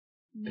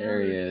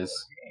There he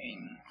is.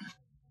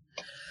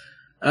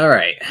 All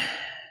right.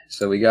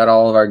 So we got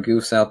all of our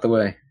goofs out the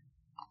way.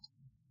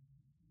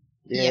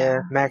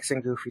 Yeah, Max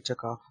and Goofy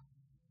took off.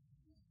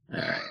 All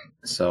right.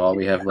 So all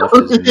we have left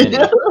is Minnie.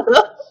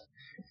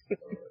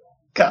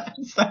 God,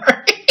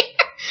 sorry.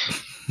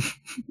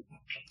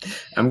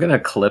 I'm going to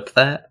clip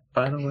that,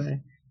 by the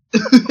way.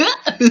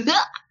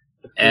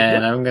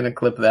 And I'm going to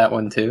clip that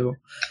one, too.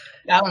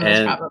 That one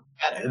was probably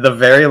better. The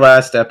very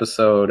last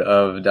episode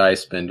of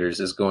Dice Benders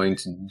is going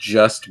to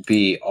just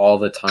be all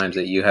the times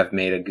that you have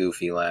made a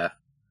Goofy laugh.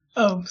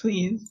 Oh,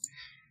 please.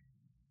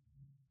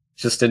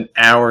 Just an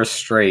hour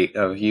straight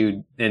of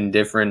you in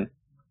different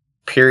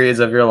periods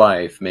of your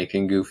life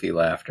making Goofy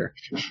laughter.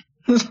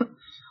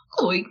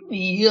 Wake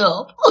me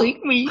up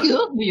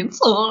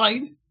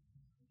inside.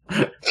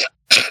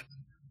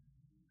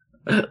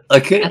 I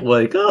can't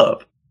wake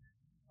up.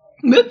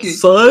 Mickey.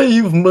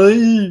 Save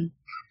me.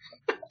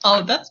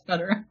 Oh, that's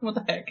better. What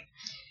the heck?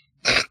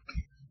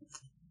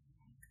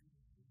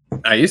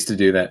 I used to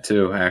do that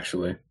too,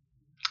 actually.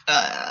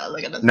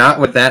 Look at this. Not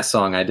with that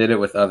song. I did it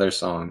with other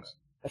songs.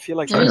 I feel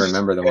like I'm trying to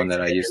remember the one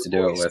that I used to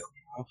do it with.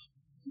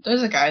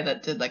 There's a guy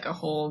that did like a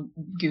whole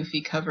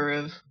Goofy cover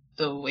of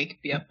the "Wake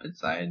Me Up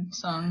Inside"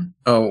 song.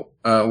 Oh,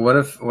 what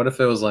if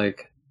it was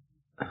like,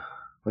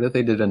 what if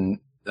they did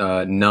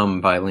a "Numb"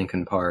 by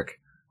Linkin Park?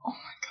 Oh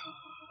my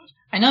god!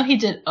 I know he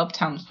did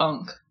 "Uptown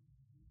Funk,"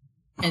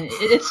 and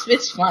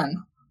it's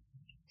fun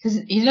because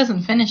he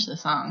doesn't finish the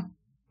song.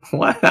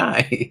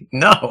 Why?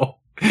 No.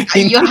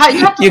 You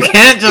have to you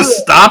can't just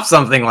stop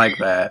something like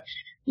that.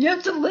 You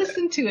have to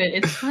listen to it.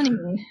 It's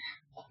funny.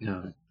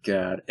 Oh,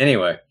 God.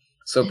 Anyway,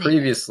 so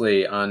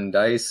previously on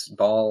Dice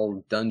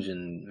Ball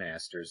Dungeon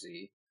Master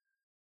Z.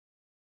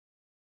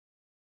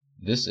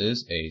 This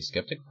is a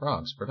Skeptic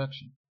Frogs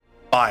production.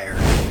 Fire.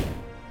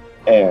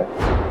 Air.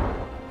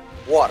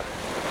 Water.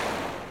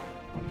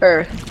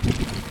 Earth.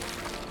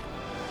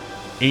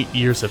 8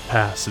 years have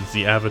passed since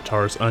the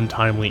Avatar's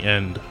untimely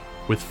end.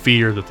 With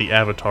fear that the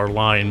Avatar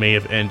line may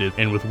have ended,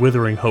 and with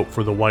withering hope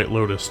for the White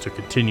Lotus to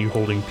continue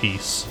holding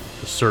peace,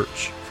 the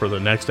search for the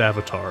next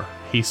Avatar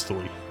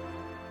hastily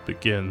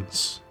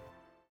begins.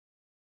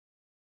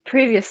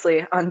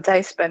 Previously on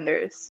Dice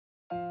Benders.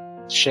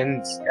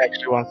 Shin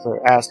actually wants to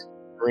ask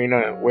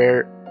Marina,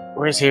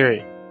 where's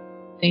Harry?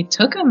 They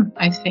took him,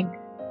 I think.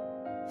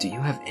 Do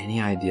you have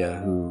any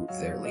idea who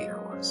their leader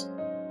was?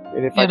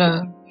 And if He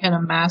had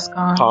a mask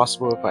on.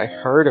 possible, if I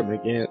heard him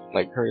again,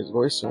 like heard his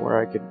voice somewhere,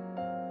 I could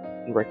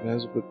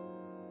recognize it, but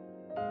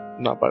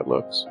not by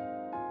looks.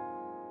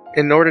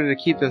 In order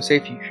to keep them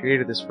safe, you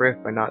created this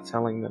rift by not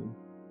telling them.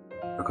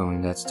 We're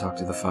going to talk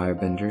to the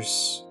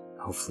Firebenders.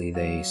 Hopefully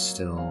they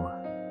still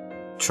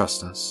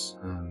trust us.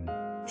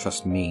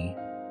 Trust me.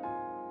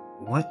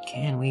 What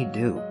can we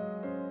do?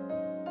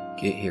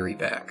 Get Harry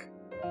back.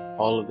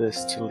 All of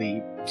this to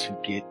lead to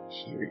get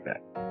Harry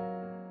back.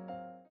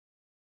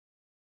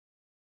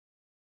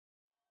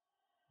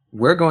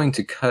 We're going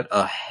to cut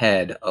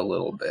ahead a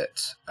little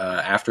bit.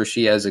 After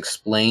she has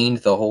explained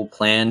the whole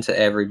plan to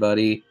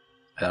everybody,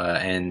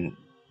 and,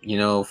 you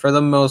know, for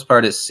the most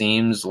part, it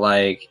seems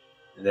like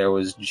there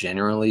was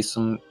generally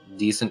some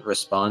decent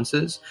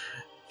responses.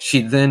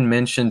 She then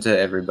mentioned to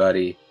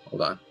everybody...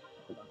 Hold on.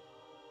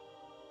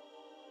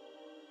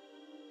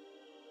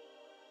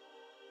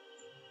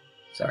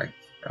 Sorry,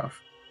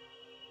 cough.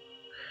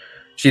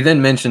 She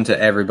then mentioned to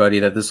everybody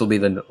that this will be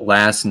the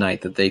last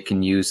night that they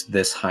can use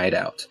this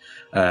hideout.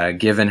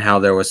 Given how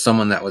there was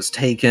someone that was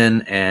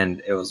taken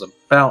and it was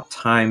about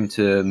time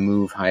to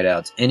move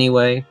hideouts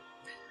anyway,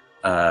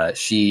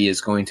 she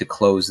is going to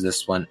close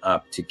this one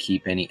up to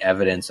keep any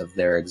evidence of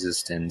their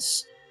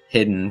existence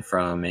hidden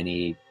from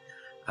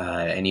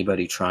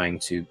anybody trying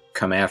to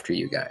come after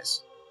you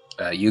guys.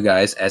 You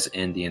guys, as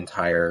in the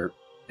entire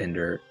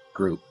Bender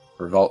group,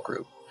 Revolt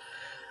group.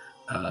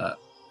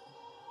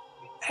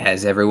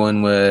 As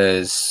everyone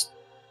was,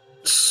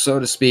 so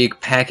to speak,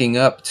 packing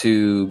up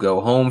to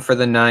go home for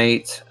the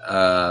night,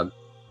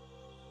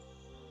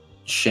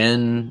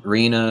 Shin,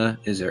 Rena,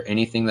 is there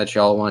anything that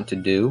y'all want to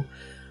do?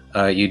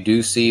 You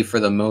do see, for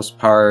the most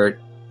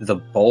part, the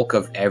bulk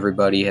of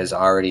everybody has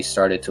already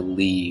started to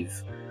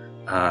leave.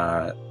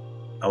 A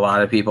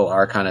lot of people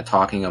are kind of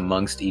talking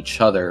amongst each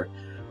other,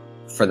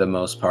 for the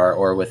most part,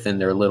 or within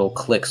their little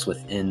cliques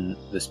within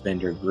this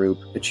Bender group,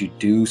 but you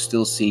do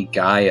still see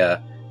Gaia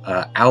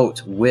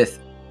out with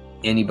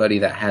anybody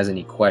that has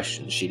any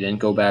questions. She didn't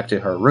go back to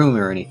her room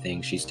or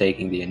anything. She's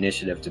taking the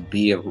initiative to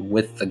be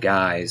with the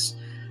guys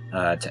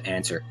to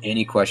answer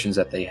any questions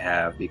that they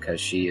have,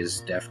 because she is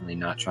definitely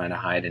not trying to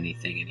hide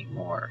anything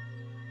anymore.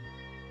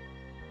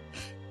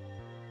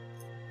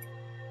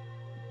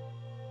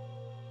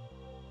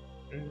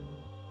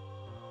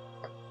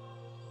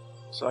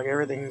 So like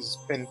everything's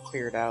been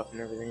cleared out and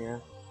everything, yeah.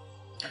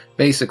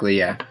 Basically,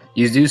 yeah.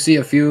 You do see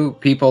a few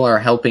people are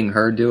helping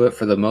her do it.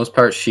 For the most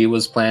part, she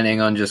was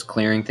planning on just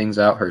clearing things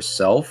out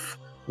herself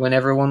when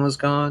everyone was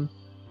gone.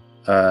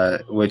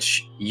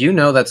 Which, you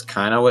know, that's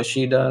kind of what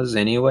she does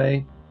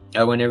anyway.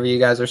 Whenever you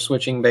guys are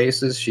switching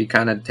bases, she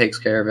kind of takes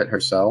care of it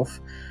herself.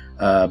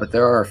 but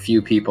there are a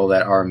few people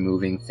that are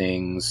moving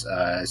things,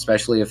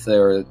 especially if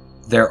they're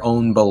their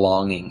own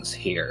belongings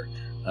here.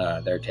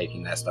 They're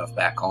taking that stuff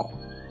back home.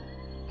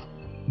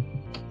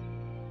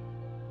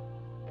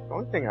 The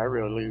only thing I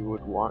really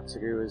would want to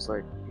do is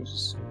like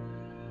just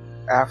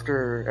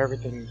after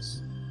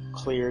everything's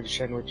cleared,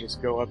 Shen would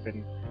just go up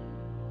and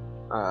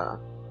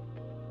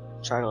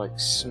try to like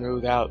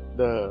smooth out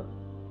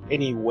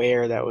any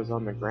wear that was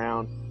on the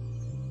ground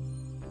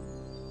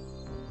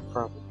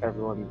from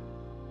everyone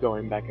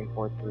going back and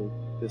forth through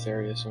this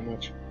area so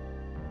much.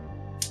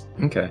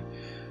 Okay.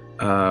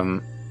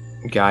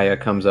 Gaia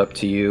comes up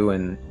to you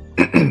and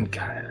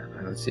Gaia,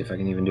 let's see if I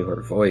can even do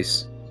her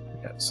voice.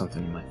 I got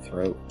something in my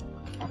throat.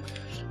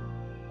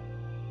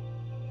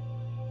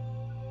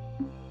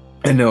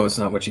 And no, it's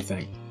not what you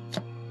think.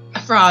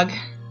 A frog.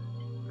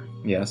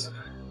 Yes.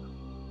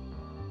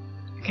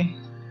 Okay.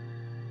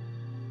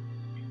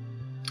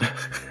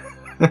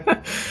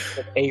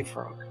 A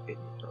frog.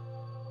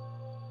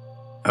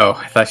 Oh,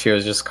 I thought she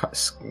was just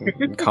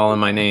calling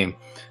my name.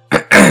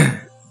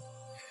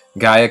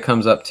 Gaia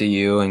comes up to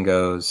you and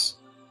goes,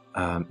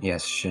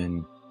 yes,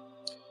 Shin.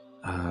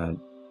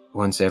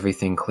 Once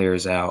everything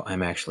clears out,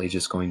 I'm actually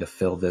just going to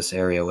fill this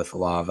area with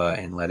lava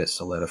and let it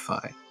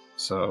solidify.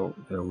 So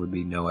there would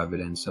be no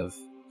evidence of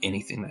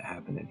anything that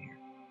happened in here.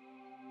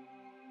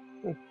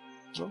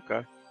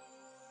 Okay.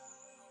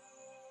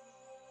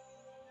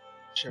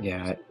 Sure.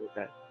 Yeah.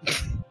 That.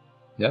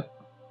 Yep.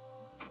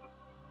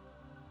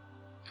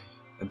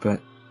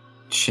 But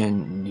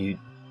Shin,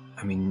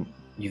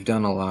 you've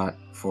done a lot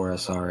for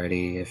us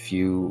already. If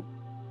you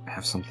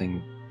have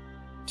something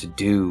to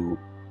do,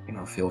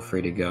 feel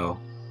free to go.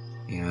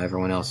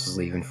 Everyone else is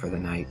leaving for the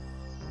night.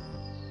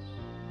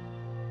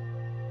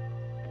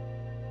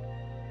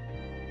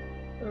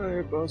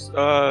 Alright, boss.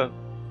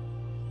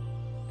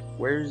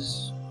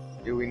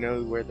 Do we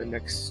know where the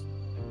next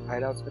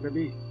hideout's gonna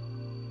be?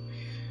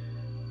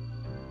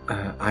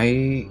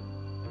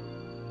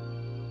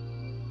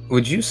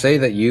 Would you say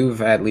that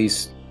you've at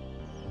least...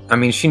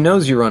 she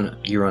knows you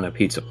run a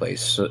pizza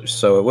place,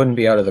 so it wouldn't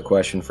be out of the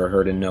question for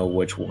her to know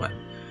which one.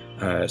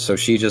 So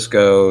she just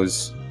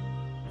goes,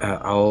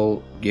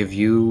 I'll give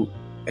you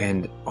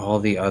and all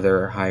the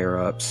other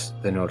higher-ups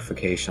the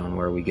notification on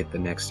where we get the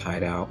next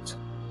hideout,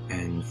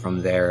 and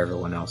from there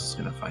everyone else is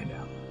going to find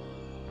out.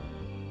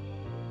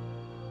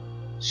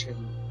 Shin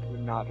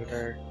nodded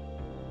her,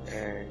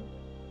 and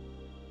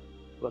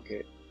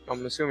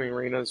I'm assuming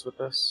Rena's with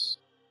us.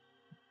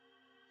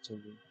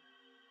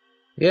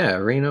 Yeah,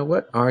 Rena,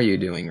 what are you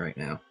doing right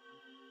now?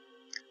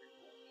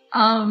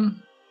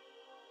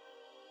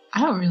 I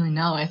don't really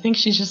know. I think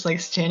she's just like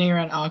standing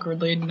around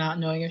awkwardly, not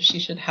knowing if she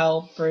should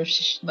help or if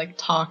she should like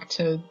talk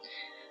to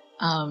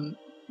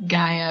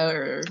Gaia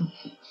or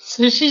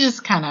so she's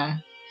just kind of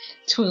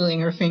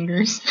twiddling her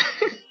fingers.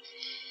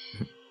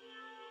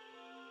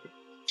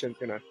 Shin's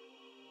gonna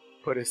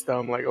put his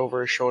thumb like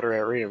over his shoulder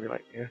at Rena and be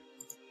like, yeah.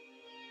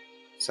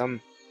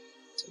 Some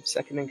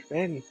second in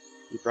command.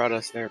 You brought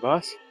us there,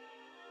 boss.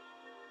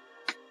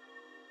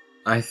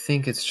 I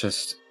think it's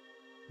just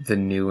the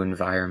new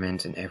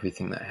environment and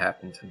everything that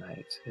happened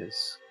tonight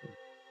is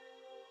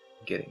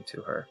getting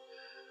to her.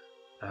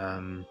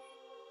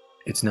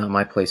 It's not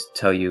my place to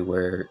tell you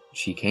where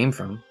she came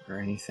from or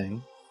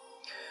anything.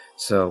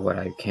 So what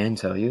I can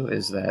tell you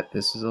is that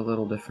this is a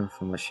little different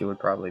from what she would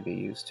probably be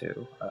used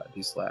to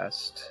these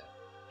last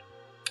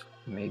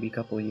maybe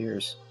couple of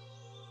years.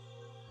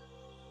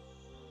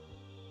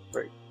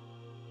 Right.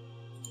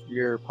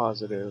 You're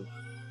positive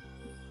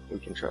we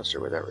can trust her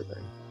with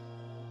everything.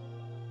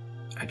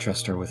 I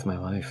trust her with my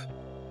life.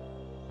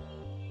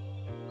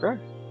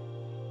 Okay.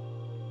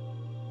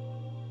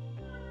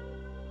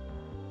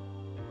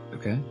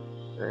 Okay.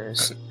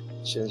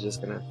 Shin's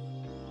just gonna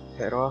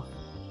head out.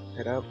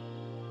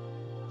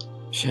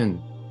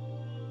 Shin,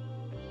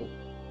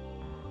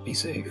 be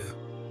safe.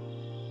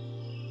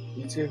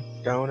 You too.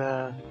 Don't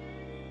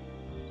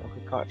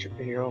get caught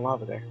tripping your own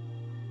lava there.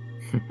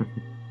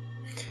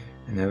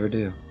 I never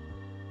do.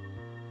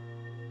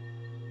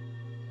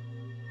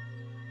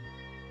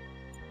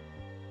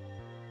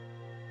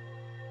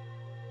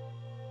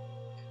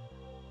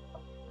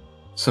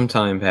 Some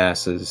time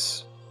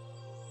passes.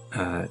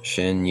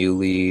 Shin, you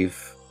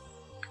leave.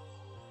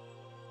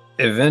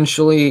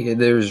 Eventually,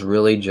 there's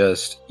really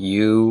just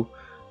you,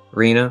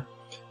 Rena,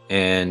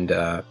 and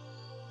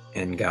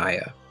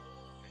Gaia.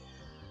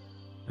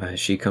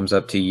 She comes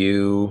up to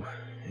you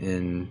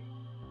and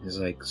is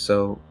like,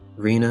 so,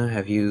 Rena,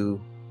 have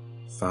you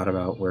thought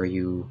about where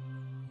you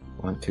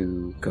want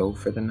to go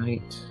for the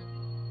night?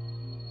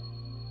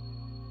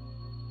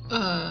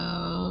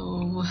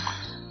 Oh,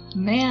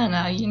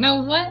 man, you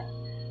know what?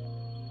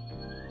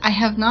 I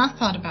have not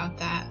thought about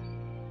that.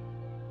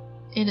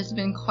 It has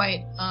been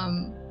quite,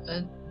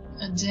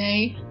 a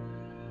day.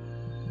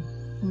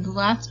 And the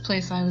last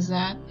place I was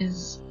at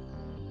is,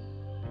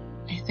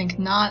 I think,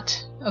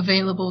 not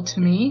available to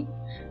me.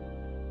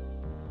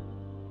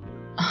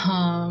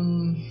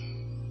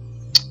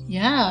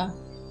 Yeah.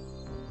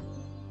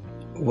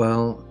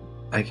 Well,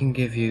 I can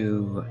give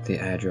you the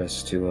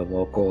address to a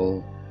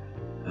local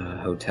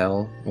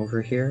hotel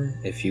over here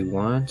if you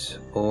want,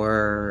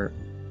 or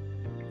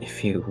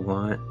if you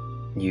want,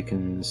 you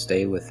can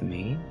stay with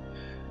me.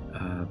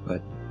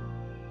 But,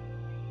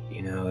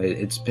 you know,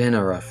 it's been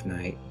a rough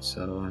night,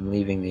 so I'm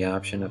leaving the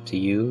option up to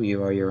you.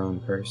 You are your own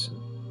person.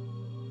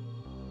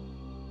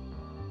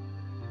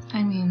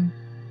 I mean,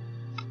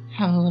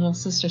 have a little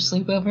sister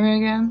sleepover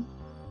again?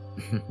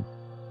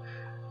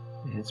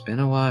 It's been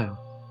a while.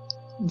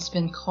 It's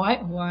been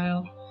quite a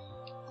while.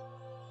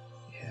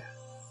 Yeah.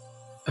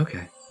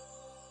 Okay.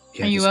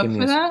 Yeah, Are you just up give me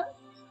for that?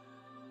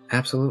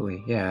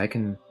 Absolutely. Yeah, I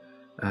can.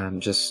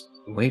 Just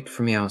wait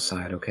for me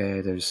outside,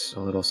 okay? There's a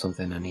little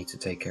something I need to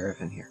take care of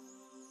in here.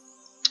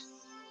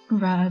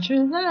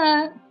 Roger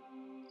that.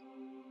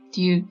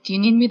 Do you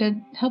need me to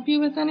help you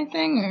with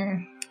anything,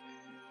 or?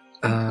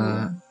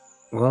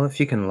 Well, if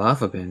you can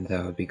lava bend,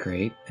 that would be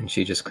great. And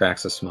she just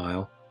cracks a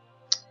smile.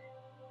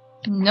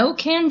 No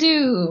can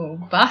do,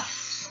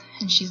 boss.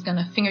 And she's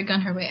gonna finger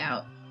gun her way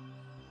out.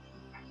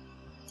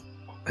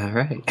 All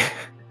right.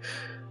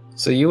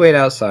 So you wait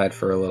outside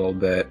for a little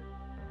bit.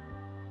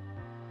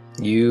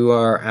 You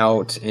are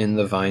out in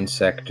the vine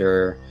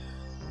sector.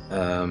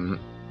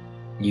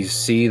 You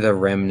see the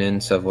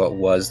remnants of what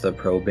was the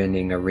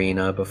pro-bending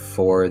arena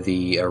before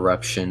the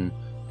eruption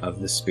of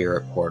the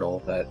spirit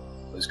portal that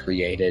was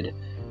created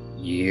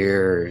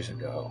years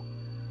ago.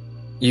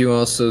 You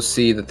also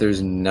see that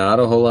there's not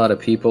a whole lot of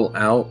people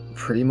out.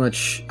 Pretty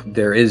much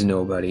there is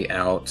nobody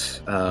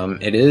out.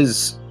 It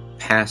is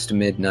past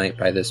midnight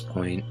by this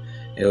point.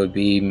 It would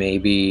be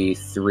maybe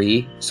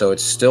 3, so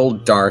it's still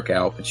dark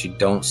out, but you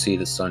don't see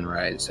the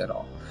sunrise at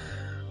all.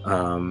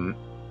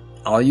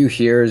 All you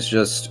hear is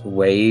just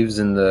waves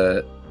in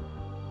the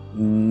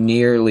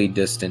nearly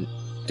distant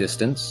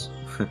distance.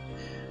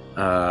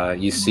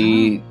 You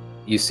see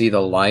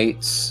the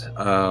lights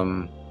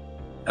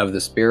of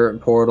the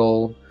spirit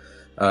portal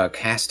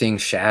casting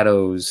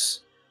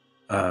shadows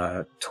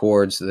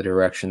towards the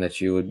direction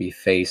that you would be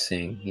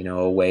facing, you know,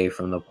 away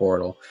from the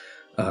portal,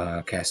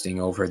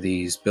 casting over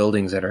these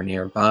buildings that are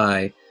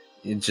nearby.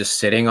 Just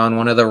sitting on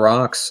one of the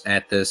rocks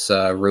at this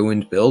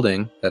ruined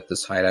building that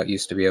this hideout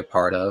used to be a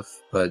part of.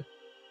 But,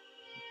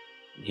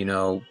 you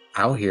know,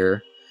 out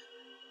here,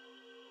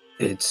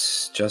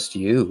 it's just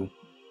you.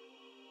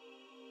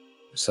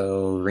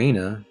 So,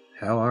 Rena,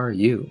 how are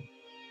you?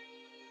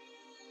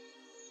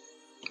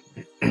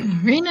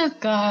 Rena's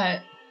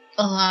got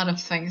a lot of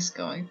things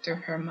going through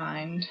her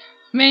mind.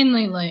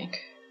 Mainly,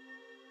 like,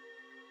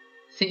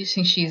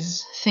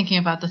 she's thinking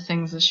about the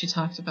things that she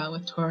talked about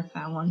with Torque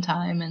that one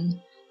time, and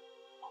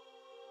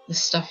the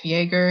stuff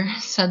Jaeger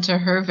said to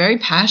her very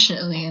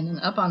passionately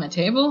and up on a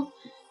table.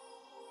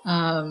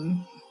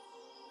 And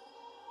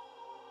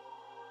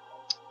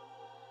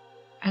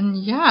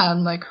yeah,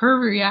 like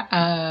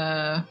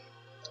her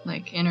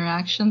like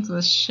interactions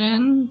with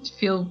Shin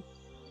feel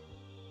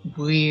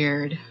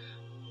weird.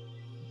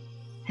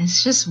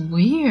 It's just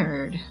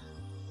weird.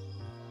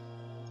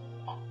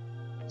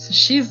 So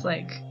she's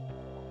like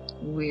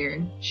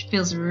weird. She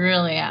feels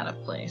really out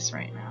of place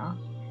right now.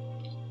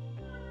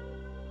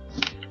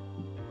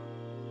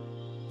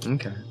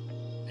 Okay.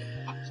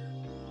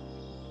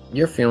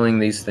 You're feeling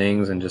these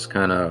things and just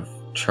kind of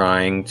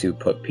trying to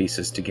put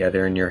pieces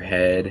together in your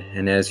head,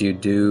 and as you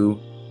do,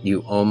 you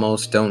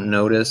almost don't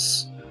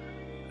notice,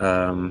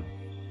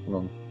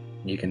 well,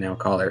 you can now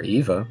call her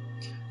Eva,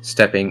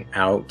 stepping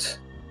out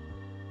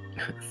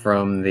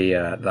from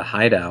the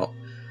hideout.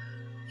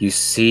 You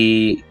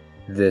see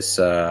this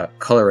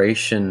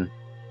coloration,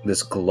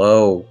 this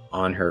glow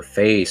on her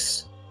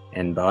face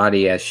and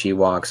body as she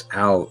walks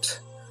out,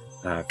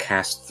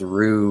 cast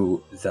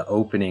through the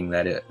opening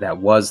that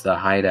was the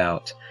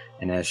hideout.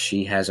 And as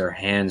she has her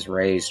hands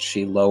raised,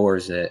 she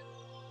lowers it.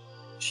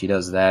 She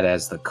does that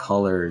as the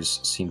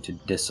colors seem to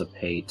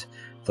dissipate.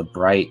 The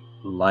bright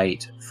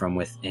light from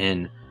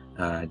within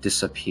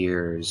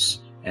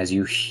disappears as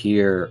you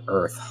hear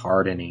earth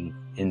hardening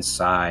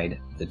inside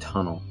the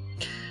tunnel.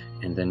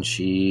 And then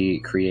she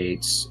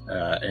creates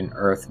an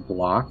earth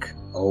block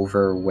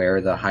over where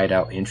the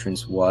hideout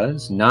entrance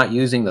was, not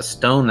using the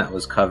stone that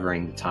was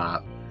covering the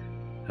top,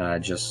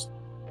 just,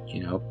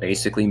 you know,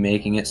 basically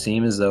making it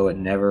seem as though it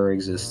never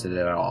existed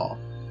at all.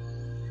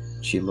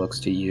 She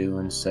looks to you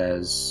and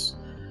says,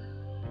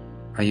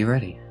 "Are you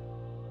ready?"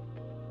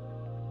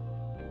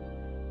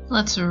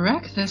 Let's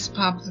wreck this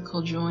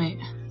popsicle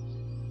joint.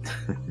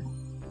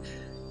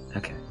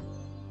 Okay.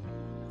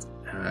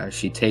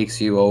 She takes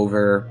you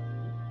over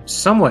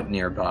somewhat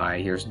nearby.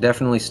 You're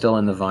definitely still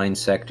in the vine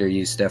sector.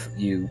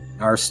 You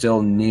are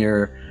still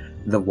near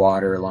the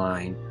water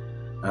line.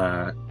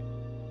 I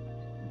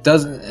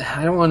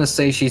don't want to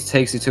say she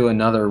takes you to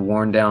another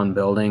worn down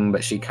building,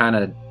 but she kind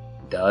of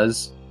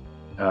does.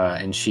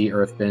 And she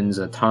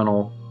earthbends a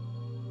tunnel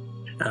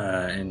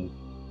and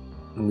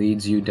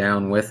leads you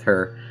down with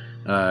her.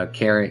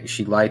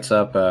 She lights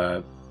up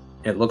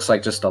it looks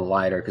like just a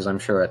lighter, because I'm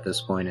sure at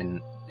this point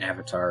in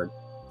Avatar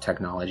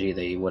technology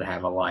they would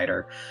have a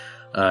lighter,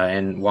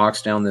 and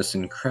walks down this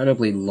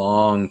incredibly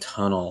long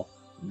tunnel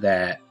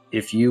that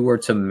if you were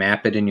to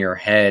map it in your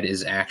head,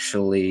 is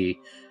actually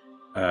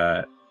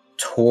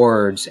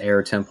towards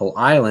Air Temple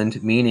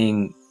Island,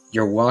 meaning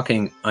you're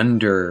walking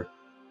under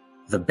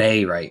the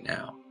bay right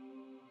now.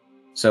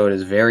 So it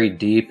is very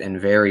deep and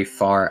very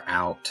far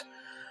out.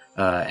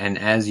 And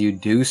as you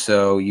do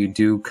so, you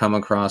do come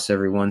across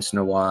every once in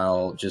a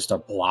while just a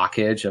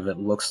blockage of, it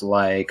looks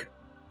like,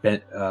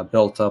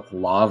 built up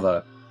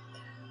lava.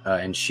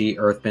 And she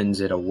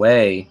earthbends it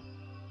away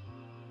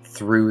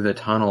through the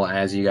tunnel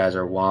as you guys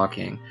are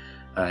walking.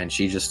 And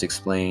she just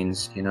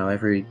explains,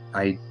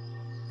 I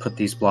put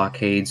these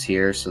blockades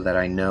here so that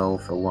I know,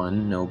 for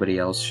one, nobody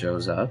else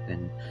shows up,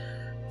 and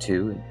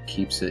two, it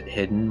keeps it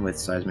hidden with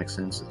seismic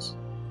senses.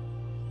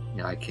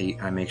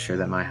 I make sure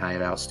that my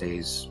hideout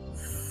stays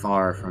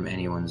far from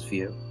anyone's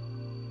view.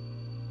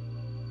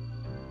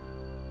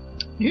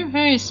 You're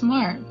very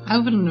smart. I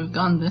wouldn't have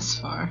gone this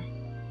far.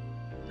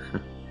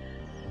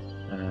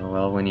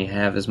 Well, when you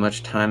have as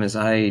much time as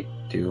I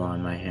do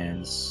on my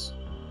hands,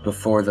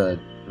 before the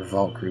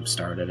revolt group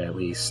started at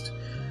least,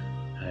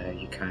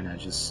 you kind of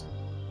just,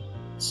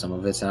 some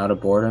of it's out of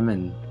boredom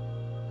and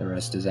the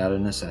rest is out of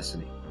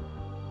necessity.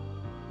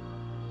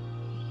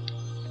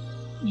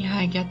 Yeah,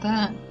 I get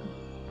that.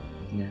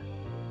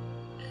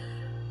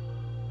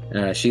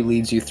 Yeah. She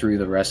leads you through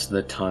the rest of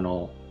the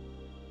tunnel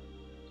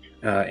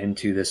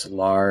into this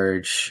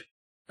large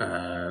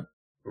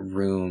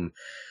room.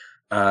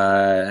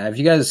 Have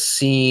you guys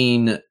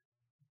seen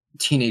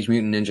Teenage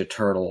Mutant Ninja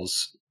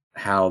Turtles?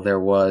 How there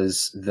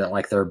was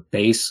their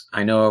base?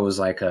 I know it was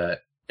like an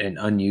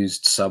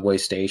unused subway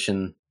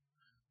station.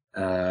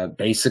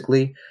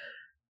 Basically,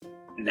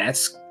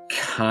 that's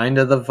kind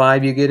of the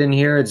vibe you get in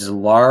here. It's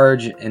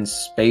large and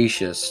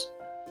spacious.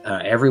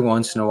 Every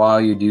once in a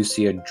while you do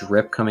see a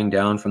drip coming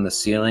down from the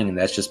ceiling, and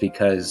that's just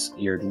because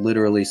you're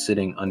literally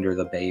sitting under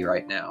the bay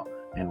right now,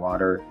 and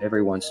water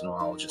every once in a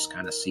while will just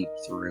kind of seep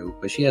through.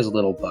 But she has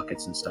little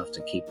buckets and stuff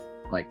to keep,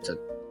 to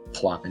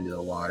plop into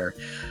the water.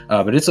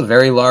 But it's a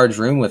very large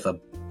room with a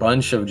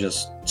bunch of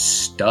just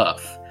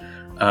stuff.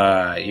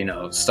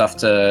 Stuff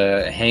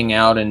to hang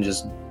out and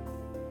just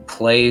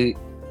play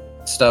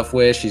stuff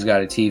with. She's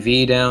got a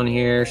TV down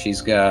here.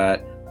 She's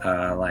got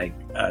a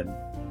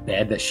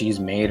bed that she's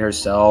made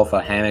herself,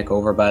 a hammock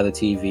over by the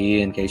TV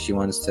in case she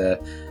wants to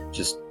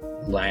just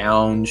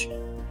lounge.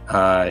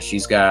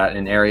 She's got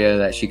an area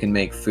that she can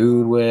make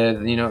food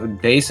with.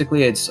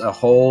 Basically it's a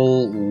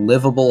whole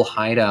livable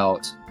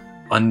hideout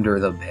under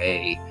the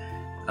bay,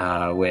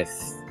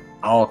 with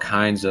all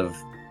kinds of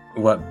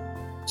what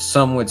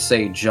some would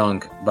say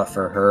junk, but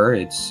for her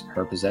it's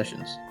her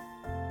possessions.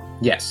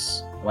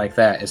 Yes, like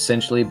that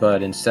essentially,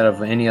 but instead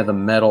of any of the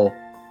metal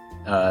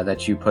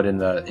that you put in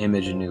the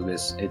image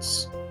Anubis,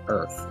 it's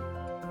earth.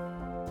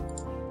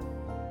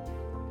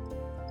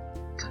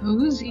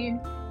 Cozy.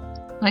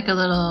 Like a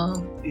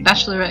little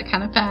bachelorette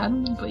kind of pad,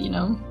 but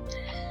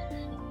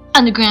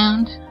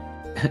underground.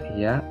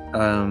 Yeah,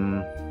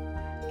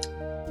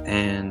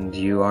 and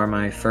you are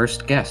my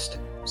first guest,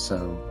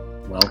 so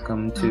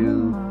welcome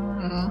to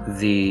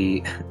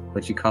the,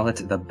 what you call it,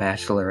 the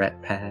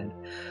bachelorette pad.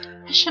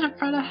 I should have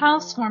brought a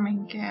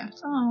housewarming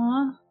gift.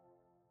 Aww.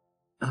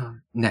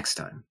 Next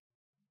time.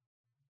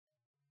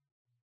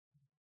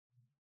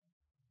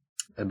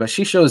 But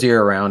she shows you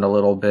around a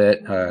little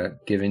bit,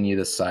 giving you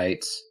the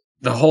sights.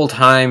 The whole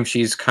time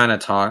she's kind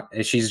of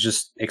she's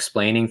just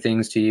explaining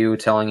things to you,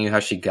 telling you how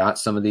she got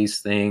some of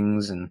these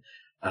things, and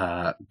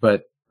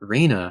but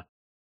Rena,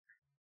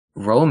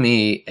 roll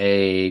me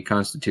a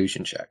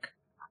Constitution check.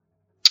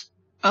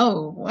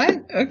 Oh,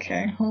 what?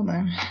 Okay, hold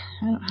on.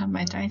 I don't have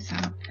my dice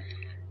out.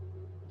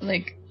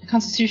 Like a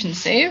Constitution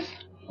save,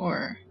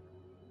 or?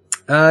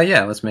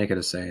 Yeah, let's make it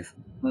a save.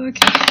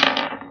 Okay.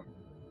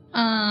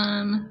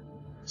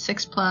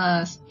 6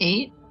 plus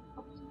 8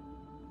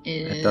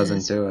 is it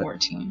doesn't do it.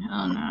 14.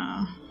 Oh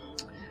no.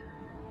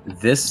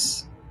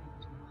 This,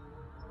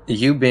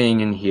 you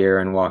being in here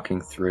and walking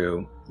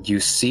through,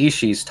 you see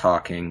she's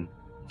talking,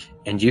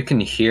 and you can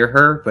hear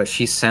her, but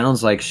she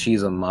sounds like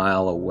she's a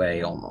mile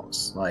away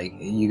almost. Like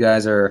you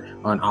guys are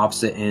on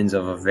opposite ends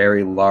of a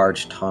very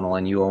large tunnel,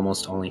 and you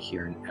almost only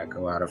hear an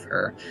echo out of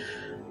her,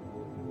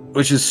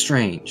 which is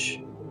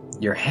strange.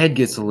 Your head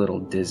gets a little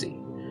dizzy.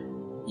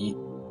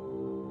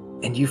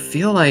 And you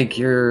feel like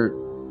you're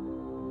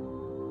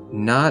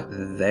not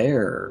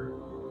there,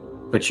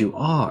 but you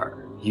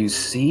are. You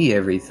see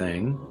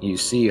everything. You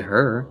see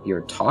her.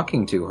 You're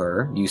talking to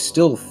her. You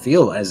still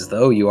feel as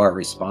though you are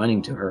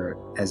responding to her,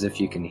 as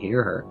if you can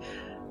hear her.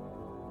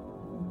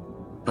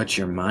 But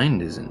your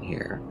mind isn't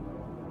here.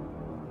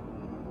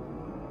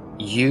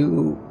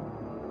 You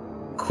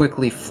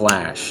quickly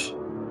flash,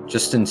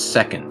 just in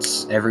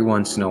seconds, every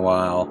once in a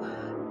while,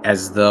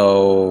 as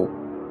though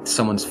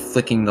someone's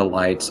flicking the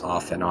lights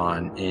off and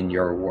on in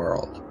your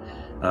world.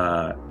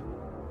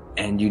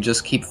 And you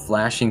just keep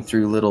flashing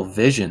through little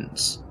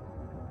visions.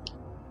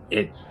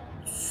 It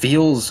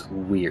feels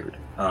weird,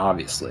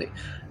 obviously,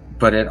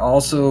 but it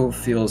also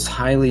feels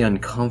highly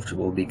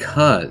uncomfortable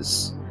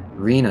because,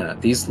 Rena,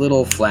 these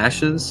little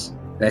flashes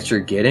that you're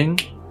getting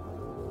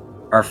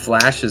are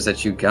flashes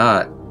that you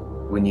got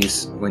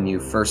when you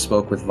first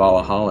spoke with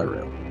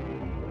Valahalaru.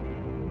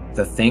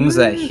 The things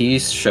that he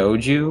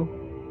showed you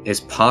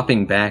is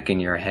popping back in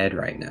your head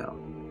right now.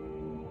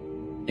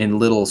 In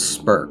little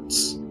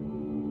spurts.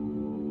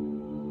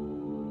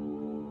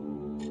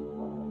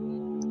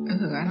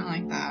 Ooh, I don't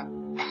like that.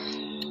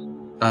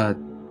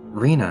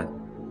 Rena.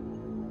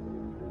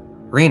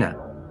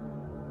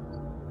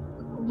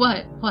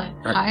 What?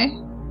 Hi?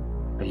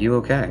 Are you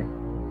okay?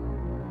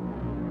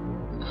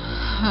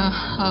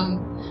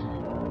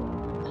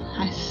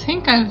 I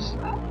think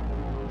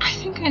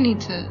I need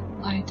to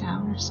lie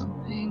down or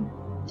something.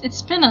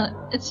 It's been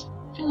a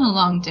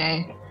long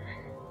day.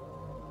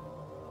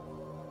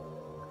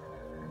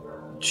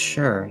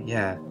 Sure,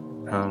 yeah.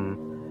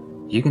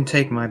 You can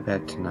take my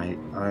bed tonight.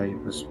 I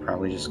was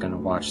probably just gonna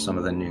watch some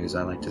of the news.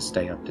 I like to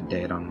stay up to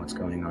date on what's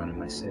going on in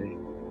my city.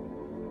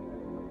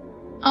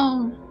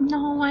 Oh,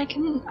 no, I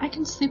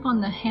can sleep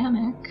on the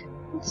hammock.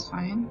 It's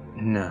fine.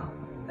 No.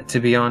 To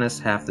be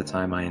honest, half the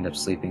time I end up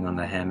sleeping on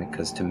the hammock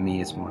because to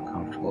me it's more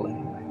comfortable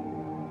anyway.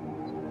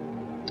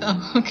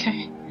 Oh,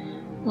 okay.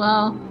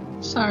 Well,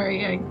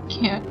 sorry, I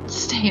can't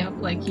stay up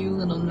like you,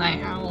 little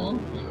night owl.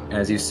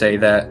 As you say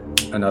that,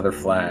 another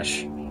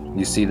flash.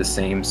 You see the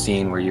same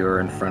scene where you're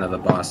in front of the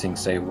Ba Sing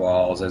Se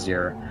walls as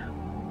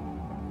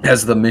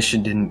the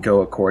mission didn't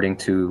go according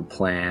to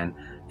plan,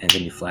 and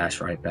then you flash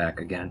right back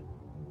again.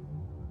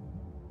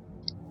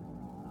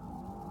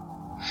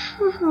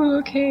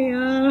 Okay,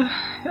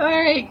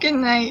 alright, good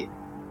night.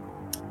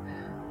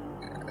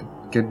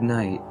 Good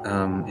night.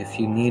 If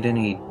you need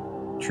any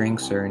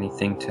drinks or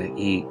anything to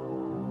eat,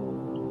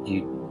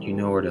 you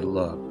know where to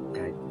look,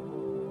 okay?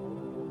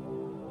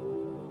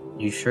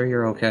 You sure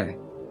you're okay?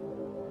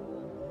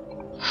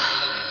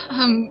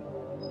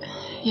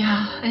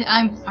 Yeah,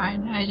 I'm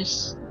fine. I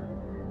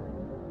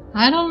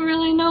don't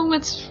really know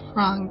what's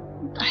wrong.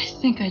 I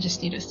think I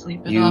just need to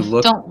sleep it off.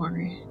 Don't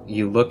worry.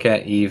 You look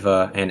at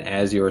Eva, and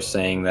as you're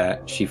saying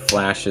that, she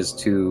flashes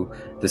to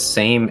the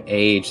same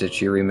age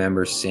that you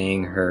remember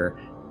seeing her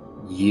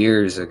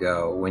years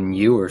ago, when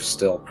you were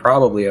still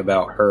probably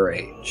about her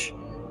age.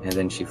 And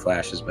then she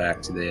flashes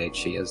back to the age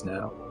she is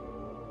now.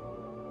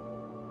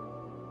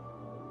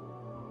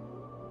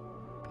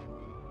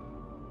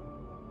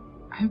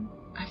 I'm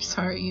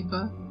sorry,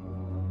 Eva.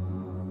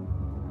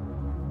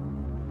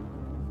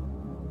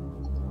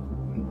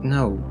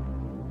 No.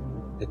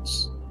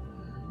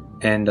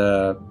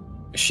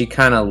 She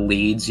kind of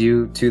leads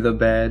you to the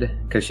bed,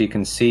 because she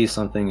can see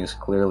something is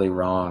clearly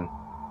wrong.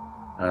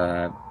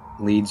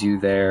 Leads you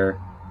there,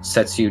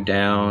 sets you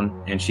down,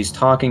 and she's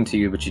talking to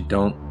you, but you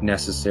don't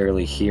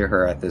necessarily hear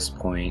her at this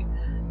point.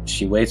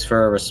 She waits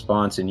for a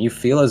response, and you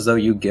feel as though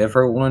you give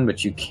her one,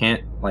 but you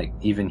can't,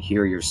 even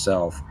hear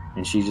yourself.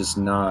 And she just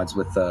nods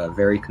with a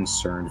very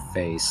concerned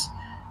face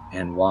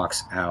and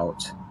walks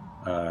out,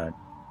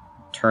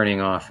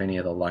 turning off any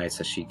of the lights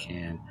that she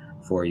can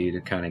for you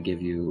to kind of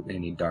give you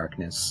any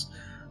darkness.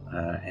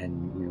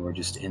 And you are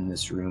just in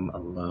this room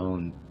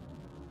alone.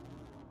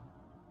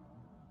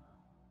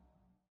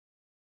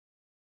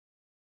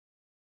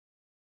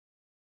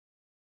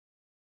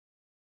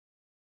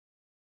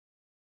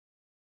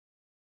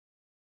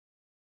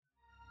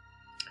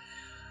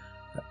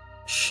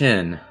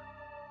 Shin,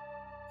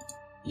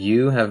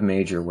 you have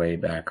made your way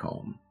back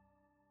home.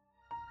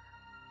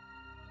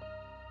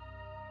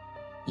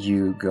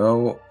 You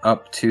go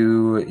up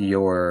to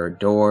your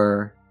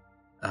door.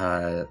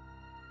 The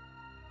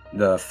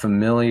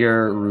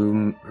familiar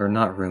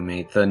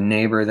the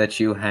neighbor that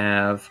you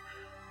have,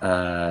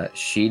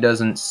 she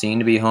doesn't seem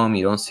to be home.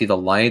 You don't see the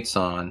lights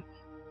on.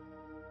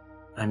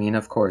 I mean,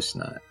 of course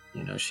not.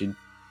 She'd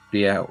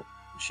be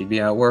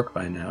at work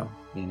by now,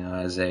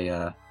 as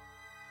a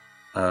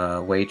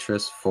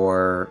waitress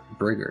for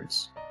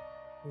Briggards.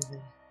 Mm-hmm.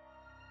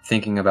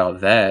 Thinking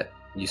about that,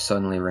 you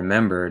suddenly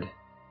remembered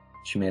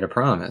she made a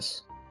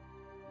promise.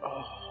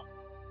 Oh.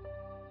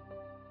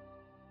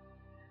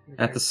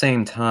 At the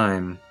same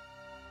time,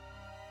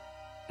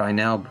 by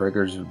now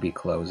Briggards would be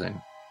closing.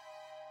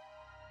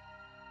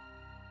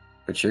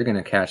 But you're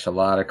gonna catch a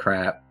lot of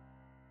crap.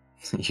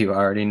 You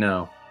already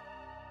know.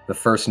 The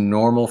first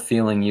normal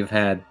feeling you've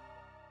had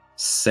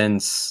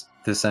since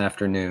this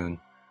afternoon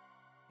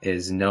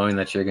is knowing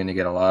that you're gonna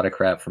get a lot of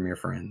crap from your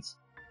friends.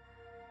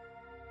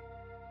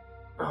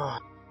 Oh,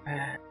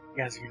 man. You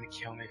guys are gonna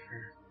kill me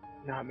for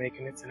not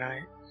making it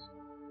tonight.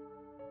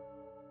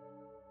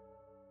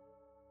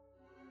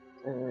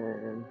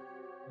 And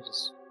I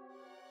just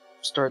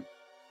start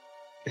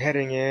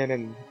heading in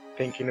and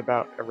thinking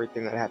about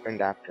everything that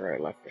happened after I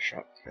left the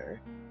shop today.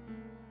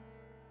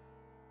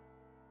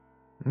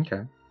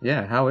 Okay.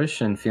 Yeah, how is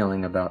Shin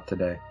feeling about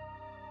today?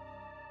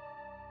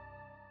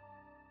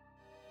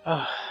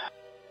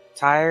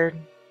 Tired,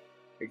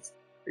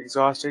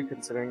 exhausted,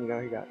 considering,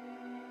 he got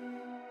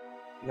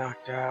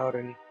knocked out,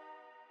 and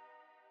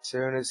as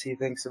soon as he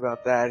thinks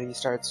about that, he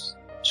starts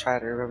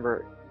trying to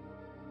remember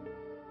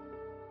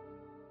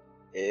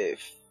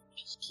if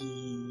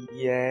he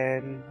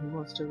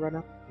wants to run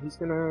up. He's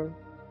gonna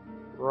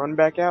run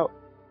back out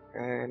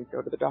and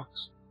go to the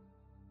docks.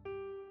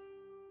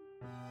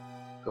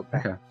 go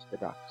back Okay. to the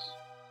docks.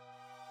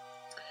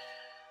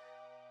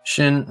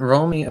 Shin,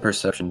 roll me a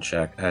perception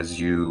check as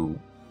you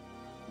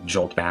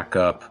jolt back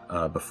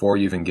up before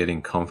you even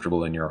getting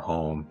comfortable in your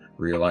home,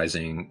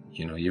 realizing,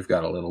 you've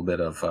got a little bit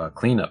of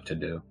cleanup to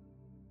do.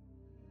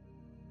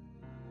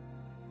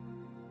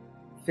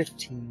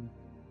 15.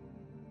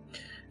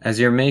 As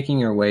you're making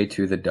your way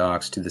to the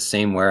docks, to the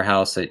same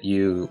warehouse that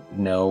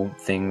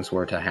things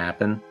were to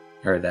happen,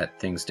 or that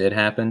things did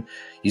happen,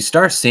 you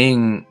start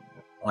seeing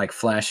like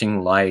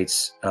flashing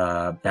lights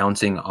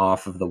bouncing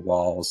off of the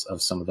walls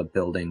of some of the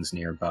buildings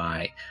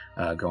nearby,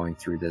 going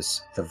through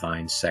the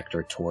vine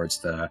sector towards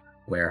the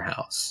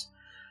warehouse.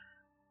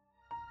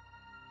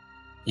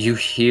 You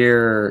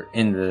hear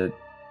in the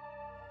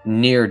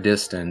near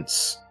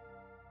distance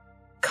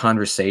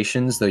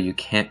conversations, though you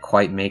can't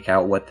quite make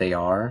out what they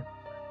are.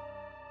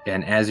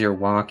 And as you're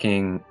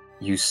walking,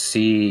 you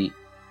see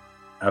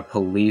a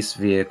police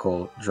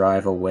vehicle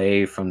drive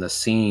away from the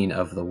scene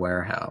of the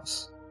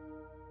warehouse.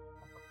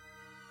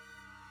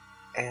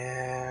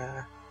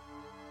 And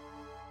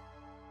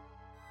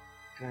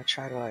I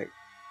try to like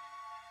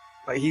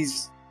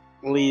he's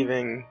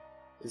leaving.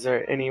 Is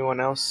there anyone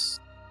else,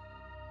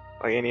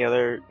 like any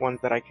other ones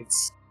that I could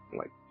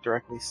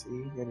directly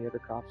see? Any other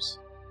cops?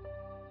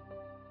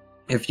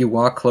 If you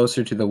walk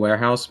closer to the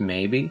warehouse,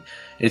 maybe.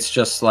 It's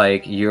just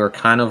like you're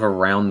kind of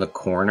around the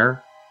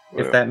corner,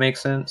 if that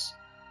makes sense.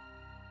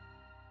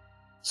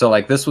 So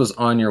like this was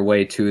on your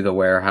way to the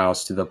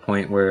warehouse to the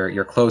point where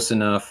you're close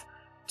enough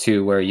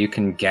to where you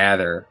can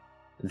gather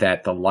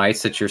that the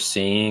lights that you're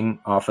seeing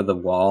off of the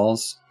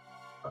walls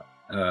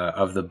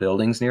of the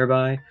buildings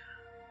nearby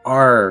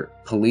are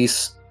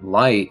police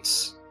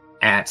lights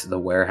at the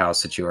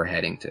warehouse that you are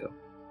heading to.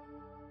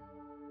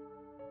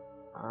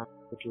 I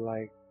would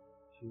like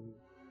to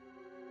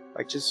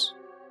just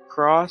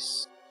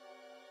cross,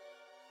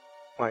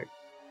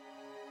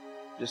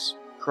 just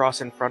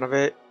cross in front of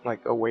it,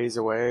 like a ways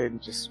away,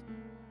 and just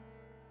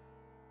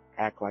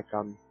act like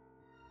I'm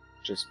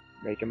just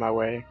making my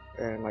way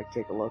and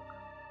take a look.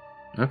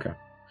 Okay.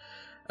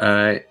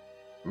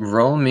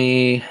 Roll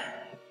me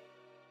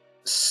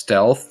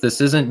stealth.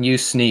 This isn't you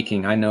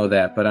sneaking, I know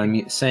that, but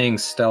I'm saying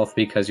stealth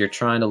because you're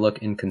trying to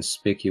look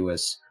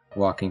inconspicuous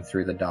walking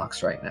through the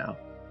docks right now.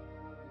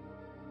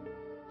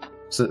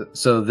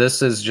 So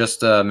this is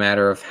just a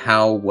matter of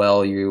how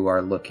well you are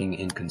looking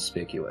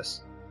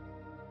inconspicuous.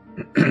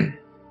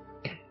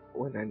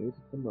 When I need it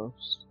the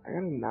most. I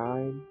got a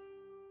 9.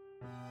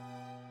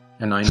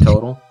 A 9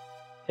 total?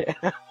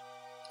 Yeah.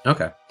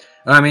 Okay.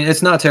 I mean,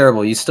 it's not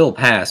terrible. You still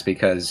pass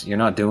because you're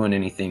not doing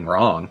anything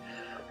wrong.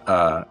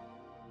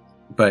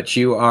 But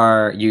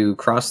you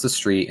cross the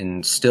street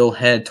and still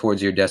head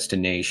towards your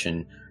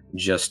destination,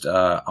 just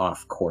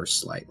off course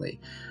slightly.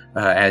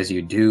 As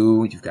you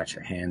do, you've got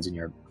your hands in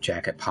your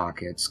jacket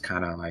pockets,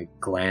 kind of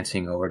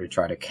glancing over to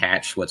try to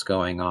catch what's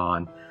going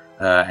on.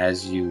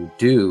 As you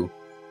do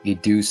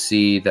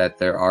see that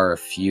there are a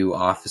few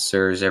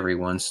officers every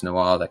once in a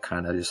while that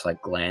kind of just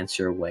glance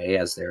your way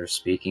as they're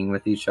speaking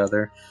with each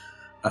other.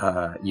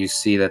 You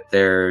see that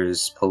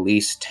there's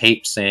police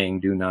tape saying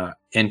do not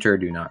enter,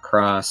 do not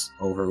cross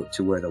over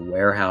to where the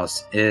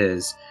warehouse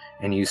is.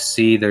 And you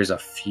see there's a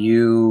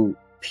few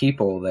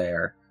people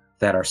there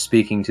that are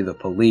speaking to the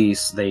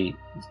police.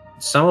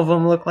 Some of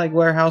them look like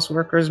warehouse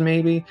workers,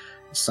 maybe.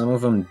 Some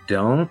of them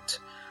don't.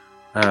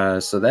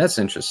 So that's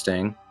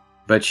interesting.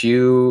 But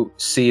you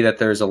see that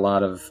there's a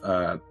lot of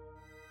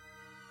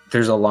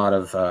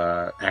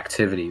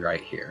activity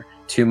right here.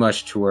 Too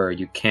much to where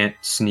you can't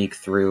sneak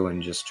through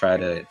and just try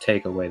to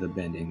take away the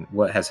bending.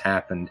 What has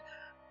happened,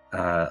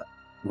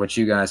 what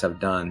you guys have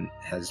done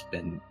has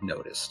been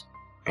noticed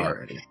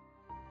already.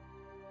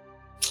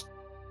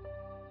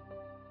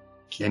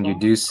 And you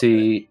do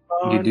see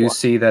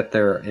that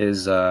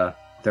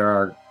there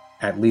are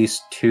at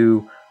least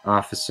 2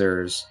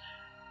 officers,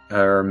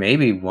 or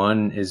maybe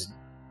one is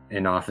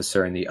an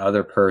officer and the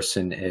other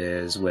person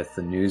is with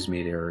the news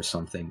media or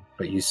something.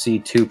 But you see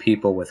 2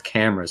 people with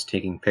cameras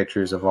taking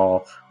pictures of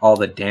all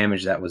the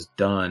damage that was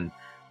done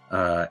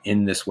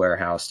in this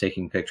warehouse,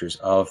 taking pictures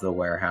of the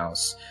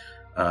warehouse.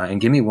 And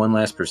give me one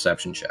last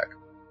perception check.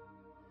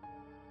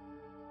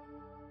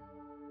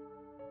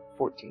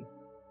 14.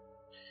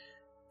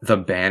 The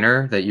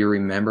banner that you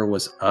remember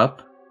was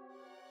up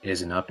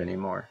isn't up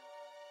anymore.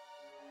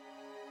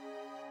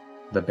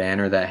 The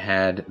banner that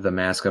had the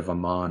Mask of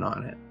Amon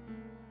on it.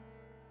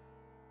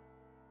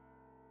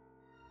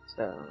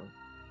 So,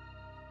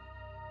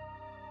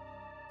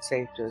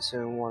 safe to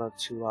assume one of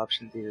 2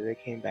 options. Either they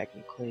came back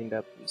and cleaned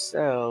up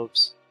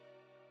themselves,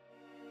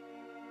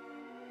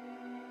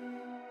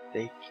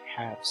 they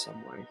have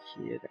someone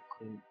here that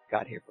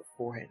got here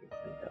beforehand and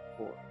cleaned up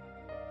for them.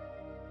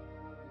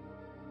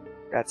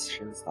 That's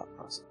Shin's thought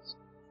process.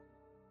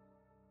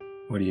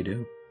 What do you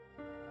do?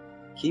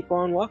 Keep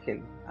on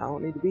walking. I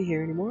don't need to be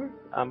here anymore.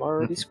 I'm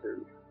already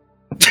screwed.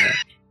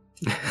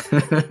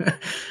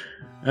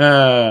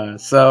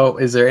 So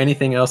is there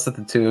anything else that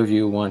the 2 of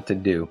you want to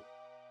do?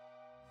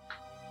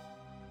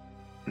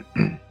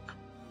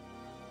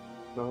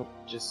 Nope,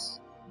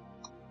 just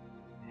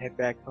head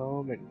back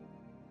home and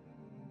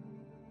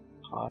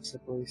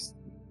possibly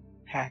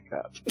pack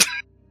up.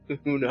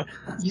 Who knows?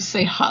 You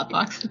say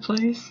hotbox the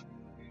place?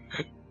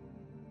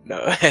 No,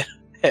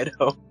 head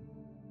home.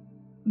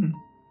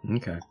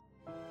 Okay.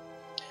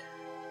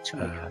 Too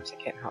many cops, I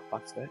can't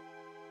hotbox that.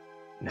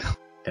 No,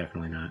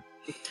 definitely not.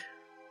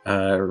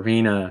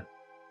 Rena,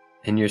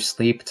 in your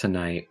sleep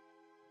tonight,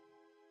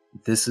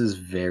 this is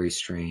very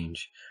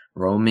strange.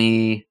 Roll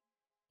me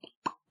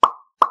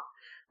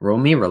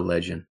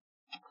religion.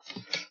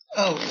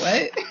 Oh,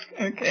 what?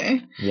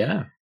 Okay.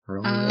 Yeah,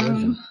 roll me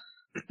religion.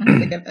 I don't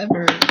think I've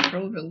ever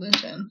rolled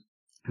religion.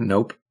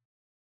 Nope.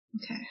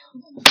 Okay.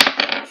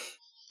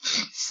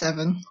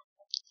 7.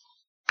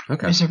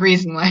 Okay. There's a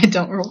reason why I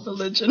don't roll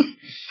religion.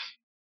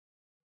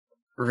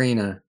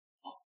 Rena,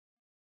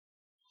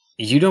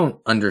 you don't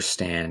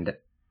understand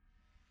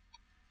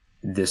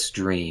this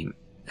dream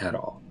at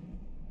all.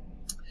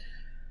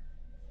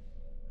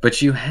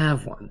 But you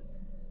have one.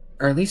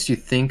 Or at least you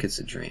think it's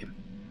a dream.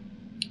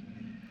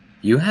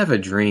 You have a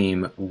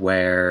dream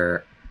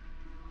where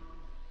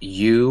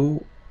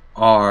you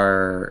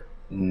are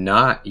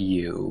not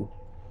you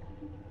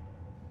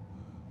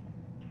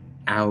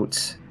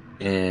out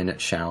in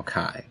Shao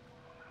Kai.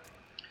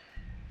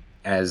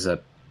 As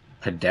a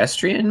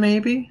pedestrian,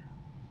 maybe?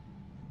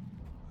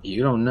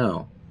 You don't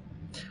know.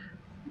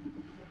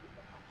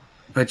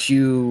 But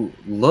you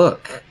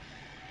look.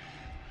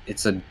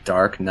 It's a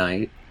dark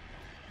night.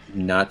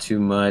 Not too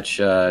much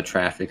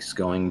traffic's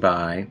going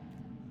by.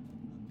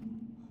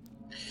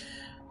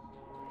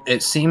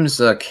 It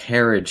seems a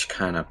carriage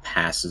kind of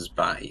passes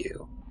by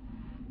you.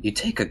 You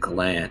take a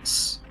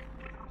glance.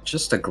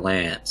 Just a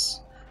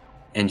glance.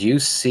 And you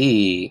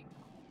see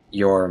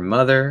your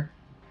mother,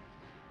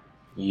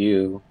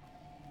 you,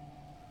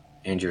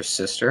 and your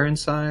sister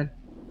inside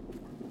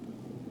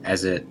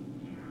as it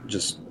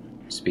just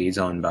speeds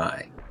on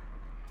by.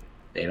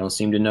 They don't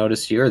seem to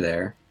notice you're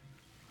there,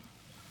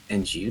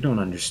 and you don't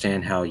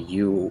understand how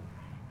you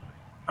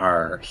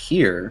are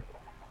here,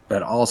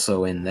 but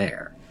also in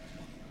there.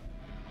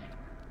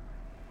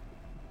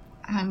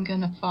 I'm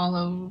gonna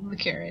follow the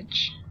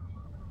carriage.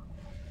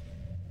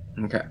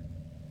 Okay.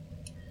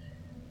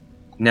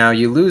 Now,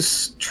 you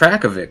lose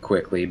track of it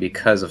quickly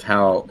because of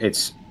how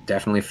it's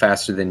definitely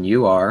faster than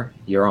you are.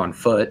 You're on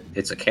foot.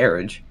 It's a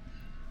carriage.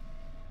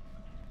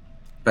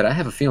 But I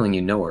have a feeling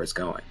you know where it's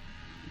going.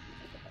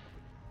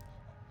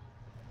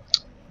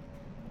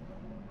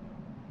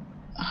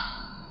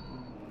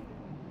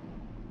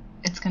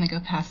 It's gonna go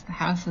past the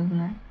house, isn't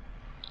it?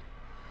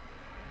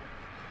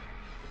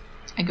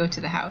 I go to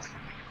the house.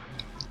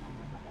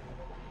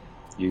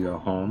 You go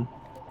home.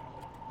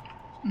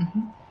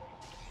 Mm-hmm.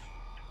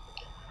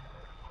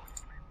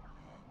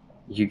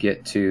 You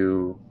get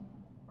to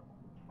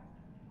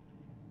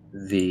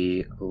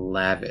the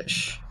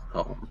lavish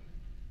home.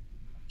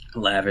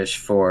 Lavish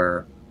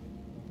for,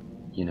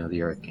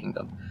 the Earth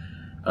Kingdom.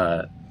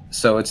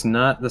 So it's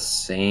not the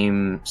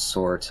same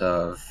sort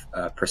of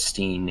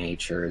pristine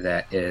nature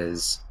that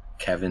is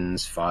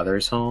Kevin's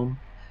father's home.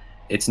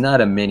 It's not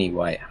a mini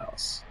White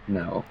House,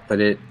 no, but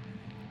it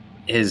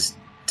is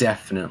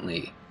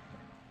definitely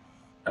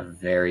a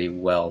very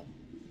well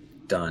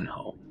done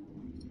home.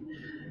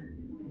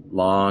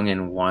 Long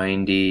and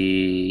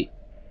windy,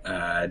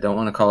 don't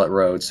want to call it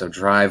road, so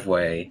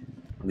driveway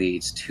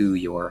leads to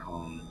your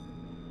home.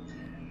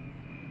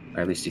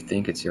 Or at least you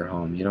think it's your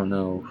home. You don't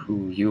know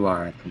who you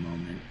are at the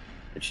moment,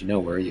 but you know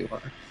where you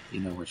are.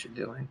 You know what you're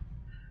doing.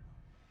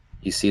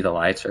 You see the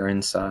lights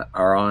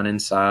are on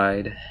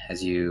inside.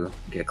 As you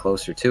get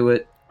closer to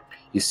it,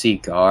 you see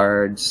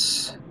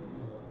guards.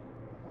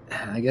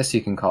 I guess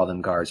you can call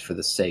them guards for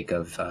the sake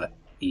of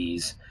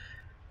ease.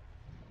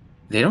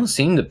 They don't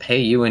seem to pay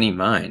you any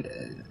mind.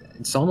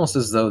 It's almost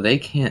as though they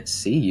can't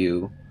see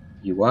you.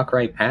 You walk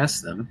right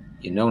past them.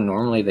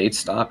 Normally they'd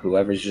stop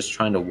whoever's just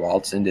trying to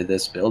waltz into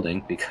this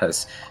building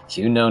because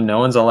no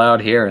one's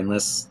allowed here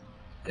unless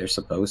they're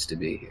supposed to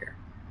be here.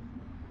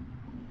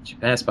 But you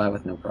pass by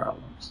with no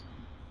problems.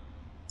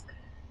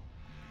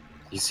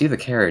 You see the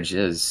carriage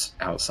is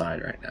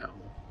outside right now.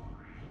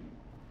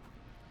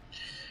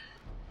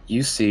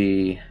 You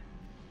see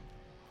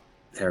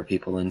there are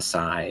people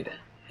inside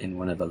in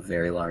one of the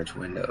very large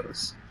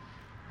windows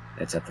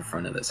that's at the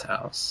front of this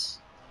house.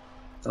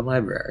 It's a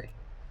library.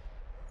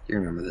 You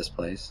remember this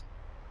place.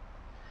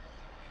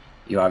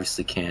 You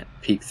obviously can't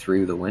peek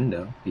through the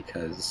window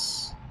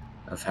because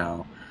of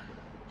how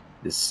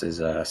this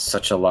is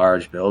such a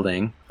large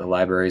building. The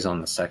library's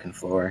on the second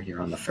floor.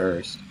 You're on the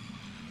first.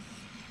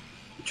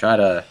 You try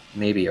to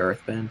maybe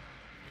earthbend.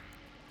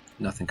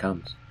 Nothing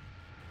comes.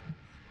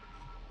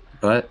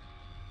 But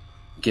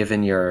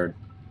given your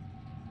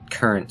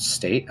current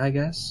state, I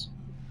guess,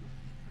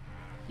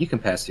 you can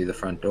pass through the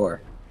front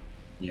door.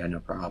 You got no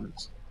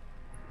problems.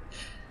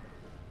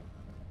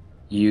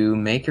 You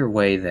make your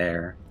way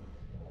there,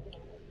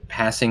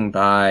 passing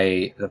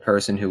by the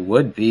person who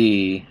would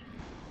be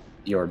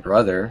your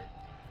brother,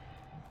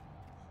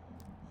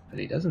 but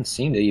he doesn't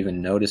seem to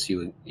even notice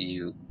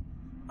you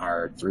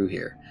are through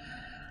here.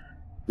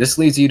 This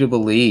leads you to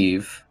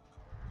believe,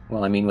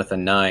 Well, I mean, with a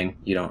 9,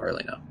 you don't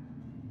really know.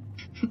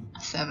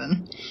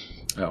 7.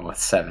 Oh, with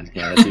 7.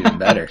 Yeah, that's even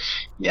better.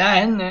 Yeah,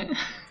 isn't it?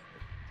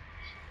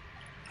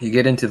 You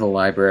get into the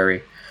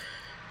library,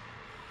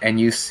 and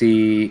you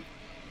see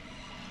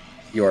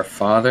your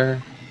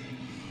father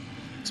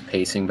is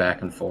pacing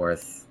back and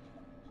forth.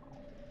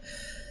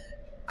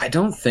 I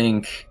don't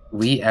think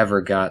we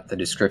ever got the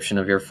description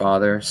of your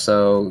father,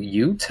 so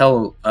you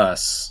tell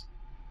us,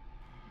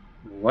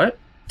 what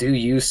do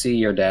you see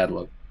your dad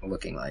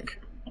looking like?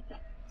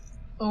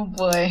 Oh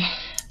boy.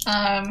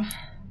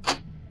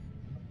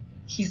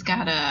 He's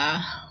got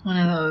one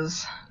of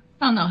those,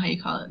 I don't know how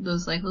you call it,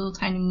 those like little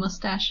tiny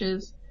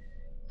mustaches.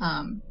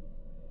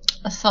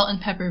 A salt and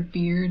pepper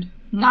beard.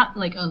 Not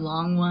like a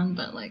long one,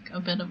 but like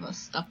a bit of a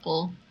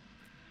stubble.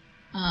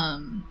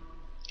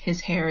 His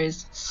hair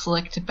is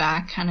slicked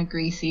back, kind of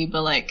greasy,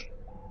 but like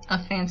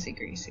a fancy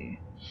greasy.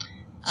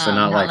 So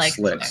not like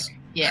slicks. Slick.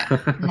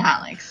 Yeah,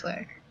 not like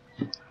slick.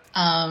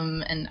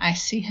 And I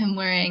see him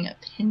wearing a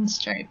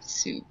pinstriped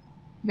suit.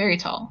 Very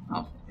tall,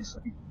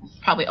 obviously.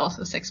 Probably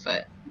also 6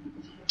 foot.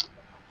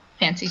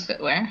 Fancy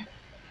footwear.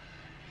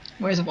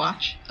 Wears a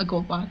watch, a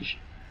gold watch.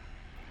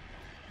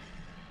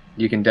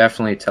 You can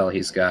definitely tell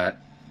he's got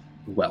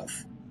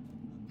wealth.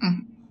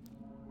 Mhm.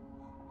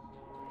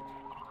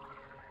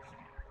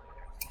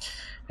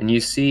 And you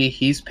see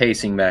he's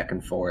pacing back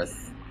and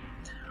forth,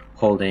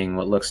 holding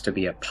what looks to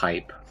be a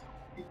pipe,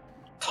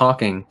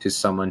 talking to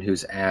someone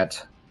who's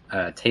at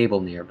a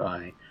table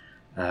nearby,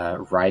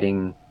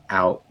 writing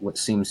out what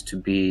seems to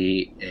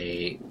be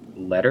a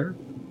letter.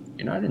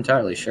 You're not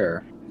entirely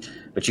sure,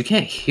 but you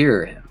can't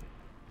hear him.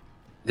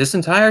 This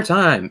entire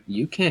time,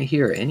 you can't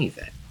hear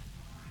anything.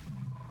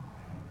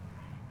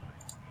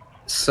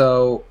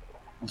 So,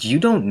 you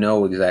don't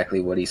know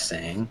exactly what he's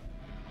saying.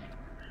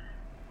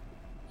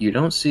 You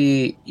don't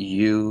see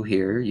you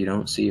here, you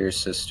don't see your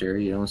sister,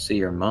 you don't see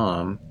your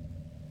mom.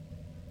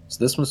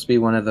 So this must be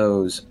one of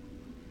those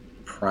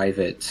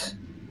private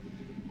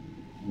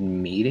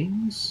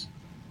meetings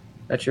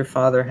that your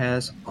father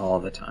has all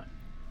the time.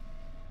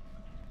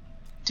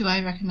 Do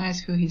I recognize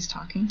who he's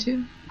talking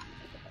to?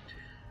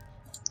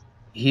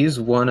 He's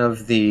one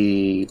of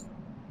the...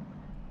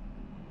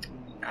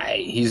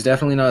 he's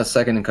definitely not a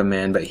second in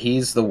command, but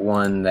he's the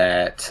one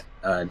that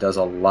does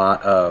a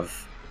lot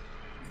of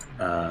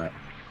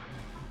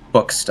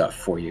book stuff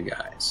for you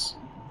guys.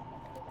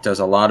 Does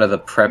a lot of the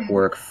prep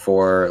work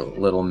for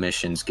little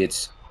missions,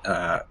 gets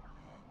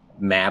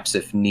maps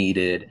if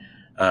needed.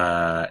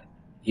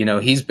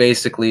 He's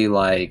basically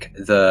like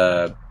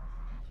the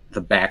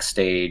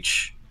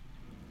backstage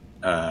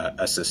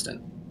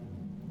assistant.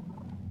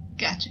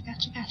 Gotcha.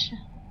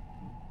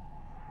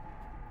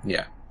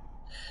 Yeah.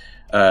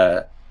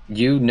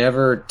 You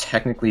never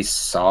technically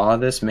saw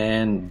this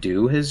man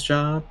do his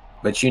job,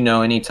 but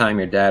anytime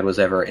your dad was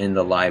ever in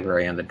the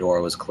library and the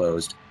door was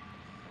closed,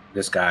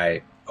 this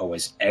guy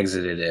always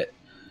exited it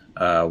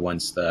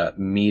once the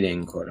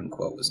meeting, quote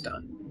unquote, was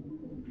done.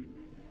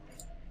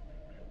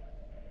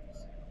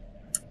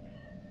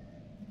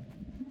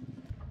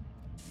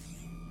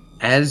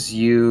 As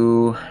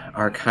you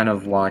are kind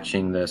of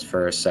watching this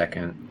for a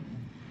second,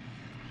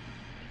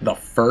 the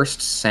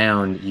first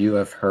sound you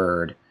have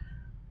heard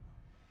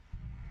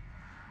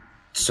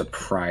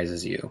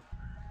surprises you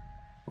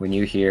when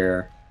you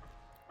hear,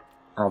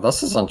 "Oh,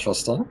 this is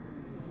interesting."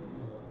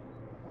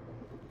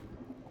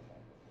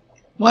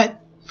 What?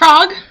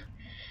 Frog?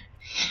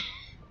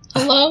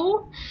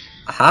 Hello?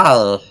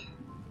 Hi.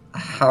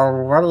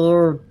 What are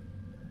you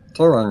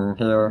doing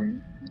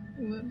here?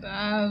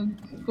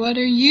 What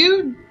are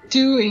you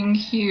doing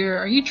here?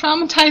 Are you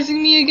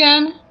traumatizing me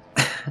again?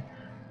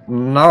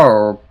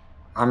 No,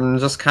 I'm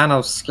just kind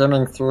of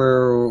skimming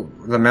through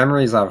the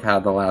memories I've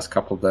had the last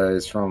couple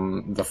days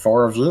from the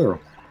 4 of you.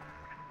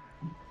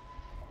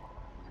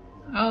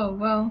 Oh,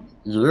 well.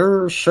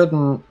 You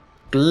shouldn't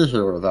be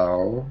here,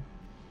 though.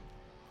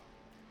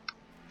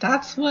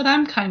 That's what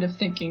I'm kind of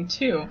thinking,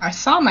 too. I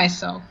saw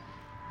myself.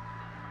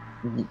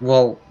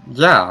 Well,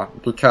 yeah,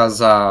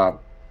 because,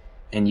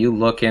 and you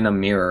look in a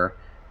mirror,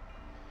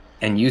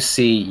 and you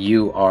see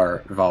you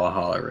are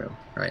Valhalla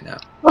right now.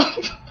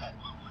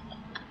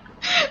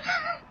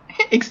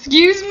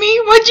 Excuse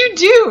me? What'd you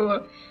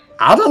do?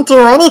 I didn't do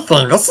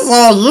anything. This is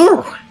all you.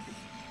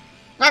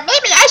 Well,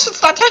 maybe I should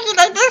start talking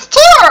like this,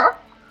 too!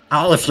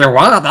 Oh, if you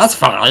want, that's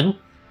fine.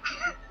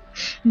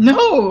 No!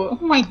 Oh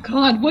my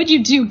god, what'd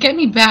you do? Get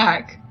me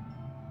back.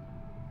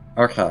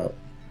 Okay.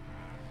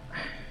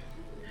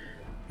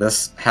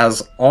 This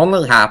has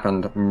only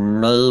happened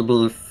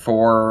maybe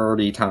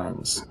 40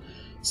 times.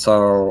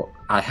 So,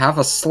 I have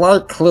a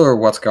slight clue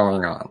what's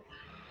going on.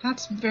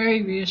 That's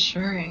very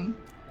reassuring.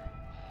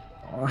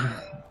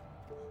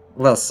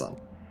 Listen.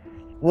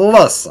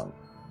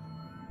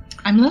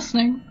 I'm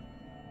listening.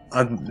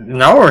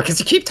 No, because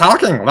you keep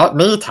talking. Let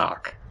me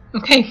talk.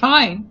 Okay,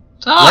 fine.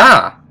 Stop.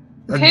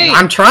 Yeah. Okay.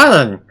 I'm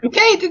trying.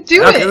 Okay, to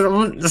do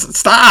it.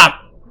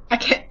 Stop. I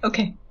can't.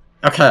 Okay.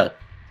 Okay.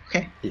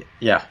 Okay.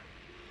 Yeah.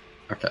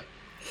 Okay.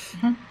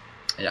 Mhm.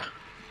 Yeah.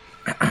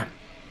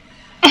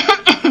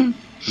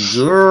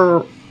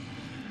 You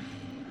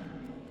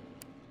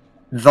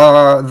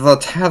The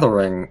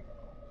tethering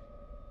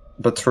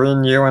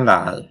between you and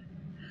I,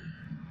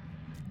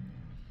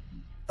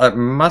 it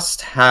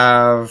must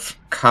have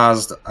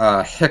caused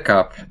a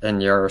hiccup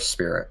in your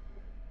spirit.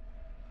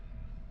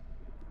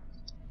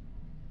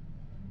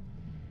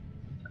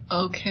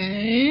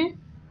 Okay.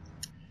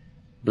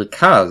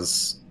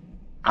 Because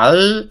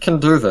I can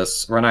do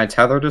this when I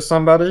tether to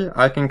somebody.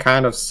 I can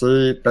kind of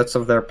see bits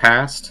of their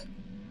past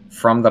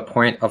from the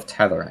point of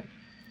tethering.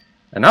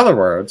 In other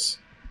words,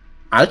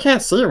 I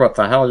can't see what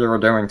the hell you were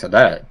doing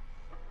today.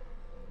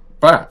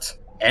 But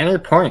any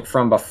point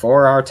from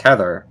before our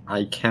tether,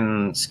 I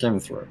can skim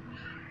through.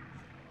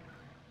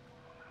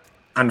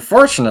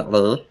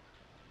 Unfortunately,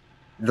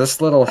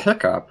 this little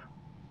hiccup,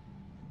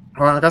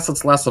 well, I guess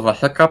it's less of a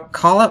hiccup.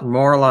 Call it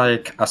more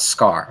like a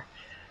scar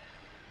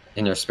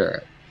in your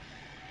spirit.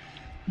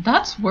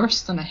 That's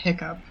worse than a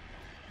hiccup.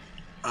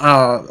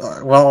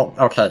 Well,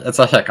 okay, it's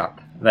a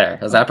hiccup. There,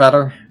 is that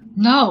better?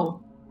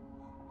 No.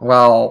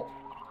 Well,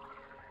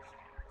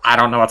 I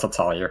don't know what to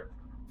tell you.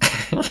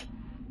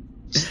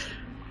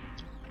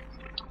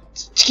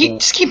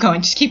 Just keep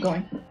going. Just keep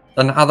going.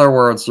 In other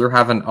words, you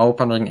have an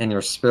opening in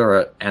your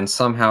spirit, and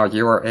somehow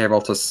you were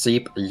able to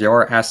seep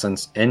your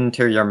essence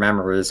into your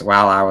memories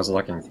while I was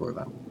looking through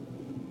them.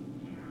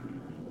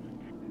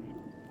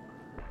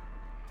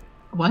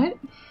 What?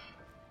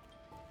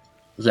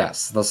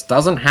 Yes, this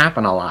doesn't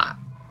happen a lot.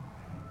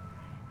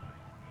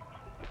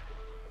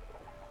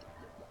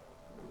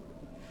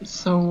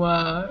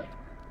 So,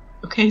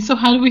 okay, so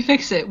how do we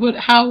fix it? What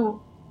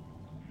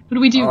do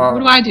we do? What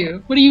do I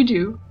do? What do you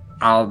do?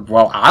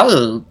 Well,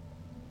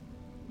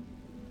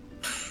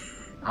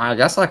 I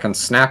guess I can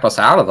snap us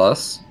out of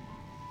this.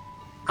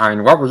 I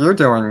mean, what were you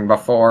doing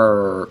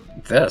before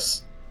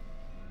this?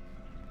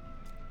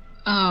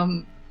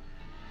 I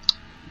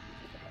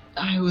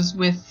was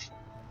with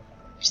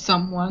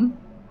someone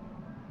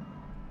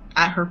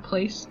at her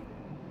place.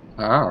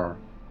 Oh.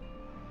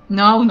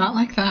 No, not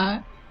like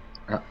that.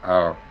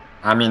 Oh.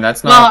 I mean,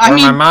 that's not where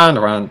my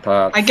mind went,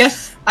 but... I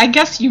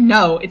guess you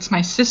know, it's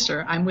my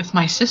sister. I'm with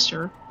my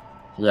sister.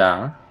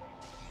 Yeah.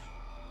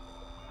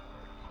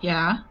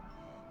 Yeah.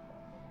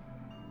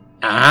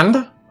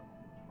 And?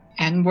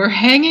 And we're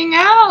hanging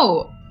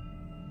out!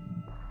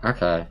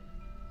 Okay.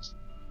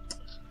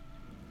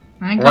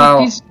 I got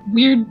these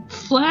weird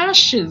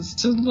flashes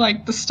to,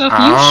 like, the stuff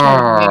you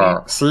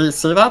showed me.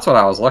 See, that's what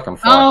I was looking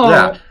for. Oh,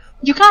 yeah.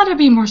 You gotta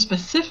be more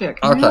specific.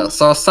 You know?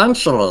 So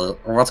essentially,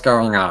 what's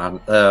going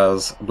on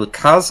is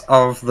because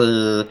of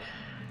the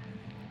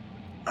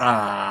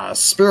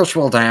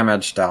spiritual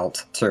damage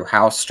dealt to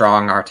how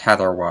strong our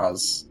tether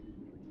was,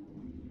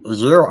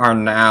 you are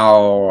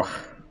now,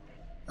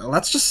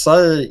 let's just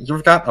say,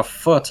 you've got a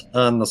foot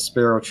in the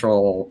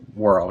spiritual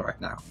world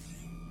right now.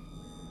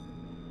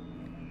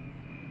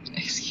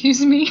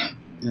 Excuse me?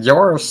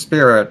 Your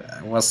spirit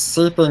was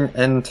seeping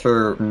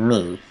into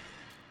me.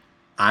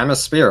 I'm a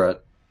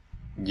spirit.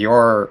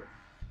 Your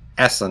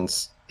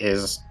essence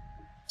is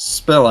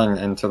spilling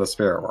into the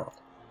spirit world.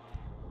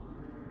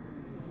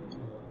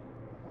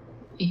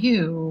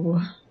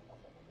 Ew.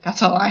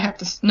 That's all I have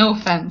to... No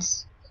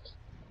offense.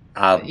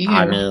 I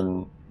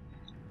mean,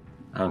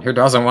 who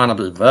doesn't want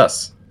to be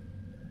this?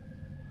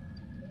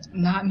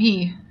 Not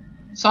me.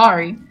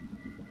 Sorry.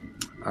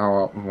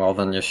 Oh, well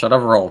then you should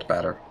have rolled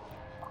better.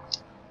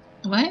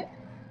 What?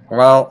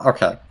 Well,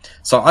 okay.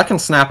 So I can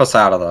snap us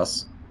out of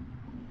this.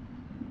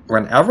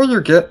 Whenever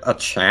you get a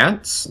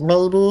chance,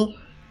 maybe,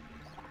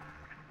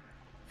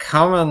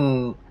 come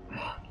and...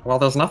 Well,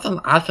 there's nothing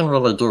I can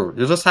really do.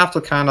 You just have to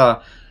kind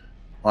of,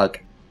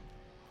 like,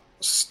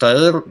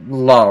 stay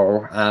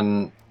low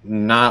and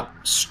not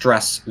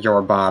stress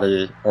your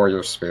body or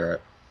your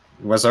spirit.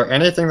 Was there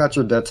anything that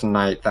you did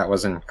tonight that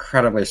was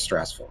incredibly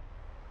stressful?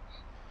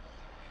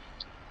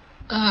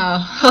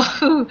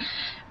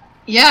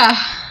 Yeah.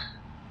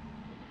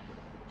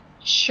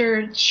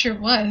 Sure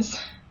was.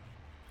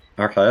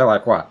 Okay,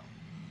 like what?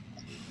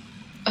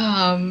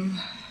 I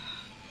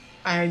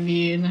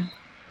mean,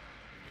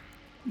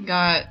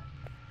 got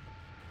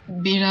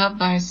beat up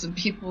by some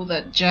people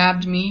that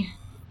jabbed me,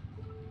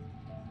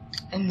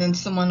 and then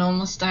someone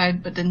almost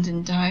died but then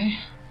didn't die.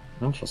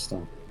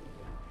 Interesting.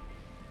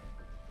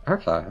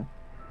 Okay.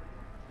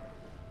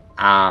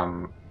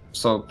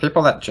 So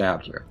people that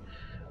jabbed you.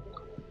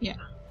 Yeah.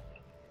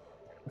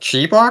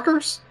 Chi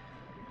blockers?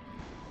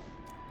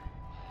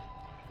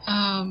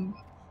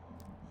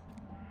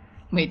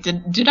 Wait,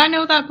 did I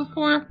know that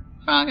before,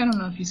 Frog? I don't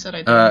know if you said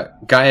I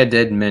did. Gaia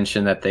did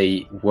mention that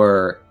they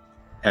were,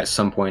 at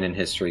some point in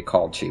history,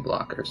 called Chi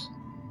blockers.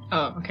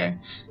 Oh, okay.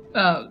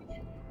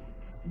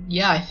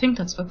 Yeah, I think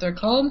that's what they're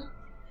called.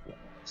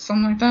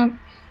 Something like that.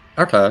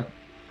 Okay.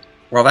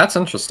 Well, that's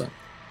interesting.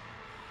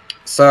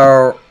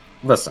 So,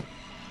 listen.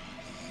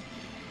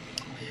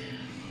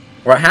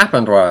 What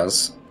happened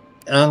was,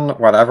 in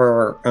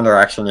whatever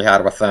interaction you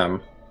had with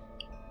them,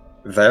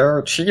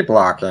 their chi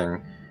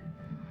blocking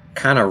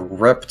kind of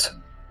ripped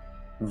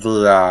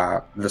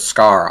the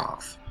scar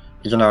off.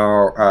 You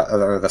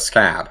know, the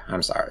scab,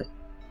 I'm sorry.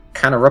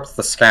 Kind of ripped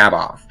the scab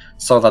off.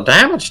 So the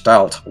damage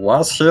dealt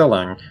was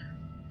healing.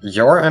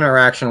 Your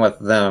interaction with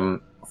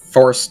them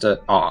forced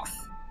it off.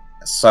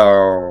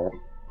 So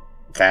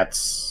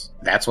that's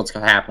what's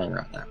happening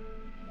right now.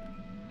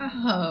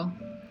 Oh,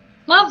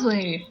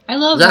 lovely. I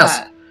love Yes.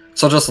 that.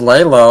 So just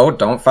lay low,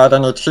 don't fight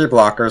any chi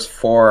blockers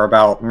for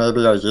about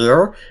maybe a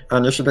year,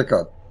 and you should be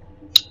good.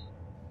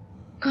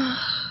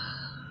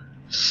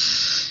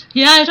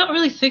 Yeah, I don't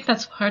really think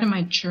that's part of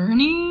my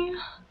journey.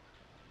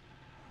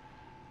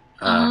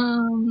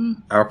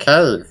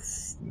 Okay,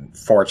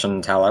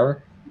 fortune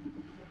teller.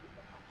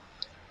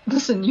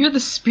 Listen, you're the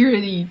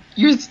spirit.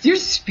 You're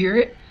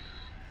spirit.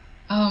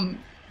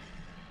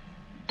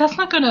 That's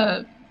not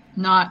gonna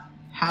not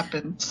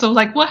happen. So,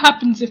 like, what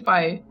happens if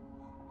I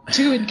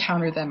do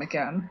encounter them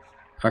again?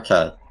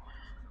 Okay.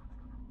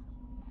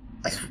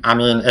 I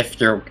mean, if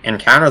you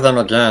encounter them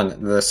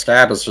again, the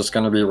scab is just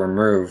going to be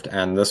removed,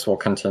 and this will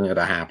continue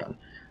to happen.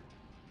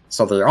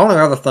 So the only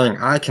other thing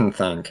I can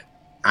think,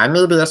 I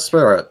may be a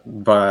spirit,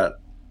 but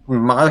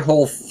my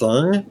whole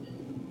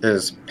thing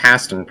is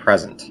past and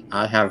present.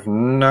 I have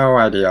no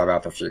idea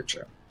about the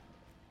future.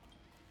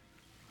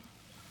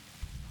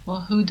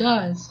 Well, who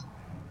does?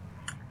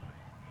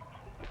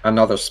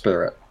 Another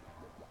spirit.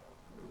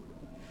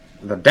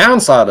 The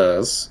downside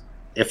is,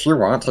 if you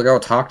want to go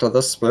talk to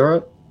this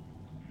spirit,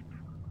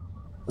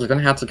 you're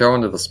gonna have to go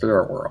into the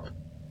spirit world.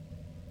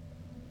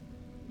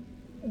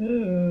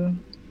 Ooh.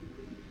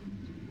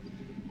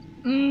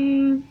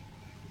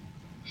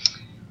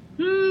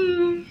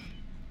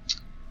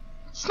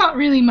 It's not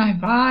really my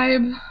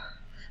vibe.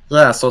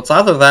 Yeah, so it's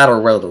either that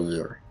or wait a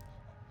year.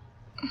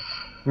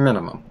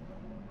 Minimum.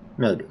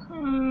 Maybe.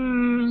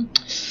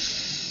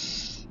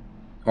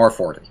 Or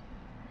 40.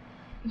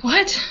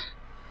 What?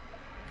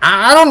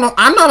 I don't know.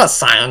 I'm not a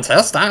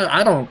scientist.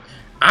 I'm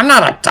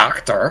not a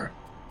doctor.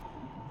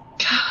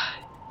 God.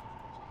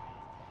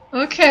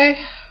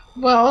 Okay.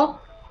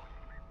 Well.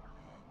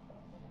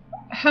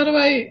 How do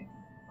I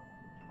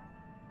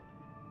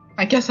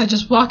guess I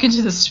just walk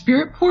into the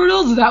spirit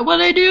portal? Is that what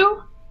I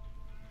do?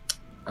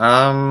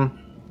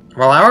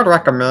 Well, I would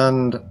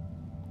recommend...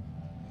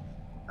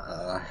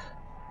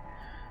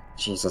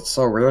 Jeez, it's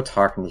so weird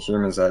talking to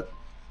humans that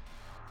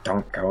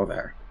don't go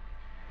there.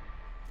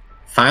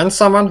 Find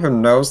someone who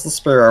knows the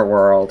spirit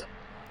world,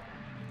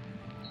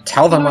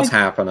 tell them what's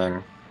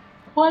happening,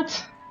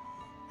 What?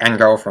 and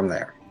go from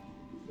there.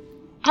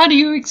 How do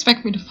you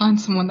expect me to find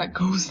someone that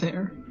goes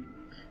there?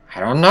 I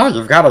don't know,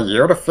 you've got a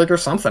year to figure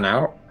something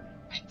out.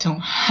 I don't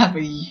have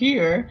a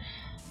year.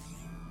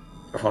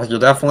 Well, you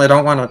definitely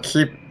don't want to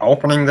keep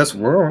opening this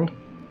wound.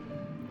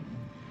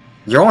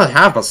 You only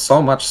have but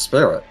so much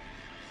spirit.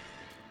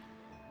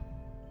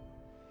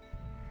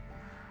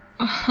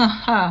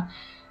 Haha.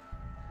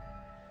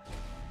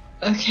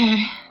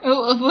 Okay.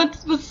 Oh,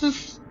 what's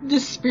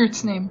this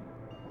spirit's name?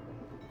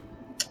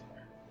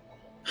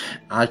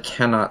 I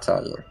cannot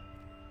tell you.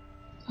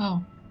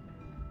 Oh.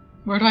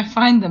 Where do I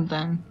find them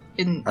then?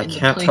 I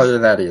can't tell you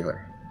that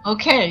either.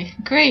 Okay,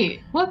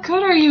 great. What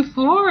good are you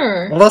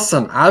for?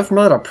 Listen, I've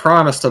made a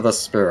promise to the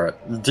spirit.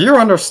 Do you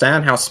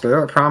understand how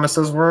spirit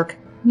promises work?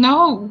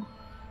 No.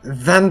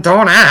 Then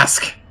don't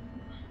ask.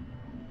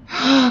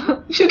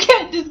 You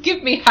can't just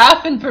give me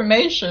half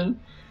information.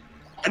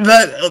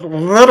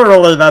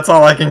 Literally, that's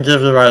all I can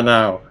give you right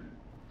now.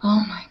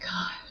 Oh my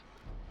god.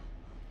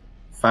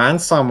 Find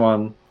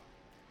someone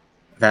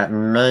that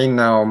may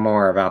know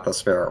more about the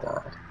spirit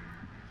world.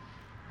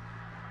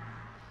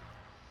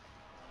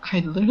 I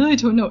literally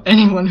don't know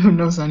anyone who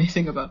knows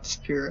anything about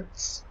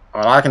spirits.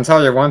 Well, I can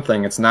tell you one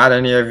thing, it's not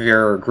any of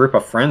your group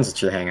of friends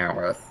that you hang out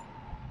with.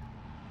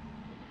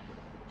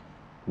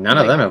 None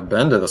of them have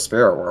been to the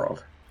spirit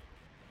world.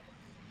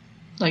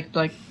 Like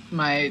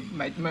my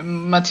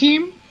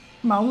team?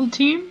 My whole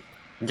team?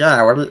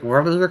 Yeah, what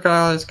do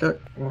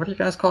you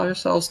guys call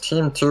yourselves?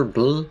 Team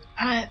 2B?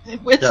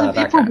 It's Yeah, like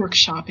that people guy.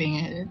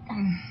 workshopping it.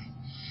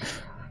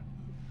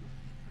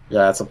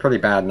 Yeah, it's a pretty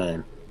bad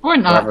name. Or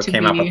not Whoever to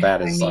came be, up with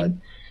that I is mean. like,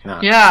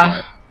 not Yeah.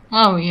 right.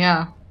 Oh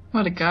yeah.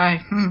 What a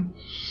guy.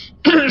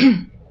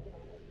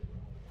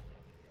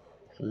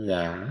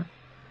 Yeah.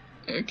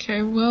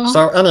 Okay, well.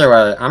 So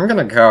anyway, I'm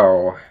gonna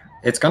go.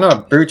 It's gonna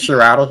boot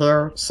you out of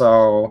here,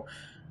 so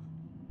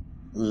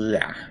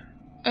yeah.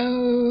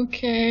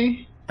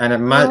 Okay. And it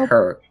might Well-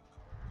 hurt.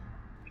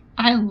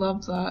 I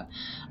love that.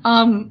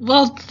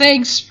 Well,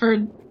 thanks for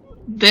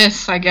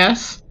this, I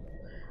guess.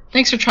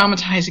 Thanks for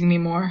traumatizing me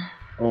more.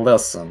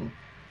 Listen,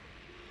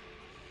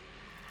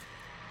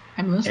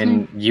 I'm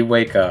listening. and you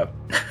wake up.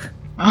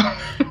 Oh.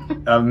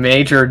 A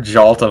major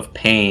jolt of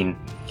pain.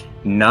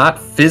 Not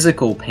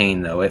physical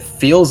pain, though. It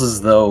feels as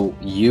though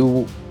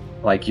your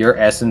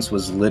essence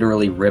was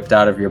literally ripped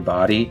out of your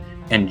body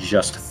and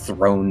just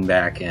thrown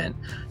back in.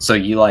 So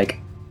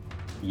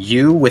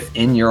you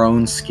within your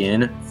own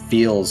skin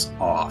feels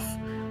off.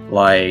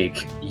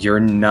 Like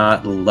you're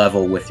not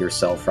level with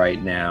yourself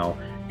right now.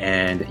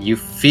 And you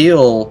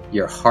feel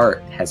your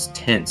heart has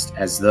tensed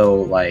as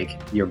though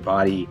your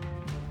body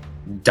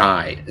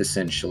died,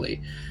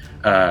 essentially.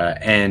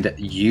 And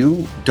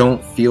you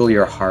don't feel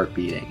your heart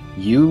beating.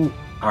 You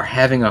are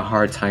having a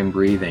hard time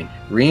breathing.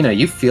 Rena,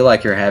 you feel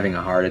like you're having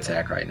a heart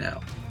attack right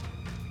now.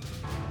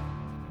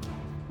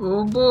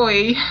 Oh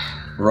boy.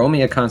 Roll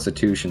me a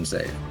Constitution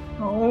save.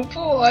 Oh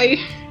boy.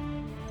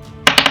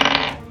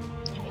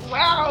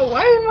 Wow,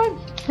 why am I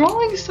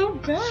rolling so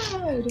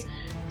bad?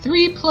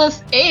 3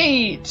 plus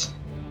 8.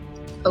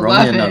 11.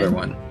 Roll me another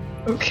one.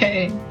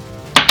 Okay.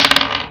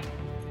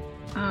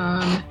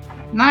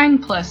 9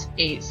 plus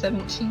 8,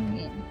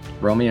 17.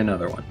 Roll me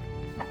another one.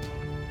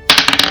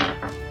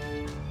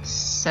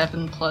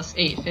 7 plus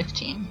 8,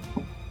 15.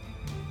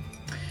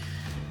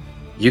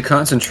 You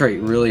concentrate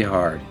really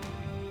hard,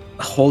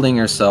 holding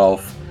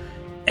yourself,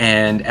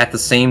 and at the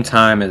same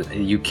time,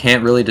 you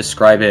can't really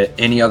describe it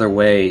any other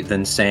way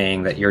than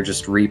saying that you're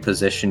just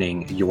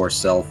repositioning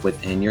yourself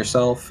within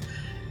yourself.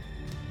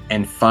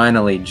 And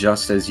finally,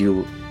 just as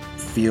you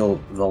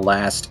feel the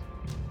last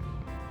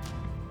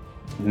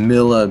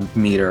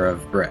millimeter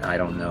of breath, I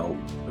don't know,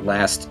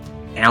 last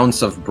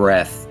ounce of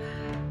breath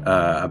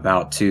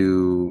about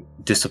to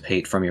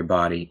dissipate from your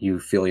body, you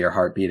feel your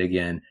heartbeat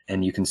again,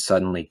 and you can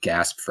suddenly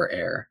gasp for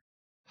air.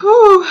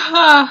 Ooh,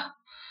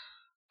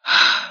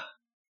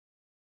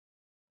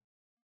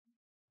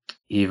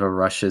 Eva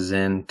rushes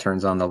in,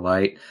 turns on the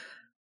light.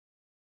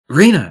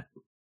 Rena,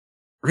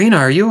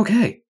 are you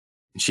okay?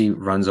 She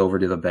runs over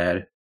to the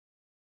bed.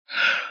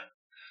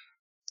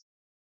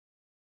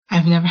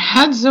 I've never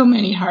had so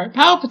many heart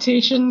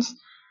palpitations.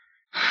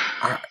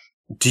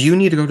 Do you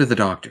need to go to the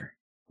doctor?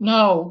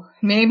 No,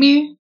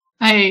 maybe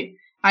I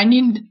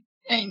need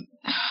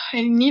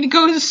to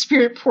go to the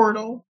spirit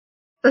portal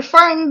or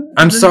find.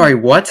 I'm sorry.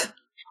 What?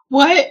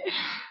 What?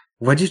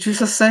 What did you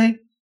just say?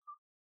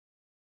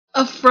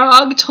 A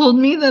frog told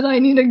me that I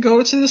need to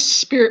go to the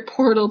spirit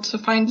portal to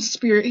find the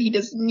spirit. He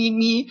doesn't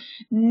need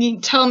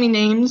tell me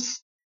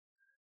names.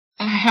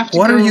 I have to.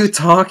 What go. are you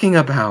talking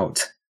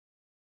about?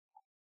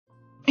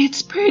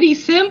 It's pretty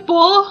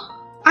simple.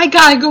 I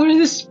gotta go to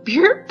the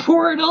spirit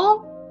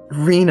portal.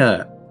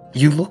 Rena,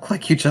 you look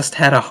like you just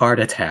had a heart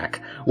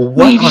attack.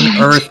 What Maybe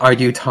on earth are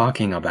you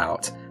talking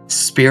about?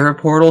 Spirit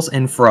portals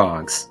and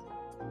frogs.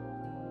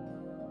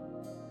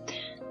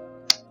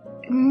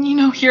 You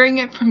know, hearing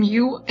it from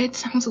you, it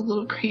sounds a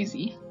little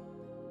crazy.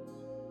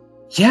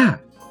 Yeah.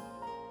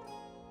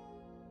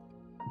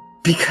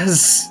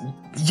 Because,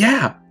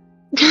 yeah.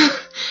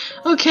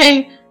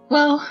 Okay,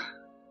 well,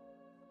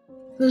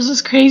 there's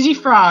this crazy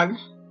frog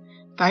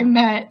that I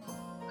met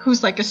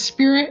who's like a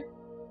spirit.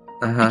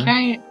 Uh-huh.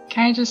 Can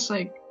I just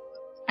like,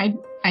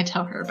 I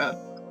tell her about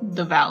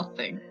the Val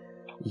thing.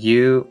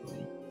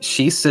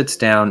 She sits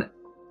down,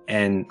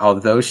 and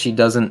although she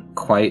doesn't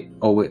quite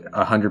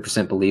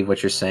 100% believe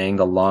what you're saying,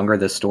 the longer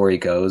the story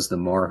goes, the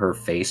more her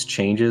face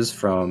changes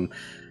from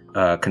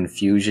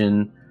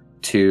confusion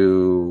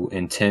to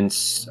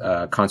intense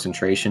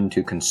concentration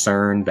to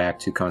concern, back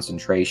to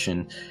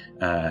concentration,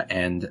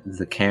 and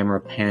the camera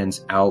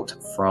pans out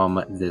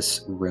from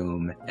this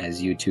room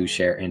as you two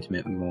share an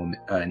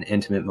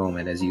intimate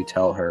moment as you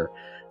tell her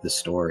the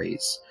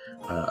stories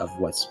of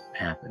what's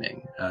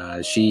happening.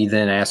 She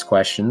then asks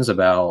questions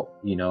about,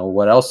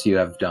 what else you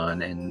have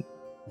done, and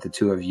the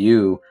two of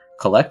you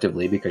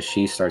collectively, because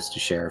she starts to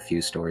share a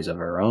few stories of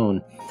her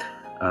own,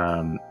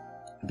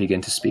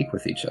 begin to speak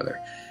with each other.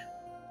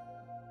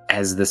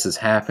 As this is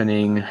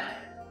happening,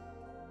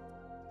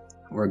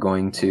 we're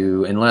going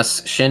to,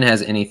 unless Shin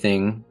has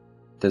anything,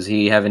 does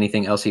he have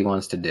anything else he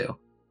wants to do?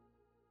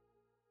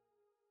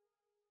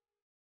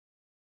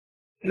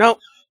 Nope.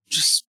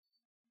 Just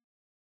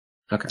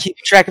Okay. keep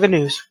track of the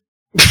news.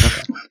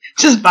 Okay.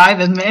 Just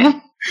vibing,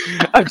 man.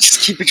 I'm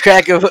just keeping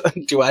track of,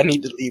 do I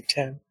need to leave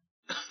town?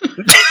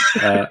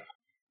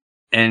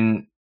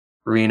 And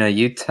Rena,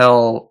 you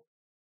tell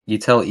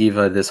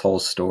Eva this whole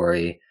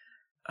story,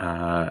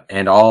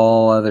 and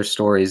all other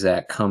stories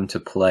that come to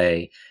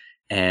play,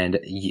 and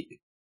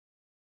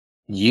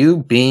you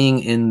being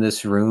in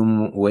this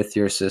room with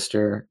your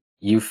sister,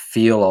 you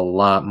feel a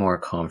lot more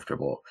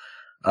comfortable,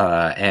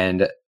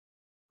 and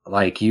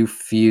like you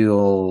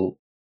feel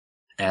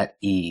at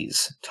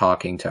ease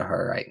talking to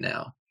her right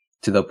now,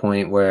 to the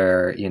point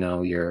where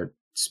your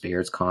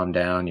spirits calm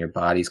down, your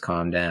body's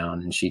calm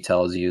down, and she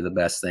tells you the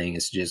best thing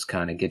is to just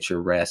kind of get your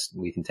rest.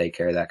 We can take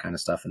care of that kind of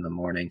stuff in the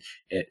morning.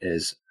 It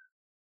is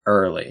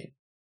early.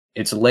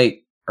 It's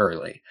late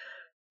early.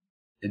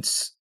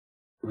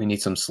 We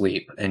need some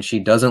sleep. And she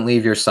doesn't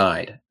leave your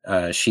side.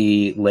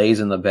 She lays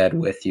in the bed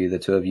with you. The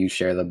two of you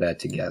share the bed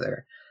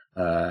together,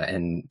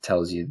 and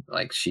tells you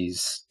like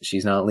she's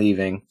not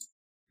leaving.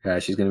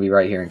 She's going to be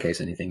right here in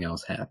case anything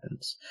else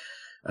happens.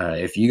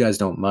 If you guys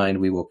don't mind,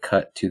 we will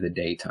cut to the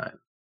daytime.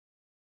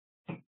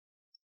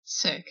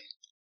 Sick.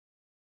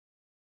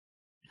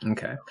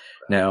 Okay.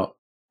 Now,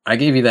 I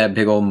gave you that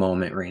big old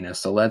moment, Rena,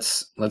 so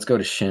let's go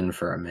to Shin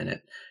for a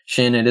minute.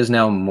 Shin, it is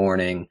now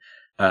morning.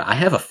 I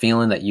have a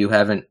feeling that you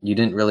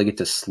didn't really get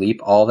to sleep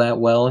all that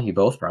well. You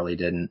both probably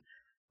didn't,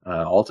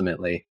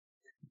 ultimately,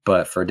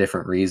 but for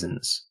different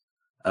reasons.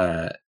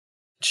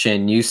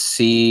 Shin, you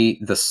see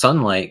the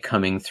sunlight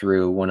coming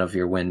through one of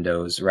your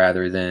windows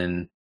rather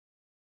than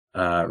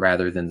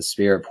the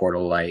spirit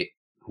portal light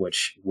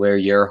which where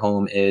your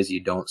home is, you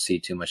don't see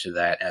too much of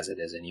that as it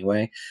is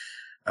anyway.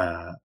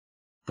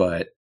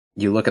 But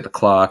you look at the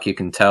clock, you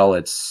can tell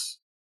it's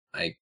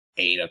like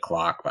 8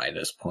 o'clock by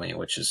this point,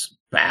 which is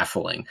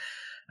baffling.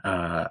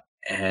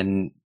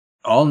 And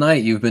all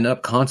night you've been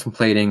up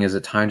contemplating, is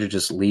it time to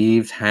just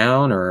leave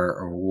town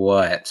or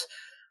what?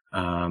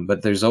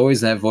 But there's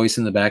always that voice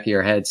in the back of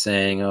your head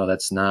saying, oh,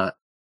 it's not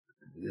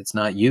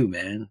you,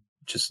 man.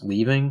 Just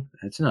leaving?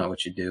 That's not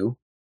what you do.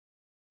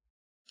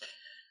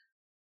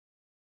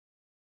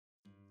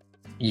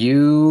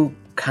 You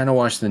kind of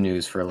watch the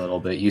news for a little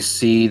bit. You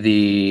see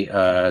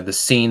the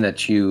scene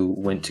that you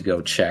went to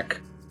go check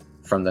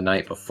from the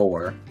night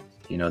before.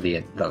 You know,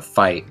 the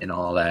fight and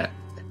all that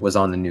was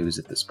on the news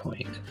at this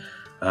point.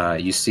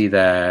 You see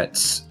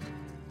that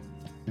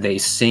they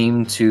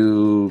seem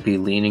to be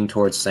leaning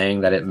towards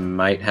saying that it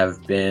might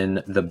have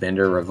been the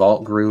Bender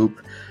Revolt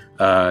group.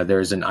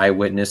 There's an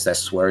eyewitness that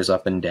swears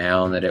up and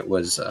down that it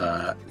was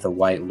the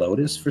White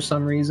Lotus for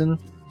some reason,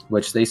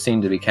 which they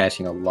seem to be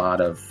catching a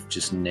lot of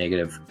just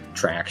negative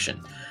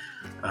traction.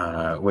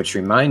 Which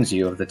reminds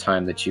you of the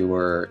time that you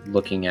were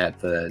looking at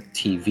the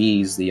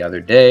TVs the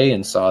other day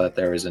and saw that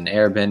there was an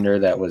airbender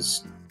that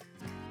was,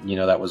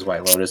 that was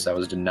White Lotus, that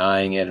was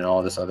denying it and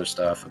all this other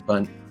stuff.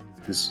 But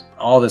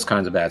all this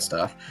kinds of bad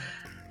stuff.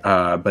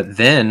 But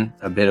then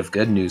a bit of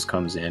good news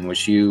comes in,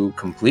 which you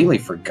completely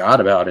forgot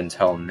about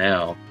until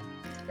now.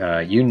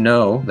 You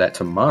know that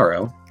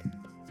tomorrow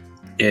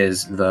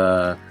is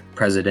the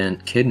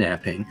president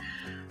kidnapping,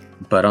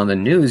 but on the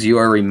news you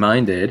are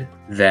reminded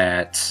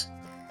that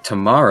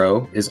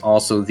tomorrow is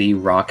also the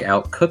Rock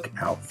Out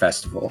Cookout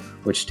Festival,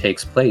 which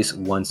takes place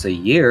once a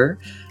year.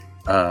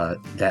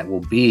 That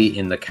will be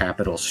in the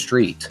Capitol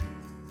Street.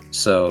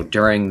 So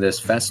during this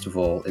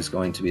festival is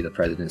going to be the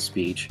president's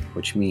speech,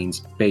 which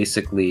means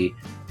basically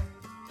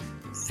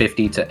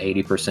 50 to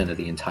 80% of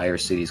the entire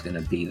city is going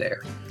to be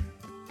there.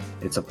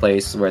 It's a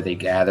place where they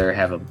gather,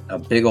 have a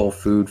big old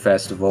food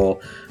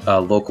festival.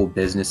 Local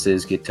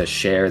businesses get to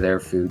share their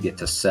food, get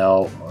to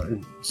sell.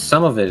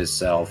 Some of it is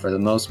sell. For the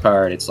most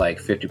part, it's like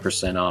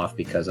 50% off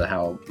because of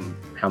how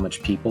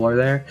much people are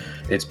there.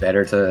 It's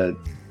better to,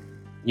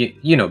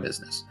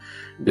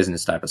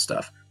 business type of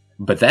stuff.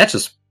 But that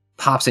just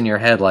pops in your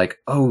head like,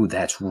 oh,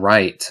 that's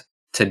right.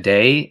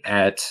 Today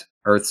at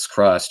Earth's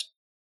Crust,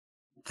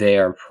 they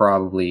are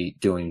probably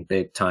doing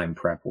big time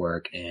prep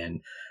work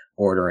and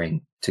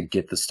ordering to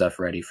get the stuff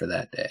ready for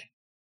that day.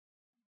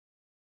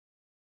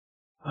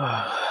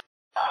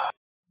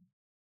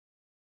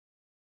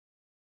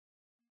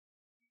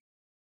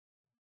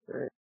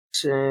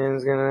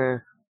 Shin's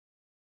gonna,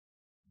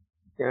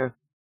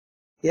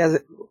 he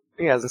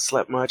hasn't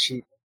slept much.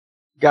 He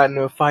got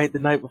into a fight the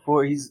night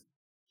before.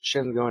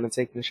 Shin's going and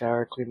taking a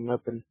shower, cleaning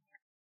up, and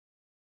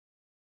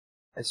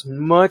as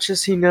much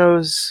as he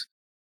knows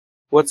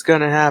what's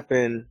gonna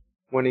happen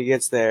when he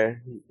gets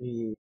there,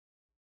 he's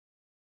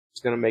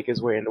gonna make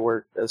his way into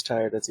work as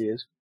tired as he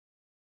is.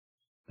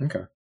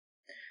 Okay.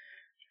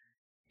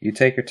 You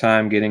take your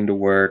time getting to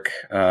work.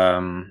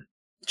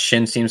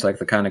 Shin seems like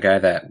the kind of guy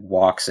that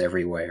walks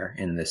everywhere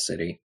in this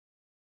city.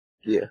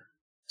 Yeah.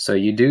 So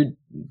you do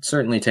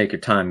certainly take your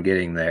time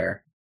getting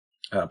there,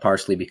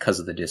 partially because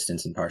of the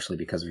distance and partially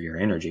because of your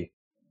energy.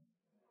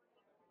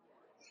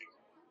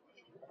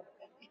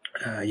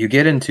 You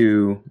get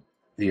into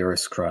the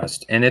Earth's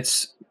crust, and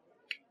it's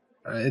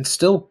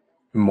still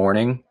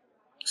morning,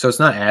 so it's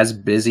not as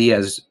busy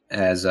as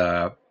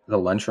the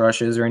lunch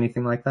rush is or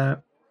anything like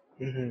that.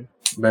 Mm-hmm.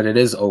 But it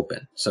is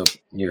open, so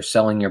you're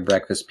selling your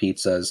breakfast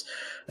pizzas.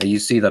 You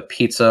see the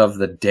pizza of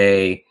the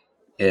day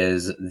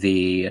is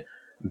the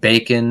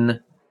bacon,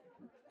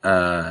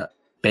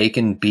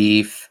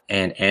 beef,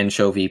 and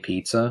anchovy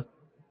pizza.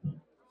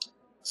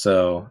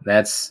 So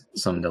that's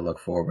something to look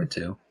forward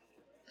to.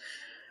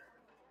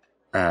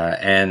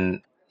 And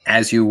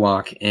as you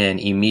walk in,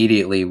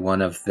 immediately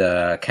one of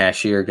the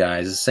cashier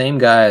guys, the same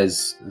guy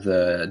as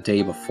the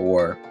day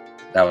before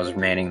that was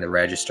manning the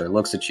register,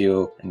 looks at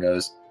you and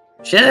goes,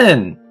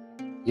 "Shin,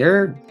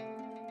 you're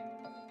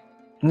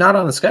not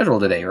on the schedule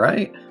today,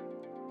 right?"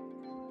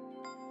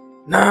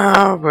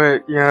 No,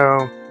 but,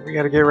 we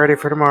gotta get ready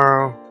for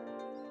tomorrow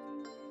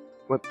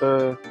with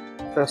the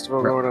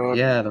festival going on.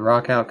 Yeah, the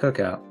Rock Out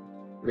Cookout.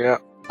 Yeah.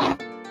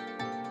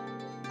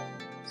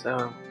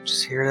 So,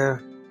 just here to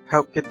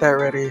help get that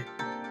ready.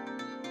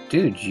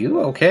 Dude,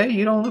 you okay?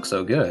 You don't look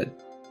so good.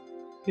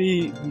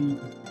 He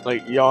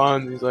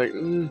yawns. He's like,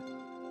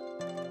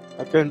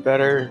 I've been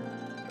better.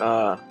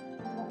 But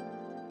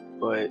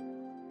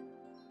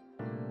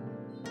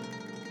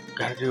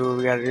gotta do what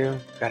we gotta do.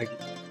 Gotta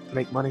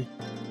make money.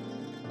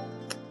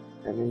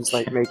 And he's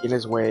making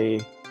his way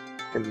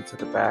into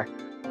the back,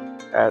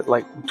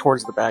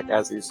 towards the back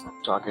as he's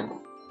talking.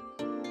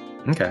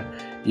 Okay.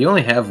 You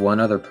only have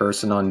one other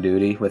person on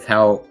duty. With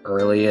how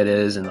early it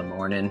is in the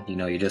morning,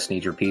 you just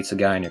need your pizza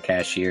guy and your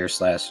cashier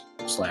slash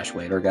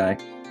waiter guy.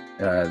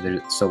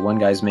 So one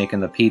guy's making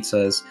the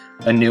pizzas,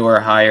 a newer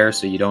hire,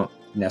 so you don't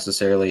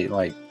necessarily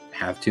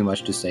have too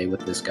much to say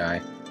with this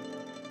guy.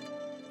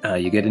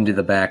 You get into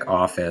the back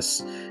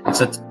office.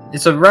 It's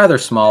it's a rather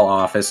small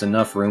office,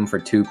 enough room for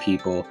 2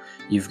 people.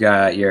 You've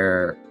got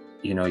your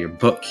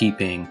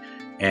bookkeeping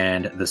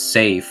and the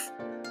safe,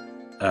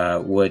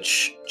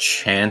 which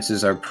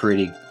chances are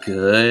pretty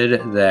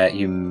good that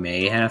you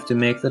may have to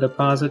make the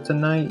deposit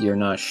tonight. You're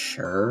not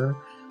sure,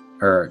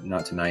 or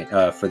not tonight,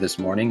 for this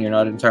morning. You're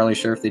not entirely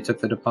sure if they took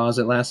the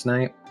deposit last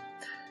night.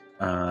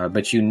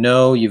 But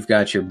you've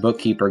got your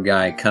bookkeeper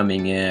guy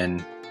coming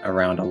in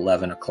around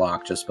 11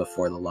 o'clock, just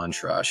before the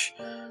lunch rush.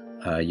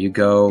 You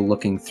go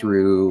looking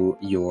through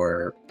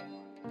your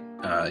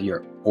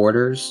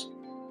orders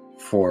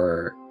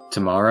for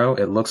tomorrow.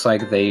 It looks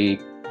like they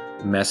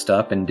messed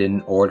up and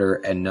didn't order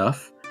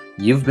enough.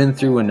 You've been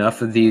through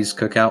enough of these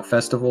cookout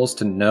festivals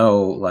to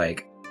know,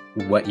 like,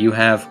 what you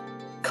have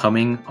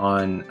coming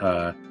on,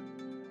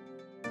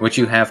 what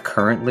you have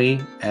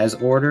currently as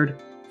ordered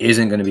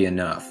isn't going to be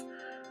enough.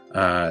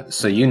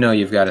 So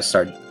you've got to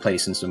start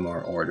placing some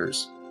more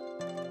orders.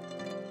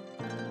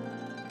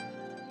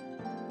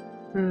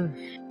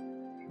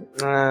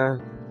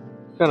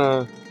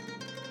 Gonna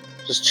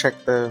just check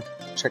the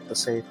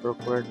safe real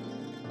quick.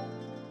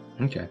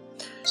 Okay.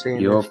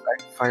 Seeing if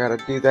I gotta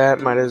do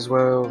that, might as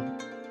well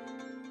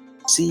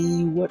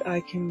see what I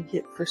can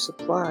get for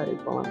supplies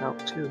while I'm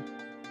out too.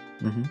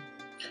 Mm-hmm.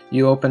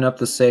 You open up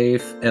the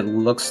safe. It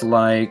looks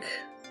like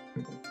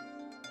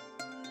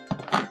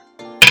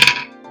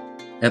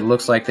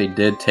they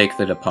did take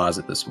the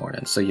deposit this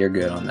morning, so you're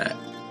good on that.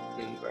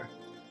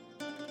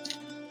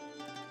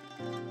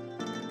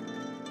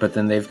 But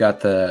then they've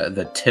got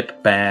the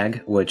tip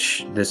bag,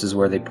 which this is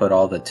where they put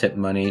all the tip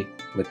money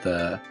with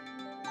the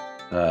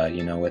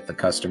with the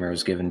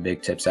customers giving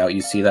big tips out.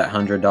 You see that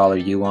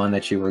 $100 yuan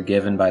that you were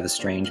given by the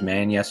strange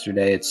man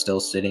yesterday? It's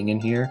still sitting in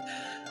here,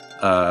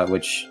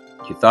 which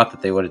you thought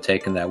that they would have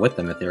taken that with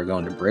them if they were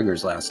going to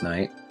Brigger's last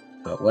night,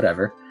 but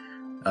whatever.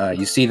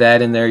 You see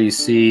that in there. You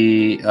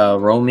see,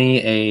 roll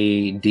me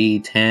a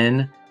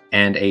D10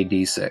 and a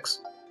D6.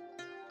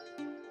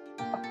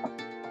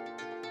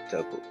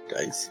 Double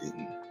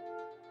dicing.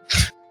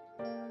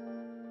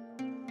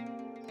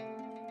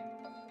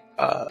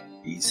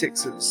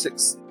 D6 is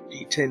 6,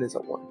 D10 is a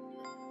 1.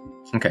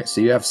 Okay,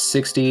 so you have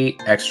 $60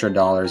 extra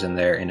in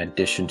there in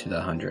addition to the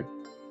 100.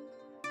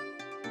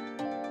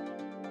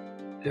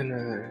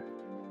 Gonna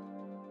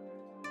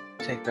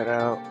take that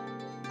out.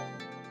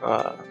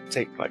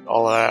 Take like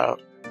all of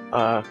that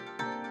out.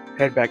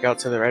 Head back out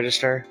to the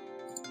register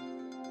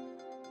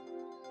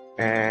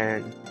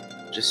and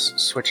just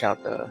switch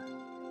out the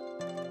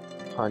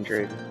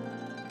 100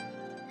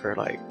 for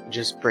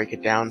just break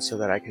it down so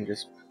that I can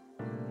just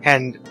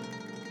hand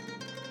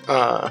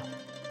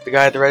the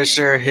guy at the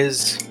register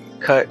his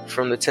cut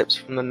from the tips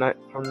from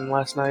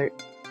last night,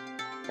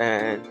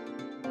 and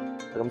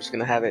I'm just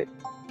gonna have it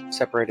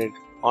separated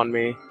on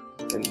me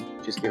and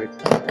just give it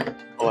to him.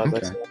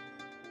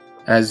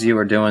 As you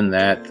were doing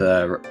that,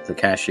 the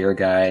cashier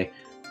guy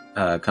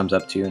comes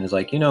up to you and is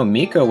like,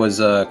 Miko was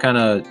kind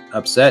of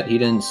upset. He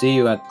didn't see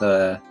you at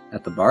the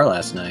bar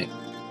last night.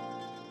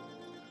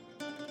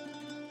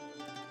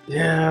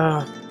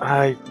 Yeah,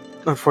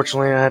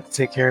 unfortunately I had to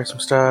take care of some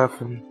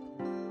stuff, and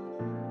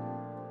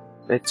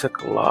it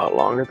took a lot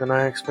longer than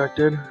I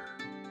expected.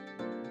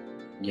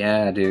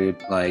 Yeah,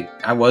 dude.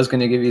 I was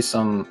gonna give you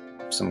some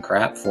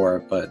crap for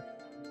it, but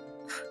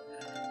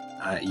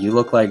you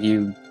look like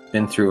you've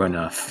been through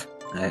enough.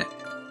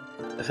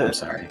 I'm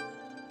sorry.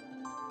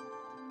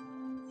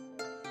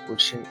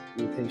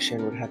 You think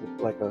Shin would have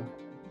a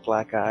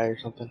black eye or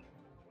something?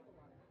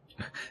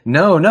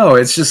 No.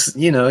 It's just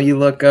you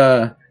look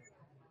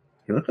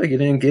like you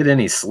didn't get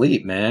any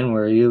sleep, man.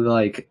 Were you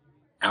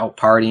out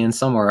partying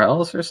somewhere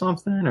else or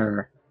something,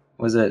 or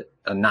was it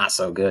a not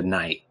so good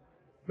night?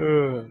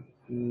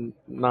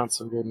 Not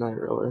so good night,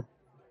 really.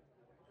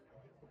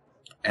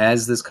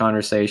 As this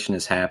conversation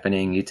is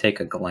happening, you take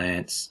a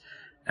glance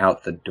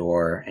out the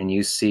door and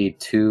you see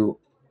 2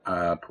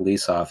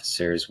 police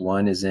officers.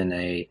 One is in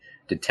a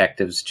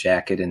detective's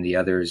jacket and the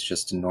other is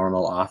just a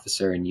normal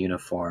officer in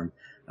uniform,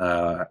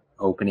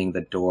 opening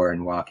the door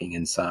and walking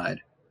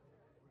inside.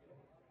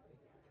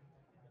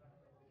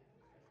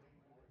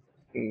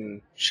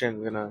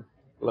 Shin's gonna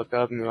look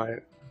up and be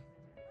like,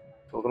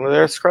 "Welcome to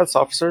the Scrubs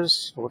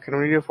officers. What can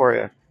we do for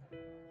you?"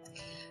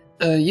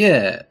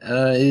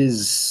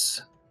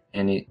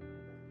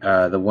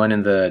 The one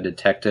in the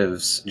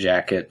detective's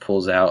jacket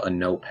pulls out a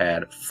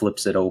notepad,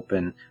 flips it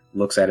open,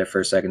 looks at it for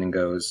a second and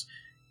goes,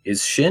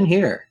 "Is Shin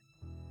here?"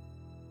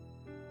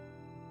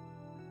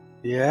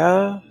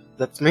 Yeah,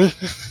 that's me.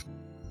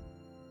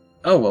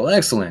 Oh, well,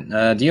 excellent.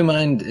 Do you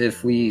mind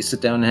if we sit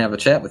down and have a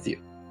chat with you?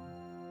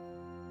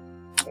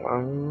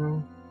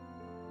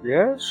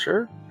 Yeah,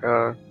 sure.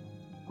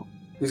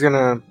 He's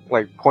gonna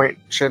point.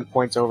 Shin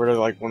points over to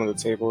one of the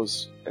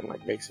tables and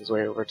makes his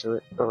way over to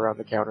it, go around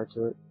the counter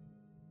to it.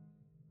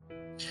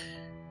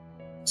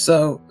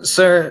 So,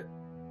 sir,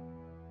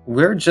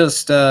 we're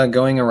just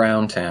going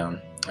around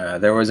town.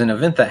 There was an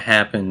event that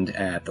happened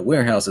at the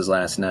warehouses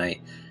last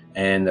night,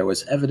 and there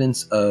was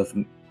evidence of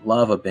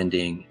lava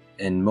bending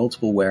in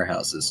multiple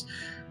warehouses.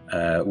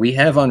 We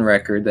have on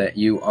record that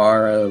you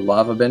are a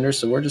lava bender,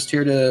 so we're just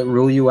here to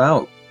rule you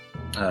out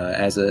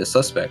as a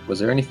suspect. Was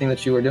there anything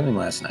that you were doing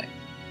last night?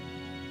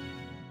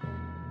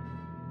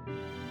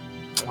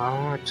 Oh,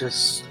 I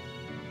just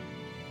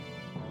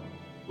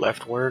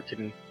left work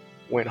and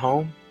went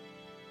home.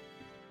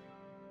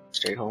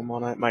 Stayed home all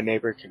night. My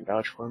neighbor can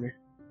vouch for me.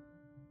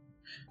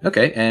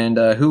 Okay, and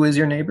who is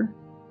your neighbor?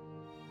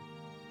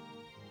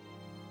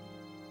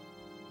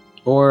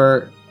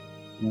 Or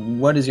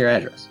what is your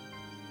address?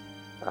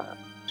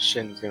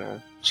 Shin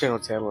will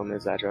tell him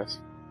his address.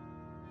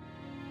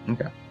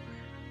 Okay.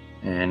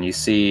 And you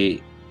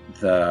see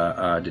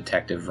the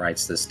detective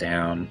writes this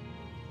down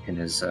in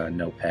his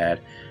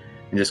notepad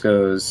and just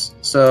goes,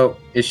 "So,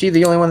 is she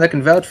the only one that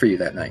can vouch for you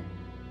that night?"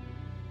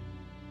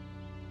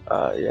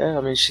 Yeah,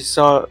 I mean, she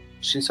saw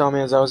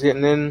me as I was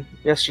getting in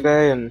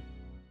yesterday, and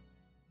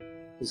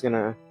he's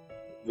gonna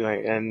be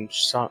like, and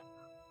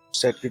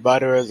said goodbye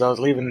to her as I was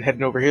leaving,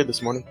 heading over here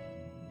this morning.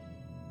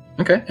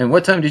 Okay, and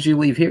what time did you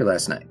leave here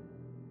last night?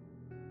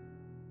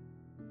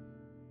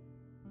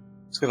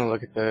 Just gonna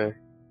look at the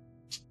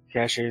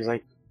cashier. He's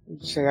like,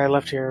 say I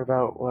left here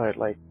about what,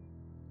 like?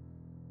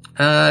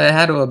 It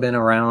had to have been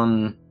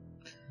around,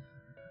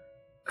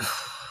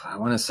 I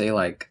want to say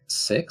like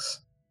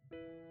 6.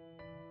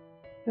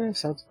 Yeah,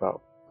 sounds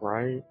about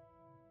right.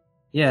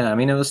 Yeah, I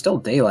mean, it was still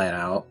daylight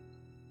out,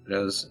 but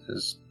it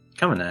was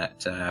coming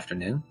that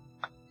afternoon.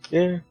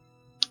 Yeah.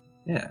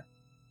 Yeah.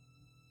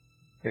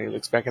 And he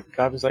looks back at the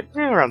cop. He's like,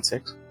 yeah, around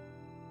 6.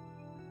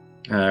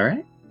 All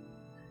right.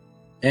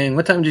 And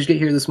what time did you get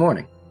here this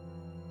morning?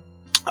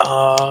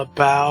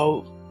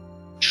 About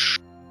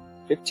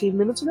 15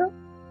 minutes ago.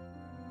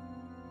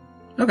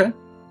 Okay.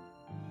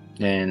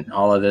 And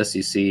all of this,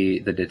 you see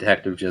the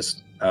detective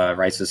just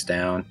writes this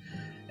down,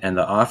 and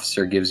the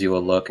officer gives you a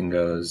look and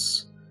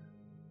goes,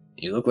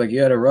 "You look like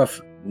you had a rough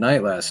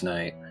night last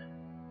night."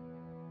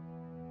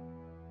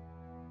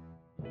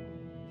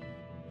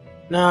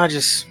 No,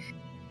 just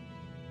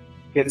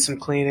getting some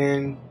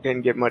cleaning.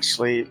 Didn't get much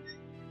sleep.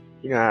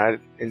 You know how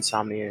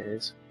insomnia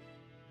is.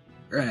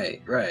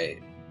 Right.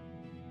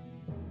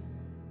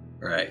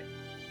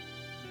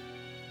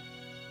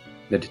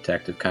 The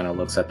detective kind of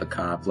looks at the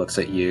cop, looks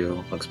at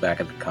you, looks back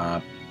at the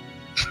cop,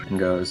 and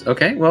goes,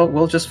 "Okay, well,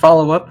 we'll just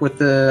follow up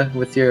with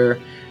your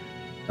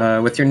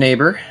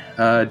neighbor.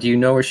 Do you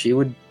know where she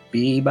would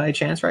be by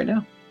chance right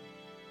now?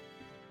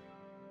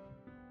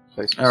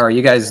 Or are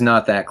you guys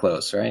not that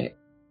close, right?"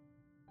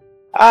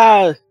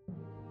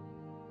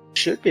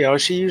 Should be. Oh,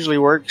 she usually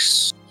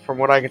works, from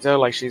what I can tell,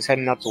 like she's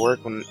heading out to work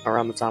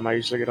around the time I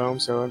usually get home,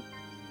 so I'm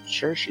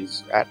sure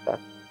she's at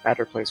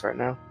her place right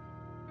now.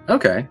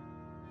 Okay.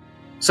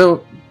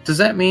 So, does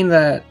that mean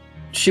that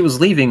she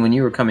was leaving when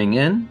you were coming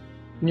in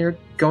and you're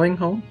going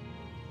home?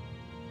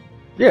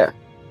 Yeah.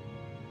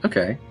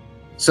 Okay.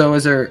 So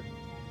is there...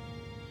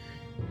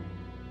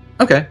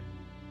 Okay.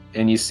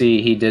 And you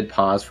see he did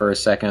pause for a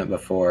second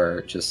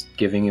before just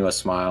giving you a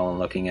smile and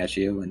looking at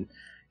you, and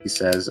he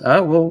says,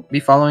 we'll be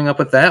following up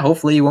with that.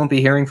 Hopefully you won't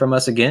be hearing from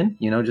us again.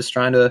 You know, just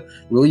trying to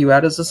rule you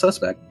out as a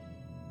suspect.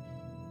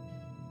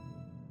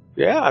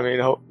 Yeah, I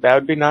mean, that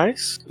would be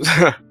nice.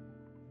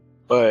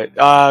 But,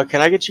 can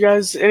I get you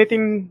guys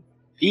anything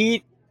to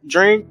eat,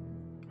 drink,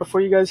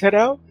 before you guys head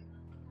out?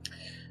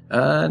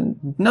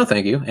 No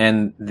thank you.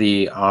 And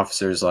the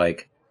officer's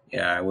like,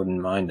 "Yeah, I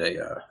wouldn't mind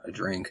a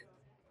drink."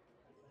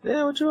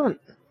 Yeah, what you want?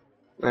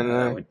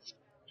 And would...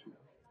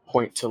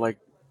 point to, like,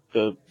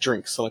 the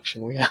drink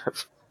selection we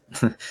have.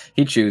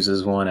 He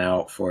chooses one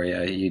out for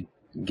you. You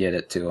get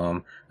it to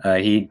him.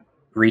 He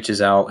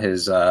reaches out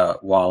his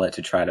wallet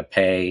to try to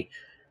pay,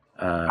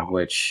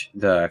 which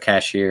the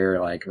cashier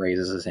like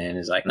raises his hand.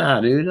 He's like,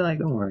 "Nah, dude, like,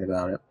 don't worry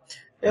about it."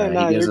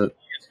 Yeah, he gives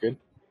it's good.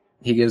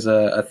 He gives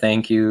a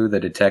thank you. The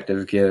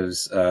detective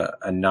gives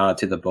a nod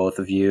to the both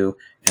of you,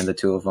 and the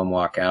two of them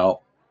walk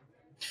out.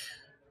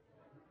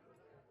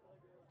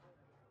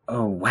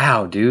 "Oh,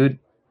 wow, dude.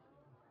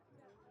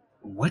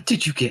 What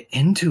did you get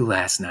into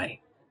last night?"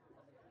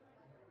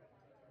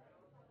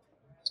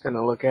 Just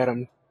gonna look at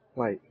him,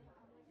 like,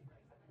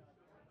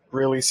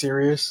 really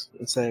serious,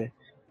 and say,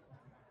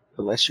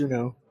 "The less you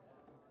know,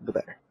 the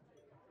better."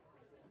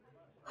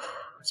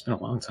 It's been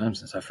a long time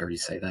since I've heard you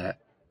say that.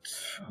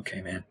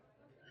 Okay, man.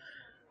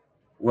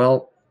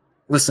 Well,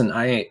 listen,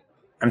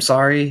 I'm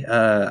sorry.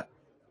 I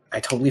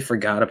totally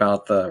forgot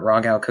about the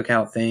Rogout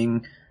cookout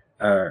thing.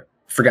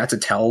 Forgot to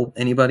tell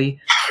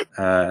anybody.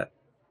 Yeah,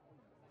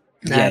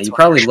 you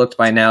probably looked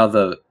by now.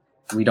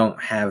 We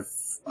don't have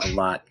a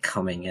lot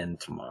coming in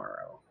tomorrow.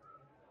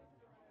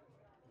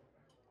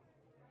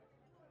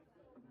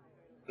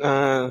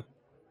 I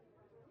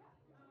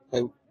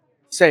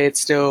say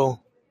it's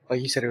still, like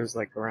you said, it was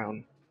like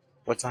around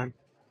what time?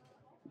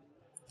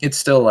 It's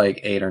still like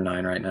 8 or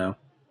 9 right now.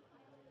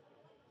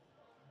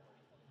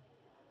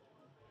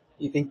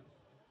 You think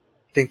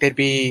would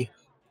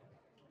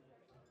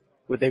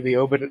they be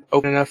open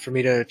enough for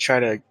me to try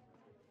to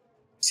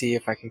see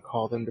if I can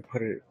call them to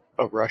put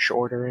a rush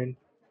order in?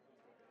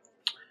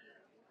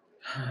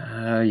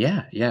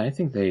 Yeah, I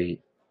think they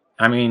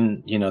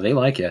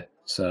like you.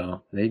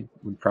 so they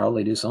would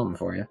probably do something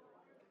for you.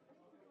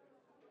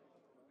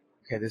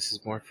 Okay, this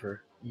is more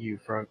for you,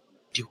 Frog.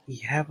 Do we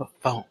have a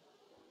phone?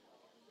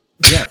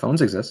 Yeah,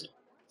 phones exist.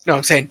 No,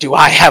 I'm saying, do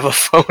I have a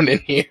phone in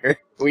here?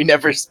 We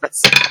never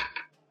specified.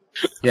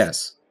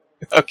 Yes.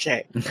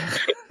 Okay.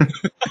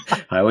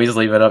 I always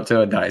leave it up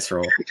to a dice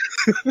roll.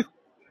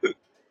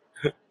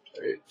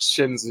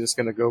 Shin's just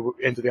gonna go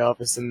into the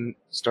office and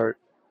start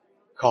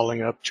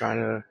calling up, trying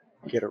to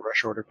get a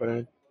rush order put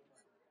in.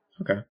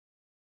 Okay.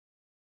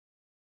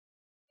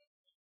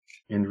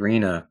 And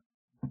Rena,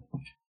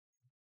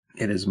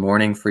 it is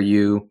morning for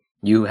you.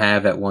 You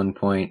have at one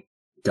point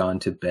gone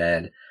to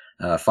bed,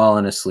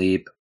 fallen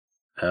asleep.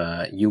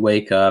 You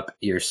wake up.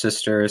 Your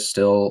sister is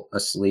still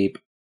asleep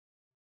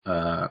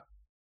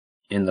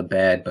in the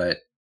bed, but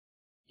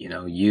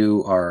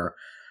you are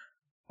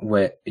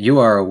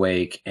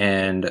awake,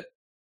 and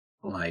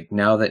like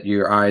now that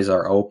your eyes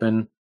are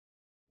open,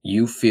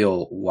 you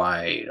feel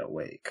wide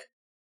awake.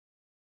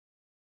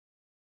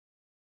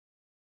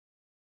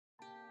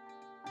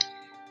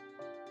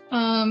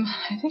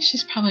 I think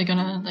she's probably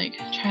gonna like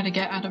try to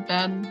get out of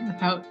bed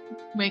without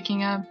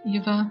waking up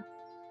Eva.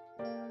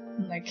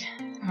 Like,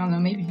 I don't know,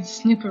 maybe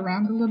snoop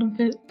around a little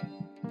bit.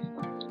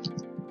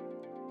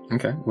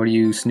 Okay. What are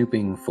you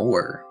snooping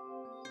for?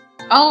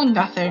 Oh,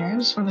 nothing. I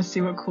just want to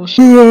see what cool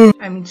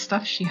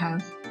stuff she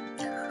has.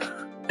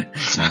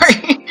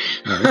 Sorry.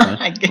 No,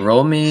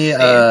 roll me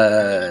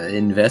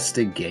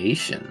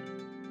investigation.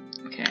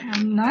 Okay,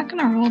 I'm not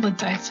gonna roll the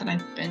dice that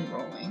I've been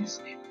rolling.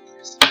 So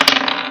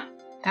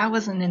that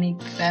wasn't any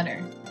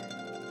better.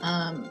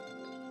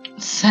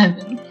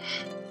 7.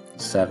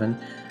 7.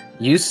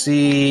 You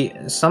see,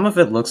 some of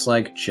it looks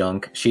like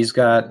junk. She's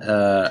got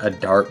a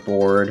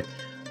dartboard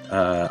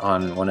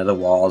on one of the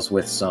walls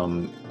with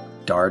some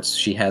darts.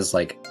 She has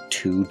like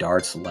 2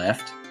 darts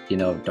left.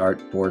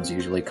 Dartboards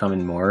usually come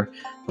in more,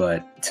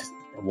 but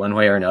one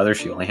way or another,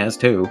 she only has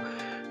 2.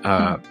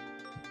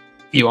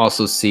 You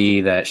also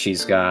see that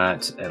she's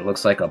got, it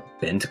looks like a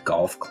bent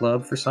golf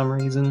club for some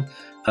reason,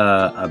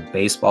 a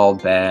baseball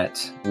bat,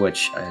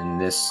 which in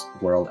this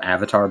world,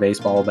 Avatar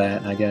baseball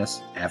bat, I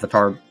guess.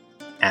 Avabat.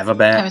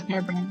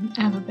 Avatar brand.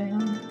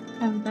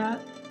 Avabat.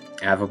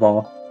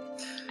 Avaball.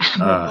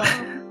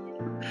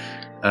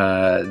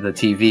 The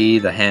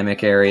TV, the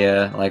hammock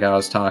area, like I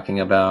was talking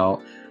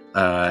about,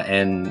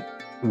 and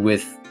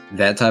with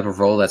that type of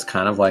roll, that's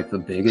kind of like the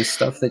biggest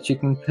stuff that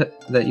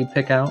you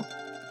pick out.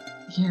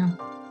 Yeah,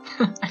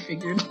 I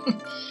figured.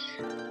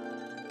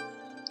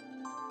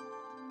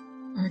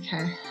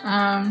 Okay.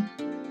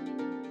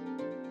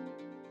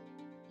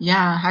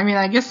 Yeah, I mean,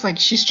 I guess like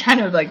she's trying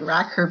to like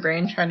rack her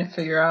brain, trying to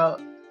figure out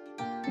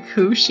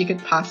who she could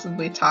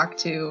possibly talk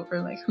to,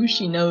 or like who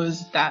she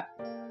knows that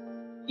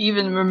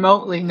even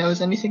remotely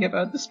knows anything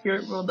about the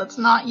spirit world that's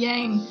not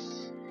Yang.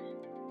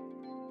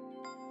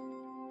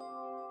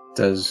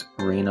 Does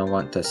Rena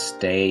want to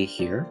stay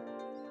here?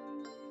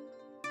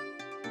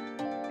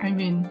 I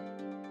mean,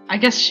 I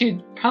guess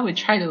she'd probably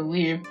try to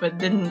leave, but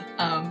didn't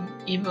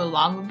Eva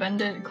lava bend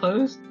it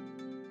closed?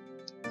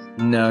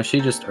 No, she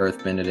just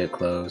earthbended it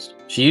closed.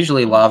 She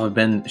usually lava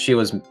bend.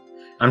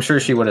 I'm sure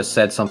she would have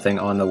said something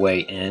on the way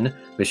in,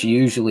 but she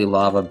usually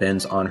lava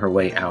bends on her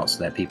way out so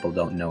that people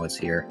don't know it's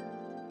here.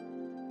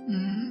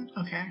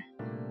 Okay.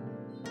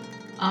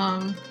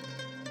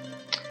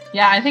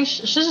 Yeah, I think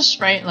she'll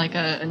just write like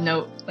a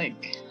note,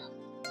 like,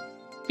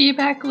 be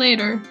back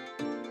later,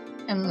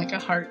 and like a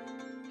heart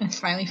and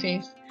smiley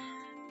face,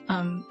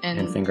 and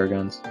finger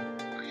guns.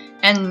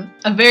 And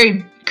a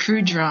very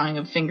crude drawing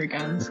of finger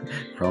guns.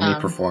 Roll me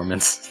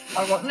performance.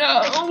 I won't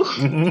know.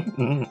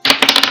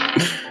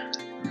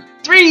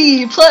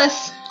 3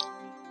 plus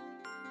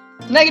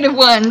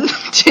 -1,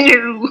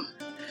 2.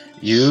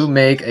 You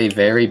make a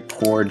very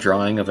poor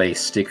drawing of a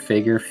stick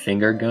figure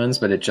finger guns,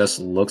 but it just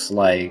looks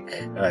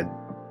like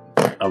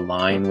a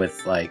line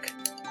with like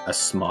a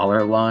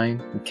smaller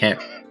line. You can't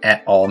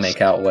at all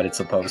make out what it's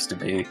supposed to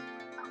be.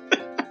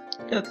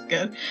 That's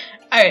good.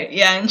 Alright,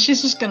 yeah, and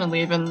she's just gonna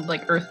leave and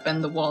like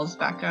earthbend the walls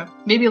back up.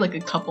 Maybe like a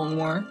couple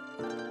more.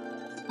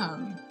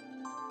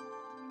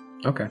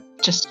 Okay.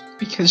 Just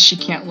because she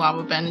can't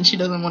lava bend and she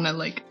doesn't want to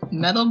like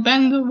metal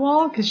bend the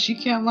wall because she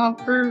can't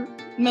lava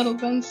metal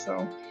bend,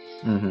 so.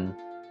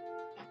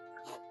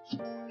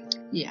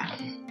 Yeah.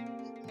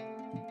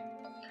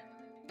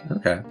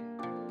 Okay.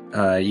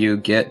 You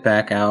get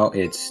back out.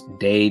 It's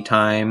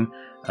daytime.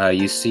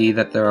 You see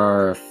that there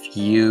are a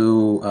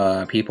few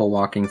people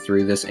walking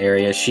through this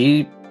area.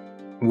 She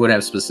would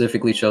have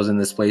specifically chosen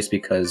this place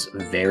because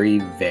very,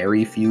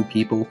 very few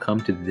people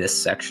come to this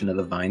section of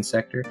the Vine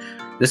sector.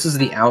 This is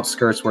the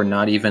outskirts where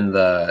not even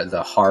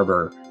the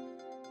harbor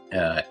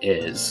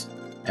is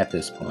at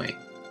this point.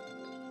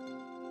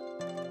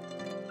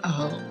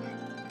 Oh.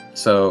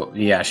 So,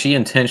 yeah, she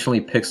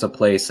intentionally picks a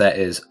place that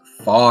is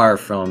far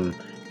from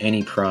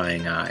any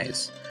prying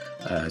eyes.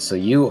 So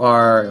you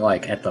are,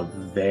 like, at the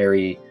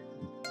very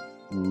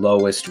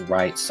lowest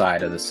right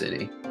side of the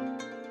city.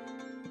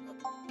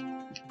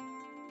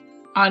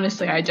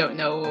 Honestly, I don't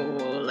know,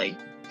 like,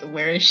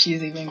 where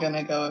she's even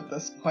gonna go at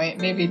this point.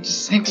 Maybe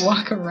just like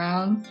walk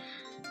around,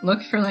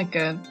 look for like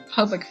a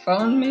public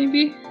phone,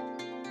 maybe.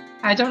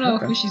 I don't know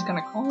Okay. who she's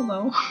gonna call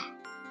though.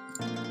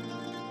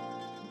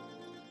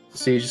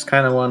 So you just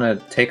kind of want to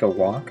take a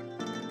walk?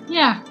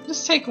 Yeah,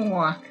 just take a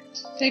walk.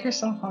 Take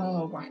herself on a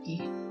little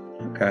walkie.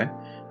 Okay.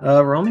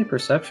 Roll me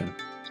perception.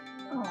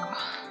 Oh.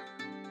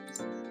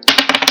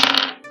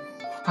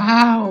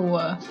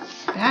 Wow.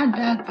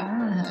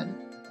 Bad.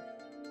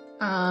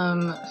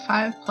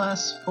 5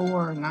 plus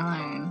 4,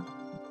 9.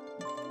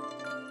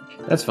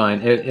 That's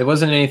fine. It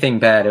wasn't anything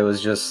bad. It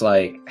was just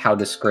like how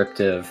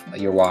descriptive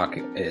your walk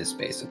is,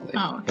 basically.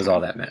 Oh, okay. Was all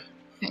that meant.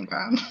 Thank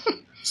God.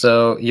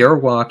 So your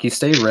walk, you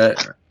stay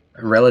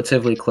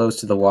relatively close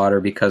to the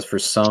water because for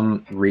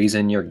some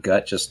reason your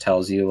gut just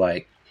tells you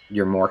like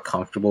you're more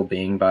comfortable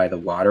being by the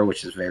water,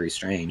 which is very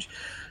strange.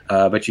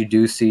 But you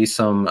do see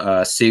some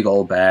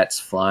seagull bats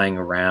flying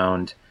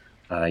around.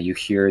 You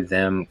hear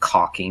them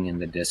caulking in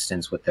the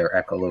distance with their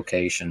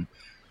echolocation.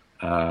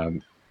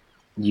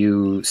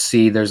 You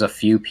see there's a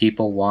few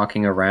people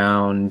walking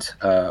around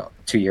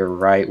to your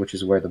right, which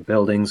is where the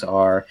buildings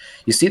are.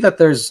 You see that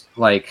there's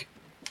like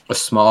a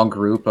small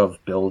group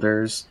of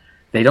builders.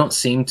 They don't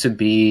seem to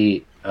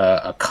be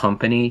a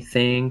company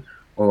thing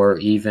or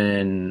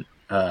even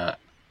a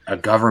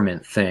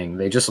government thing.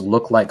 They just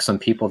look like some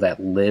people that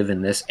live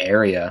in this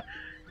area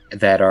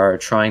that are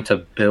trying to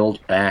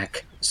build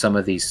back some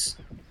of these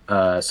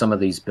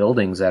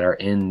buildings that are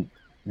in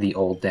the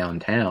old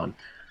downtown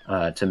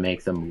to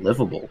make them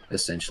livable,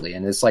 essentially.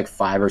 And it's like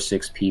 5 or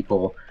 6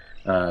 people.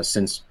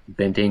 Since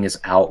bending is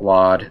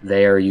outlawed,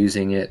 they are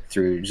using it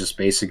through just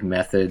basic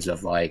methods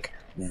of like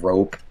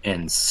rope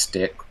and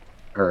stick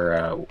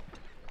or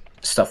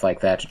stuff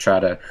like that to try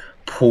to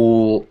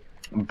pull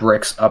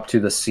bricks up to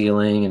the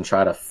ceiling and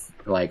try to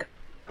like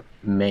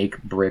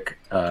make brick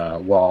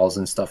walls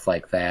and stuff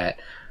like that.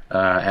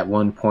 At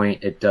one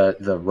point,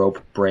 the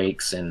rope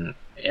breaks and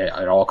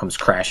it all comes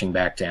crashing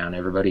back down.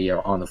 Everybody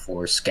on the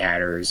floor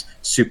scatters,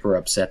 super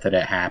upset that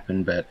it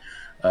happened, but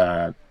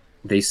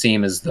they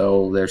seem as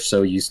though they're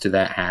so used to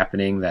that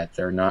happening that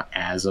they're not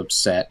as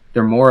upset.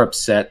 They're more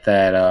upset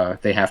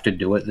that they have to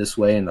do it this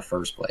way in the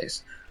first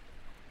place,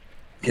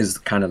 is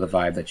kind of the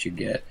vibe that you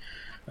get.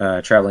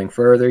 Traveling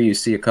further, you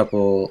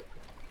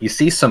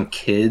see some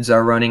kids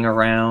are running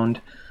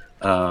around,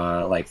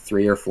 like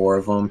 3 or 4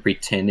 of them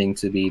pretending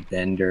to be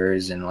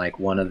benders, and like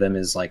one of them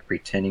is like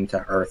pretending to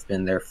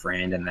earthbend their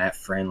friend, and that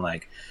friend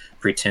like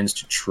pretends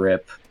to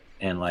trip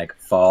and like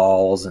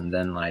falls and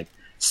then like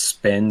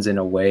spins in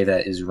a way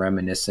that is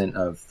reminiscent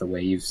of the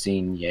way you've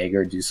seen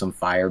Jaeger do some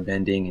fire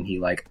bending, and he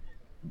like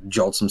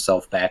jolts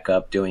himself back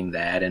up doing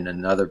that. And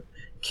another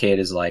kid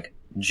is like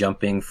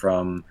jumping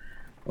from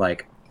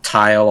like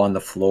tile on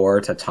the floor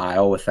to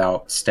tile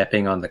without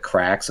stepping on the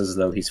cracks as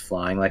though he's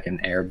flying like an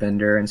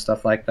airbender and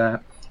stuff like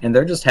that. And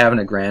they're just having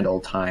a grand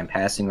old time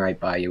passing right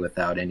by you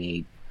without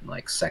any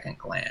like second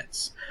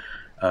glance.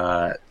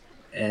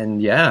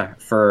 And yeah,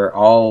 for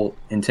all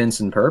intents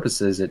and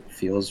purposes, it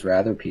feels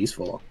rather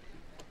peaceful.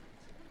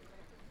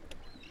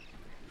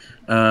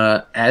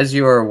 As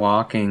you are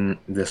walking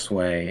this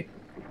way,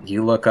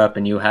 you look up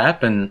and you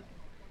happen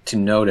to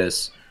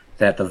notice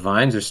that the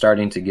vines are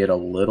starting to get a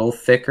little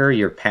thicker.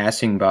 You're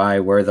passing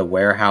by where the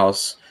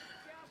warehouse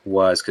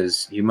was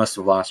because you must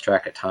have lost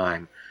track of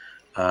time.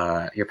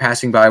 You're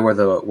passing by where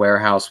the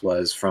warehouse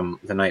was from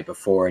the night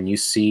before, and you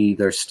see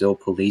there's still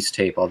police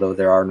tape, although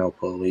there are no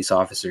police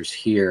officers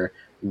here,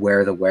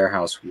 where the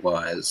warehouse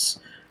was.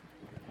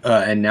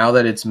 And now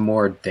that it's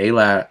more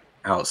daylight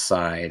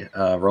outside,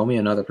 roll me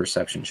another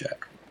perception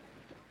check.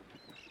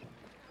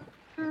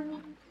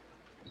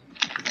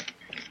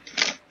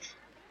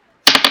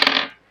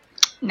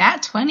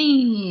 Nat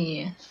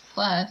 20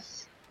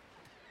 plus.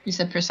 You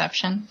said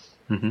perception?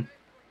 Mm-hmm.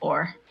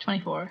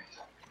 24.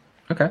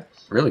 Okay,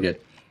 really good.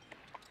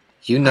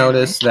 You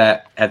notice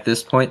that at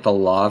this point, the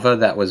lava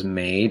that was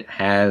made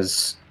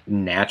has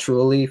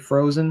naturally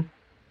frozen.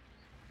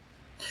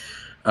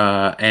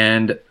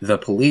 And the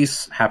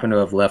police happen to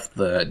have left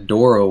the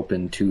door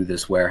open to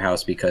this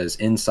warehouse because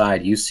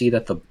inside you see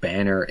that the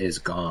banner is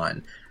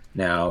gone.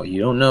 Now, you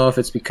don't know if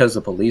it's because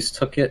the police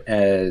took it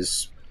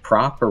as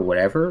prop or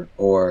whatever,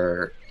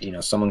 or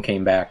someone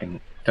came back and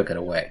took it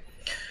away.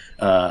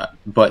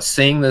 But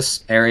seeing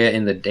this area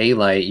in the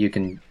daylight, you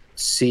can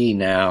see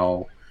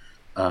now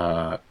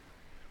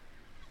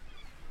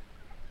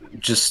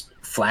just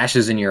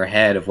flashes in your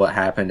head of what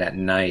happened at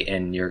night,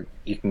 and you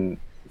can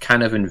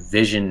kind of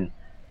envision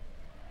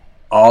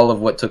all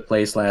of what took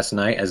place last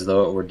night as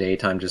though it were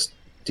daytime, just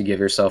to give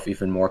yourself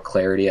even more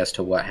clarity as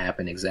to what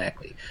happened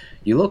exactly.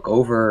 You look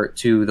over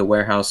to the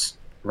warehouse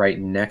right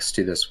next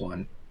to this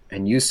one,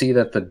 and you see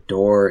that the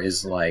door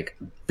is like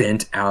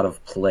bent out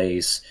of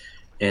place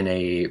in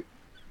a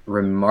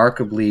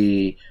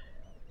remarkably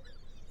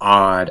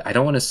odd, I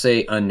don't want to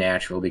say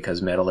unnatural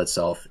because metal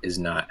itself is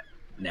not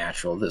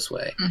natural this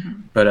way,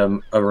 but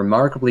a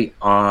remarkably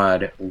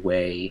odd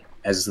way,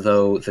 as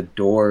though the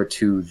door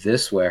to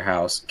this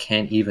warehouse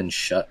can't even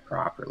shut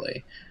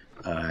properly.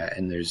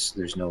 and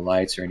there's no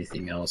lights or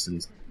anything else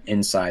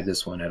inside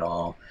this one at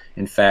all.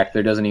 In fact,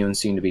 there doesn't even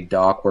seem to be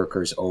dock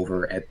workers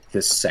over at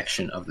this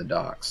section of the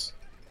docks.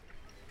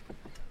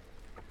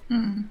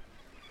 I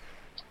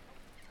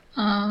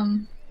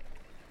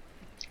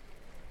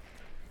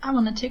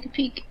want to take a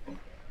peek.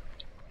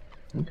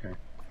 Okay.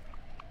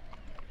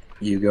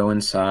 You go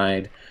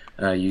inside.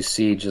 You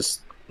see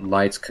just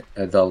lights.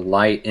 The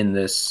light in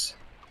this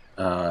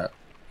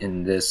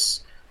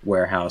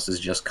warehouse is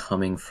just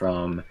coming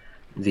from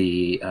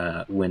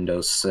the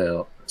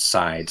windowsill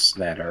sides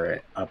that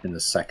are up in the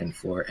second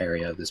floor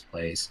area of this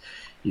place.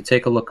 You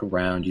take a look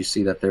around. You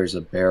see that there's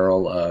a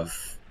barrel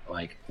of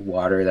like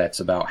water that's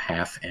about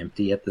half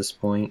empty at this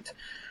point.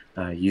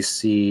 You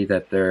see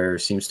that there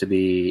seems to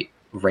be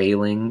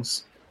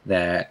railings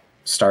that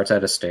starts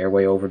at a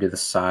stairway over to the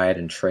side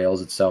and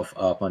trails itself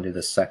up onto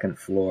the second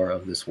floor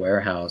of this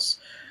warehouse.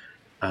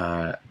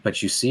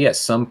 But you see at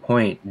some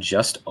point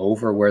just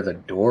over where the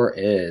door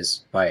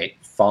is, by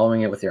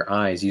following it with your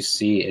eyes, you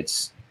see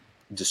it's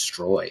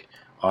destroyed,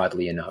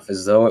 oddly enough,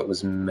 as though it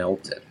was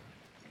melted.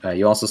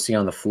 You also see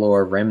on the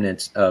floor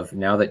remnants of,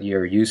 now that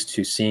you're used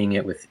to seeing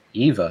it with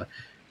Eva,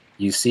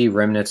 you see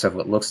remnants of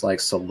what looks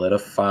like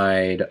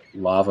solidified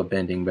lava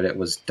bending, but it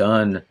was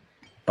done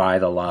by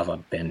the lava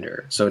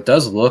bender. So it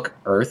does look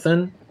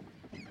earthen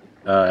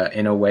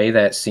in a way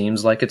that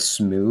seems like it's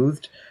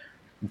smoothed,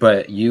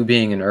 but you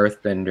being an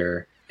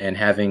earthbender and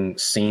having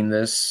seen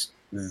this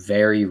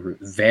very,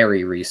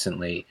 very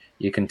recently,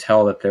 you can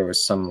tell that there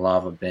was some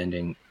lava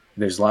bending.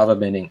 There's lava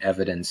bending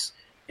evidence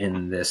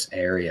in this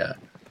area.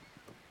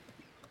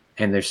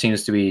 And there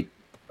seems to be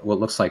what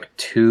looks like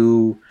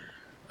two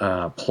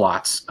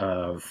plots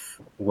of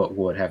what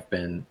would have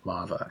been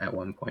lava at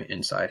one point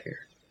inside here.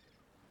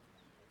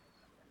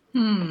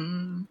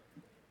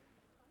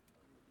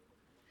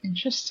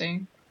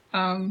 Interesting.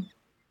 I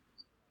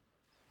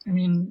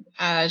mean,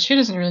 she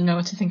doesn't really know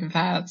what to think of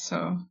that,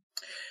 so...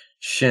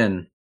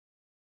 Shin,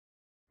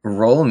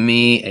 roll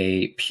me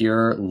a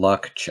pure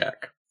luck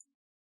check.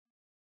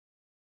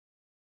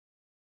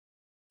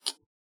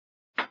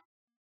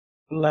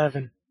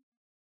 11.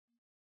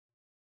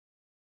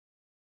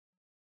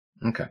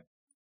 Okay.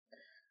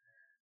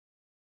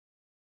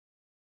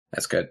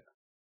 That's good.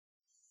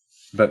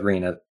 But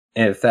Rena,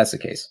 if that's the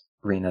case,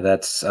 Rena,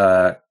 that's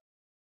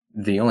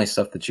the only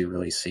stuff that you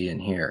really see in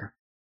here.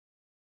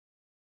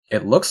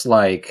 It looks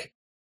like,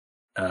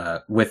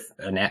 with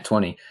a nat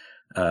 20,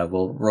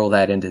 we'll roll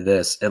that into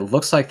this. It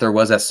looks like there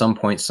was at some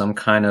point some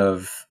kind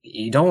of,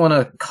 you don't want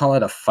to call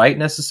it a fight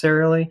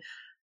necessarily,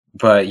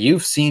 but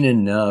you've seen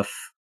enough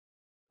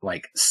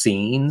like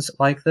scenes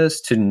like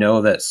this to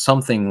know that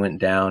something went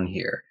down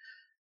here.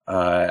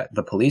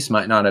 The police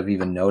might not have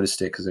even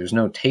noticed it because there's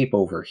no tape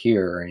over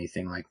here or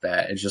anything like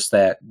that. It's just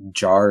that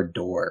jarred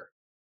door.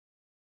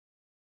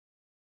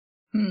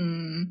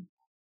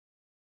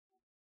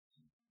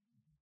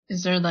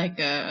 Is there like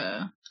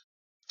a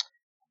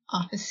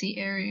office-y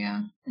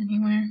area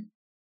anywhere?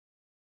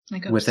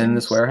 Like upstairs? Within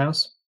this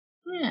warehouse?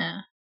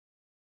 Yeah.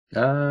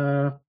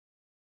 Uh,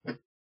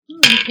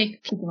 Take a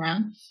peek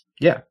around.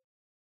 Yeah.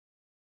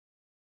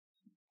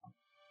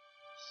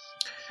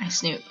 I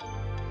snoop.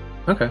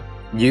 Okay.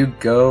 You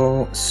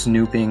go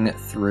snooping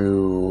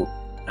through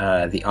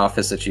the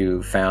office that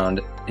you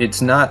found.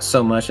 It's not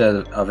so much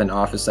of an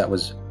office that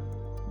was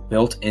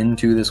built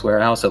into this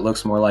warehouse. It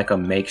looks more like a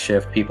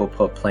makeshift. People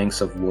put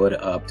planks of wood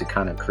up to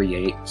kind of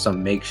create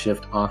some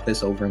makeshift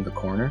office over in the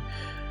corner.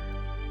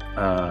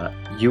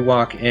 You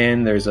walk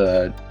in, there's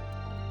a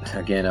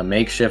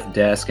makeshift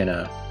desk and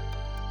a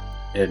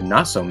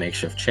not so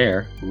makeshift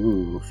chair.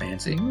 Ooh,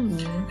 fancy. Ooh.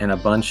 And a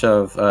bunch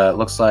of,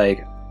 looks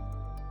like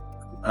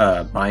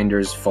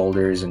binders,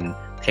 folders, and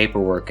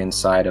paperwork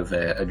inside of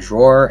a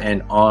drawer.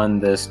 And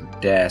on this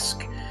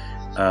desk,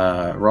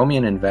 roll me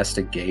an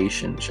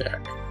investigation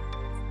check.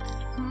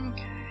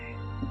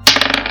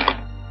 Okay.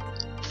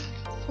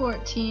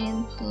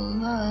 14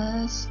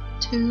 plus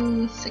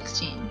 2,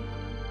 16.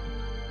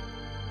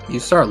 You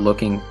start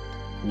looking.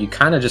 You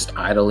kind of just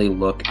idly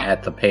look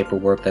at the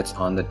paperwork that's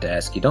on the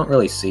desk. You don't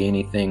really see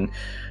anything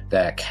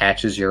that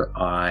catches your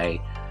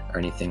eye or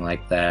anything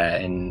like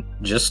that. And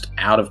just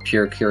out of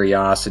pure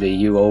curiosity,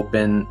 you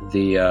open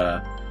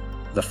the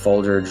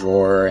folder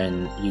drawer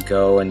and you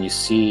go and you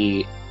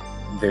see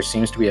there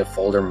seems to be a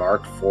folder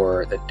marked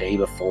for the day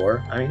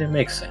before. I mean, it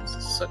makes sense.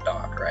 It's a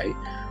doc, right?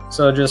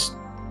 So just,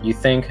 you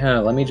think,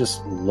 let me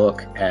just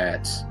look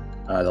at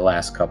the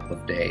last couple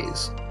of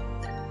days.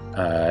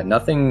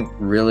 Nothing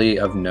really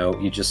of note.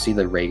 You just see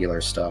the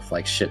regular stuff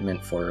like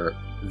shipment for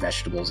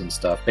vegetables and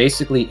stuff.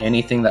 Basically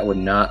anything that would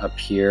not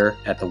appear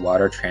at the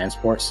water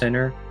transport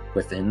center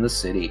within the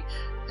city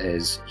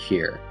is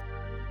here.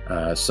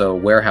 So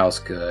warehouse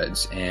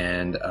goods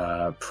and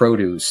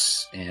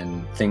produce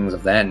and things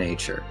of that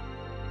nature.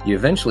 You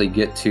eventually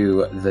get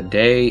to the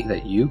day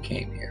that you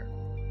came here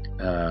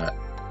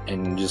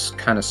and just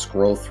kind of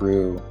scroll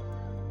through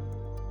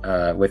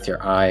with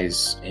your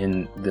eyes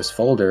in this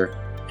folder,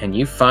 and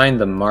you find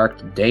the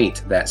marked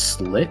date that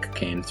Slick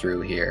came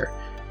through here,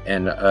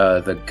 and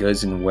the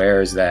goods and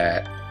wares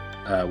that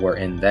were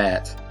in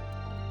that.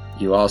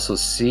 You also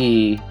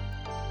see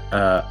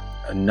a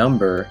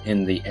number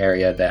in the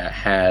area that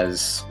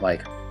has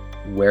like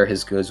where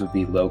his goods would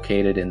be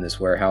located in this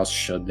warehouse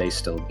should they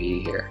still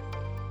be here.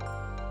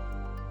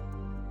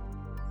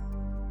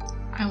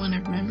 I want to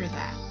remember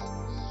that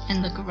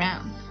and look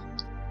around.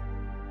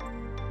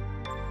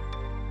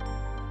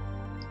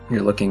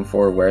 You're looking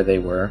for where they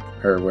were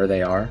or where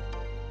they are?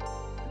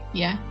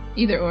 Yeah,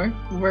 either or.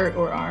 Were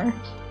or are.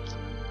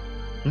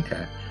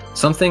 Okay.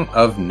 Something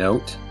of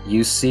note,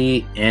 you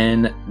see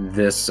in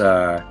this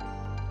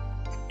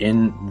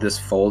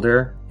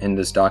folder, in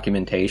this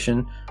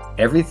documentation,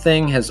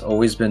 everything has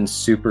always been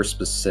super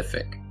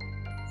specific.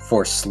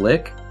 For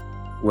Slick,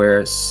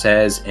 where it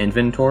says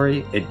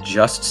inventory, it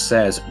just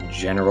says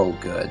general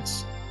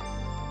goods.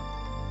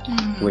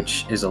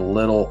 Which is a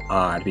little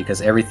odd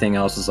because everything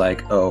else is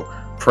like, oh,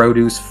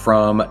 produce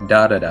from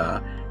da-da-da,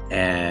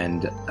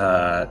 and,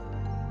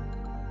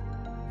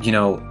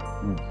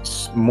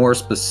 more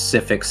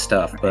specific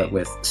stuff. But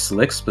with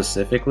Slick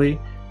specifically,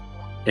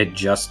 it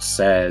just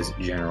says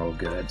general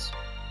goods.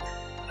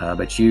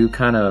 But you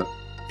kind of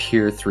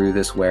peer through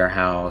this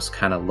warehouse,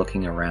 kind of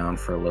looking around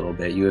for a little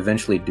bit. You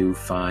eventually do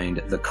find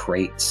the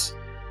crates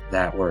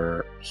that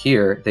were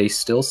here. They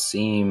still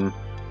seem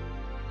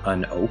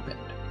unopened,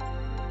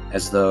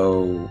 as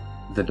though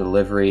the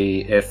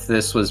delivery, if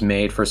this was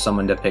made for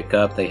someone to pick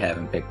up, they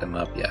haven't picked them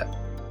up yet.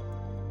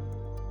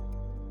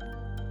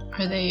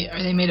 Are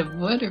they made of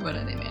wood, or what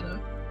are they made of?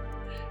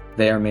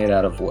 They are made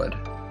out of wood.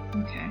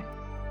 Okay.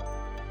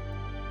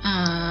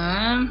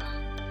 I'm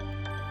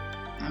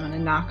gonna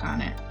knock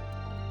on it.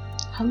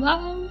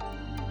 Hello?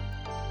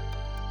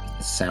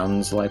 It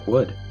sounds like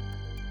wood.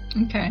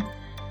 Okay.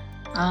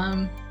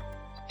 Can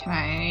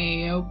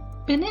I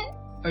open it?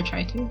 Or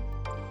try to?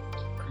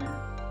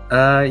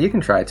 You can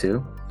try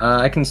to.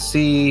 I can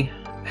see...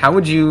 How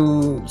would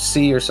you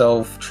see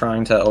yourself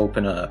trying to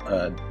open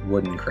a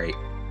wooden crate?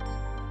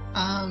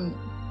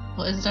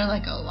 Well, is there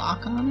like a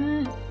lock on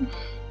it?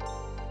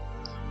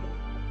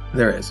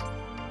 There is.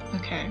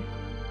 Okay.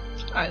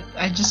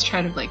 I just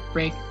try to like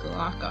break the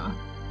lock off.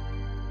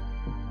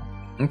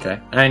 Okay.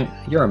 And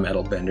you're a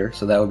metal bender,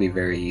 so that would be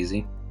very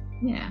easy.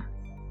 Yeah.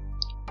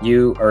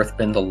 You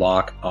earthbend the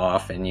lock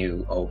off and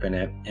you open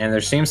it, and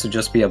there seems to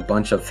just be a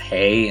bunch of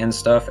hay and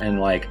stuff and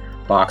like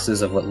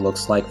boxes of what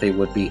looks like they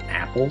would be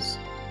apples.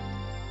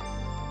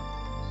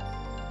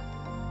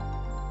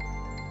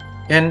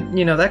 And,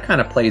 that kind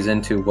of plays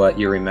into what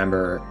you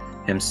remember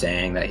him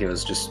saying, that he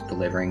was just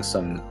delivering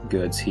some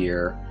goods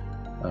here.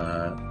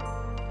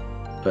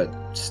 But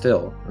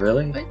still,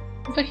 really?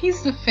 But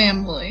he's the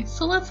family,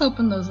 so let's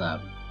open those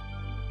up.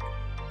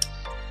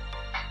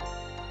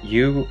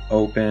 You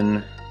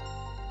open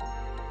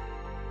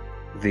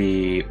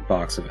the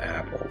box of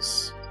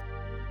apples.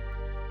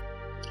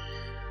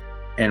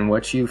 And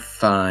what you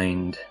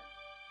find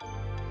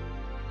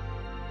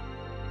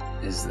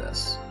is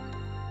this.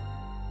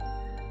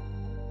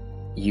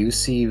 You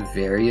see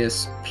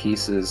various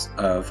pieces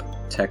of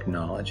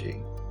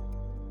technology.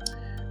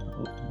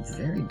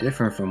 Very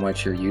different from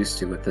what you're used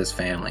to with this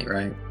family,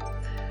 right?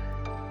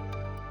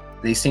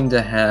 They seem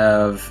to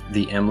have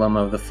the emblem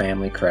of the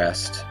family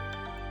crest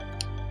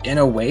in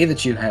a way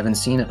that you haven't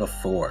seen it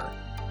before.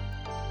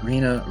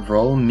 Rena,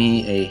 roll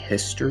me a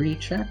history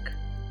check.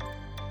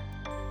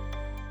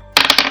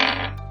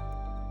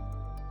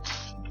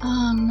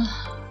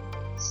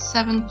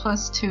 7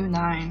 + 2,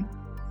 9.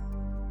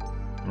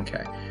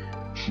 Okay.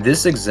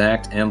 This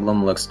exact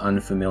emblem looks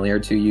unfamiliar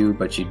to you,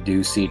 but you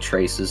do see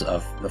traces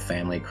of the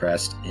family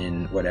crest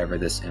in whatever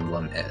this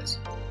emblem is.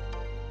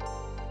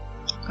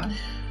 Okay.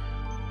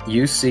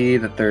 You see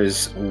that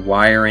there's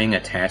wiring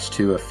attached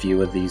to a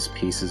few of these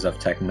pieces of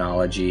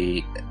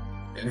technology.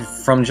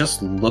 From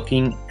just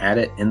looking at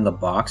it in the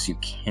box, you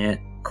can't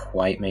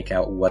quite make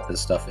out what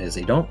this stuff is.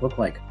 They don't look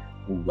like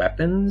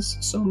weapons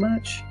so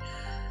much.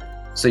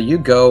 So you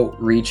go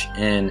reach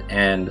in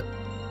and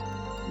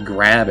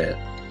grab it.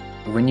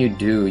 When you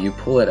do, you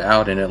pull it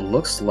out and it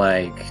looks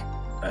like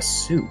a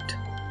suit.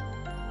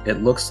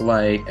 It looks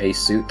like a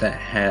suit that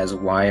has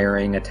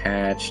wiring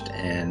attached,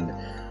 and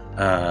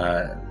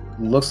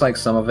looks like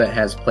some of it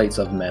has plates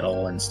of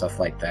metal and stuff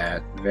like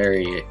that.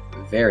 Very,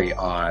 very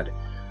odd.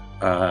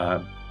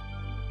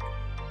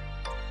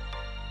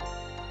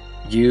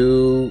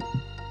 You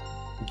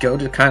go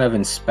to kind of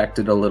inspect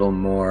it a little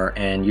more,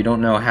 and you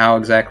don't know how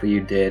exactly you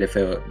did, if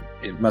it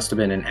must have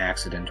been an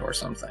accident or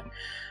something.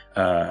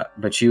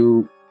 But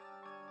you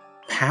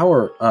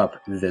power up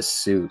this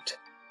suit,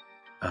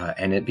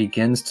 and it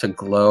begins to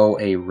glow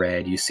a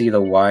red. You see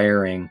the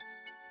wiring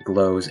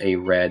glows a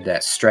red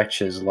that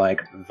stretches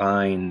like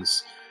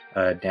vines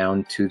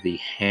down to the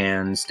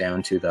hands,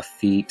 down to the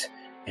feet,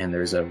 and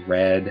there's a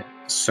red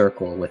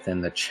circle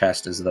within the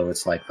chest as though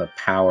it's like the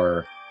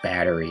power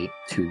battery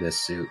to this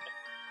suit.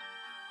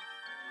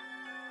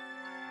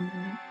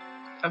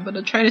 I'm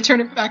gonna try to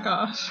turn it back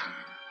off.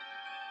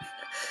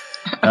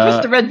 I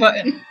pushed the red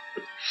button.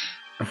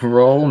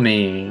 Roll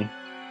me.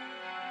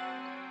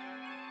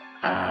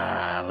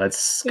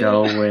 Let's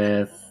go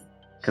with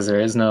because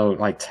there is no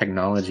like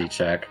technology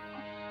check.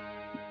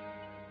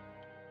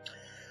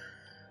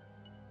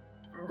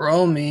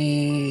 Roll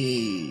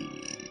me.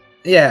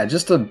 Yeah,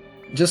 just an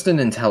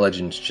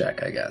intelligence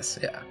check, I guess.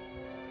 Yeah.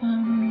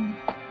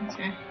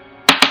 Okay.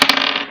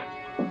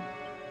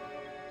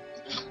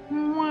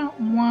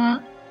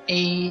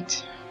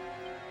 8.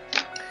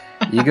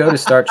 You go to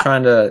start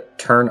trying to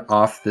turn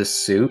off this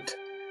suit.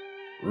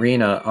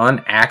 Rena,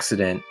 on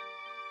accident,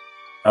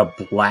 a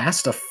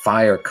blast of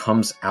fire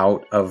comes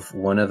out of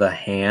one of the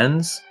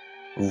hands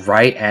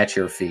right at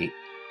your feet.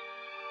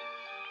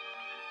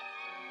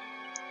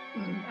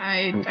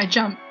 I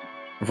jump.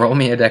 Roll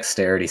me a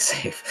dexterity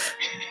save.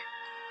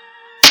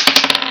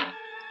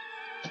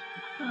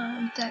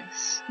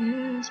 Dex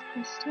is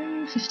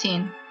 +3,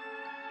 15.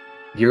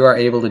 You are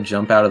able to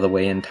jump out of the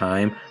way in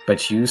time,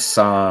 but you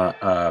saw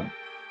a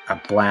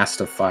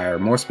blast of fire,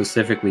 more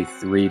specifically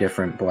 3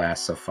 different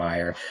blasts of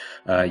fire.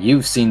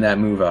 You've seen that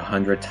move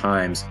 100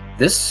 times.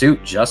 This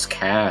suit just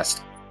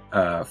cast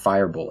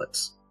fire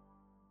bullets.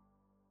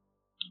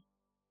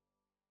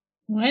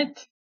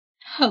 What?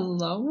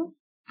 Hello?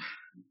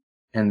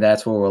 And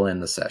that's where we'll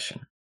end the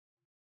session.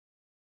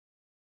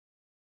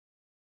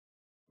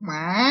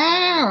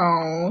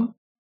 Wow.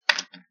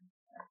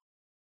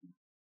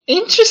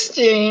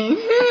 Interesting.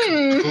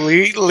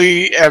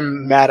 Completely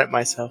am mad at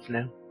myself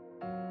now.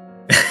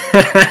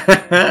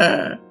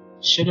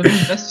 Should have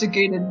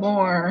investigated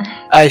more.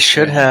 I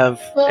should have,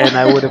 and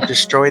I would have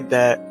destroyed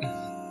that.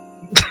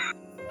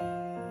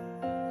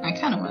 I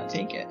kind of want to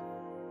take it.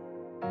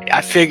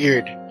 I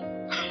figured.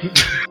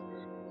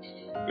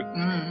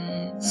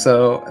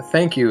 So,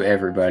 thank you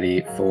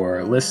everybody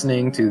for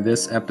listening to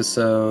this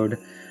episode.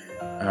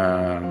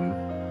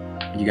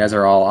 You guys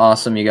are all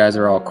awesome. You guys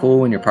are all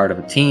cool when you're part of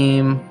a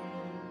team.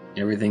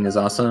 Everything is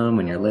awesome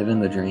when you're living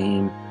the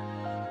dream.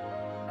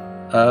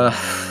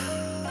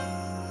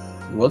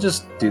 We'll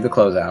just do the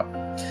closeout.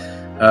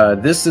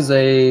 This is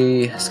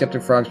a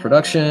Skeptic Frogs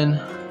production.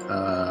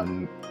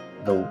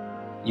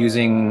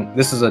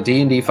 This is a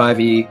D&D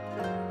 5e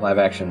live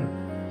action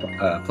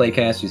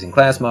playcast using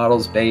class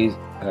models based.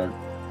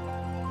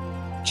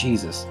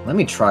 Jesus, let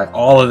me try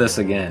all of this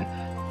again.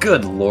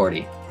 Good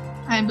lordy.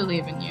 I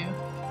believe in you.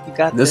 You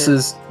got This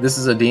is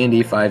a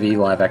D&D 5e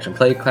live action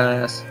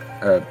play-class.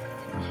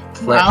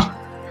 Wow.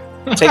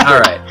 Take All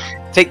right.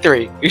 Take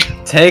 3.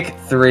 Take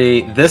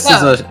 3. This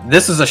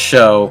is a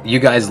show. You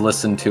guys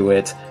listen to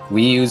it.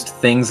 We used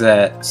things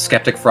that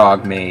Skeptic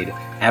Frog made.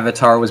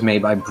 Avatar was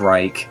made by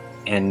Bryke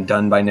and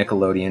done by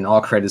Nickelodeon. All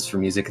credits for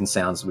music and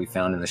sounds we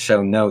found in the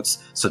show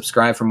notes.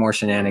 Subscribe for more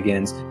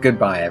shenanigans.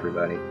 Goodbye,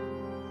 everybody.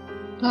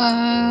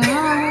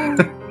 I'm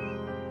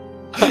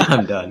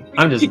done.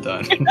 I'm just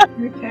done.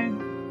 Okay.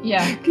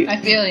 Yeah, I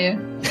feel you.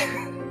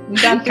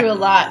 We've gone through a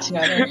lot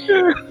together.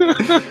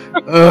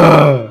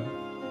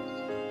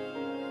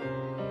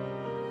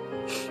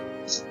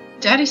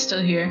 Daddy's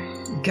still here.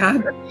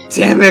 God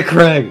damn it,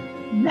 Craig.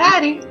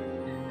 Daddy!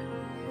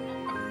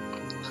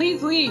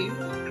 Please leave.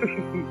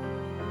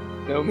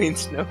 No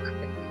means no.